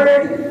your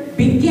word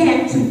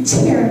began to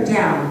tear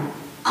down,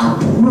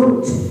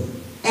 uproot,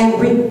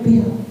 and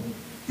rebuild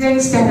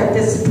things that are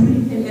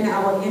displeasing in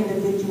our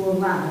individual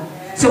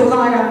lives. So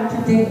God,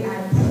 on today,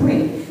 I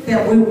pray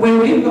that we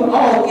will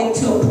all get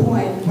to a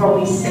point where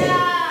we say,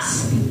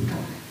 speak,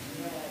 God.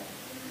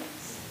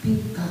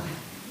 Speak, God.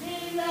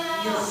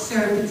 Your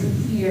servant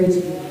hears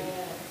you.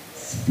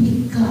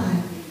 Speak,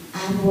 God.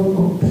 I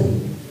will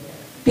obey.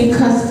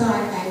 Because,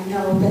 God, I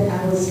know that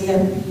I was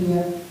left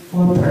here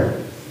for a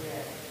purpose.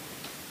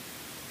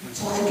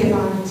 So I give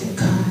honor to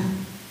God.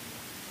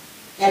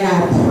 And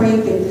I pray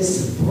that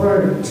this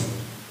word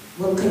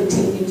will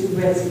continue to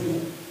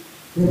resonate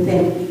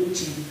within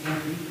each and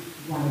every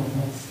one of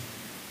us.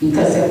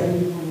 Because if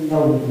we want to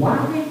know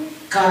why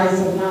God is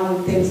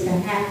allowing things to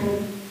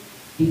happen,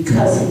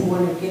 because he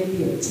wants to get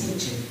the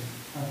attention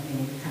of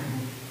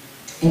mankind.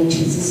 In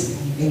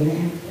Jesus' name,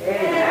 amen.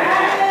 Amen.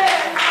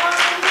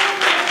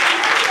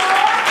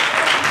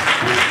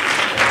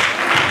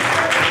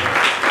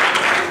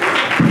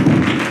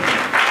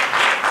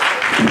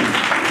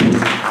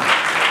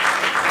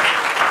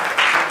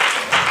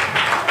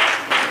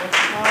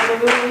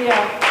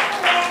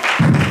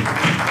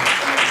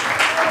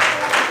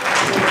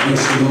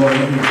 Praise the Lord,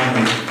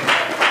 everybody.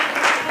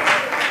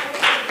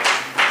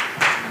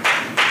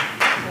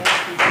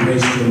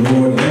 Praise the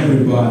Lord,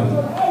 everybody.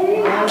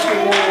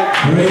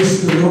 Praise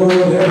the Lord,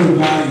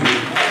 everybody.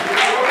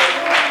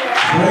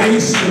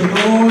 Praise the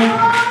Lord,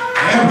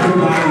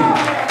 everybody.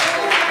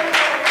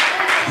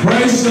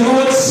 Praise the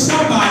Lord,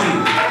 somebody.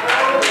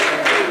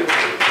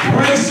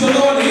 Praise the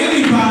Lord,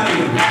 anybody.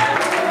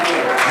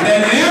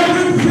 Let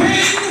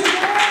everything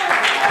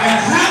that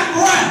hath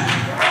breath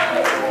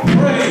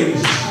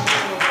praise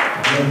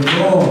the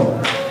Lord.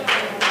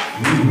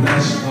 We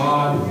bless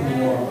God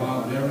for our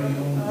very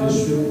own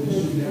district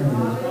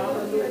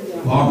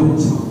missionary, Barbara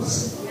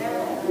Thompson.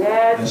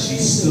 As she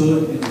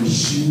stood in the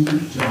shoes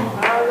of John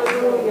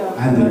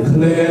and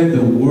declared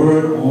the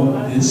word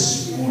on this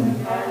morning.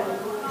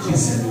 She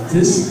said,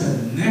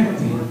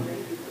 disconnected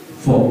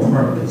for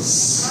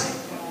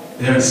purpose.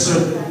 There are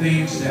certain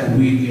things that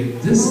we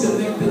get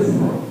disconnected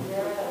from,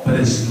 but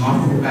it's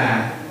not for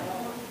bad.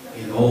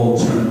 It all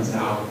turns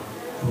out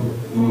for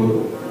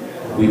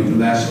good. We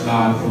bless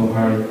God for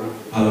her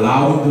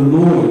allowing the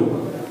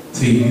Lord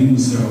to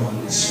use her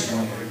on this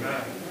morning.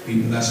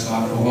 We bless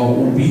God for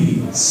her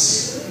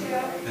obedience.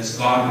 As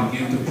God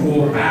began to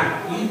pour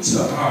back into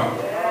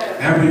her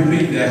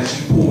everything that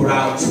she poured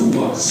out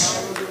to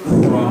us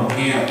from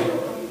Him.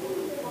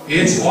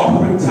 It's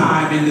offering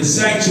time in the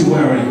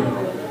sanctuary.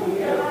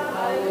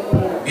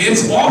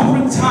 It's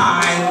offering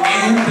time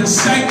in the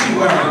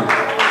sanctuary.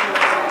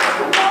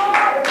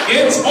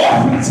 It's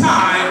offering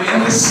time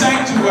in the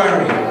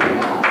sanctuary.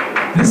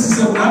 This is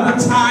another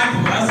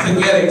time for us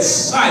to get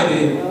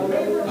excited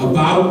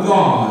about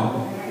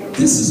God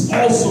this is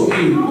also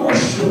a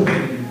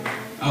worshiping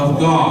of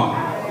God.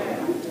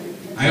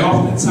 I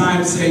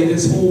oftentimes say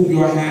this: hold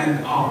your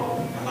hand up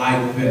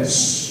like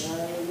this.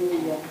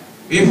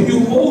 If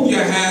you hold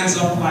your hands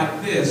up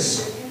like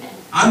this,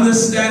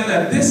 understand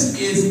that this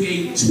is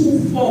a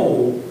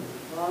twofold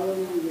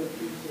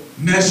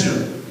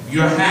measure.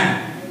 Your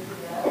hand,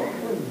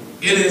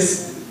 it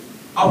is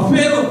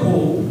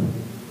available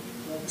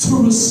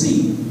to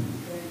receive,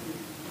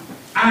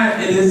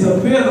 and it is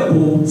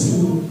available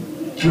to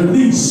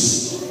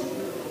release.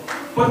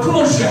 But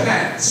close your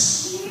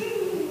hands.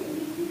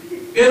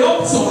 It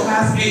also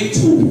has a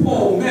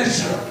twofold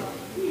measure.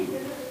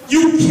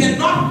 You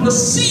cannot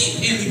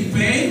receive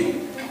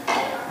anything,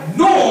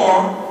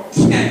 nor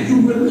can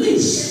you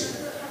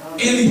release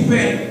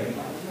anything.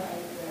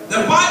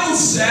 The Bible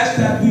says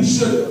that we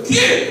should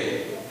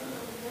give,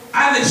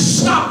 and it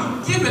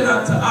shall be given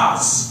unto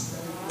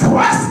us.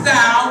 Pressed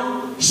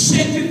down,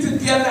 shaken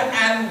together,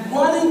 and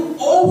running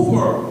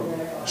over,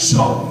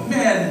 shall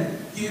men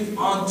give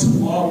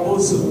unto our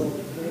bosom.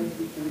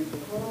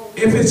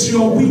 If it's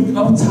your week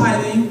of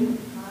tithing,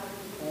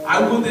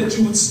 I would that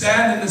you would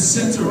stand in the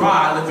center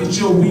aisle if it's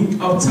your week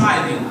of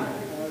tithing.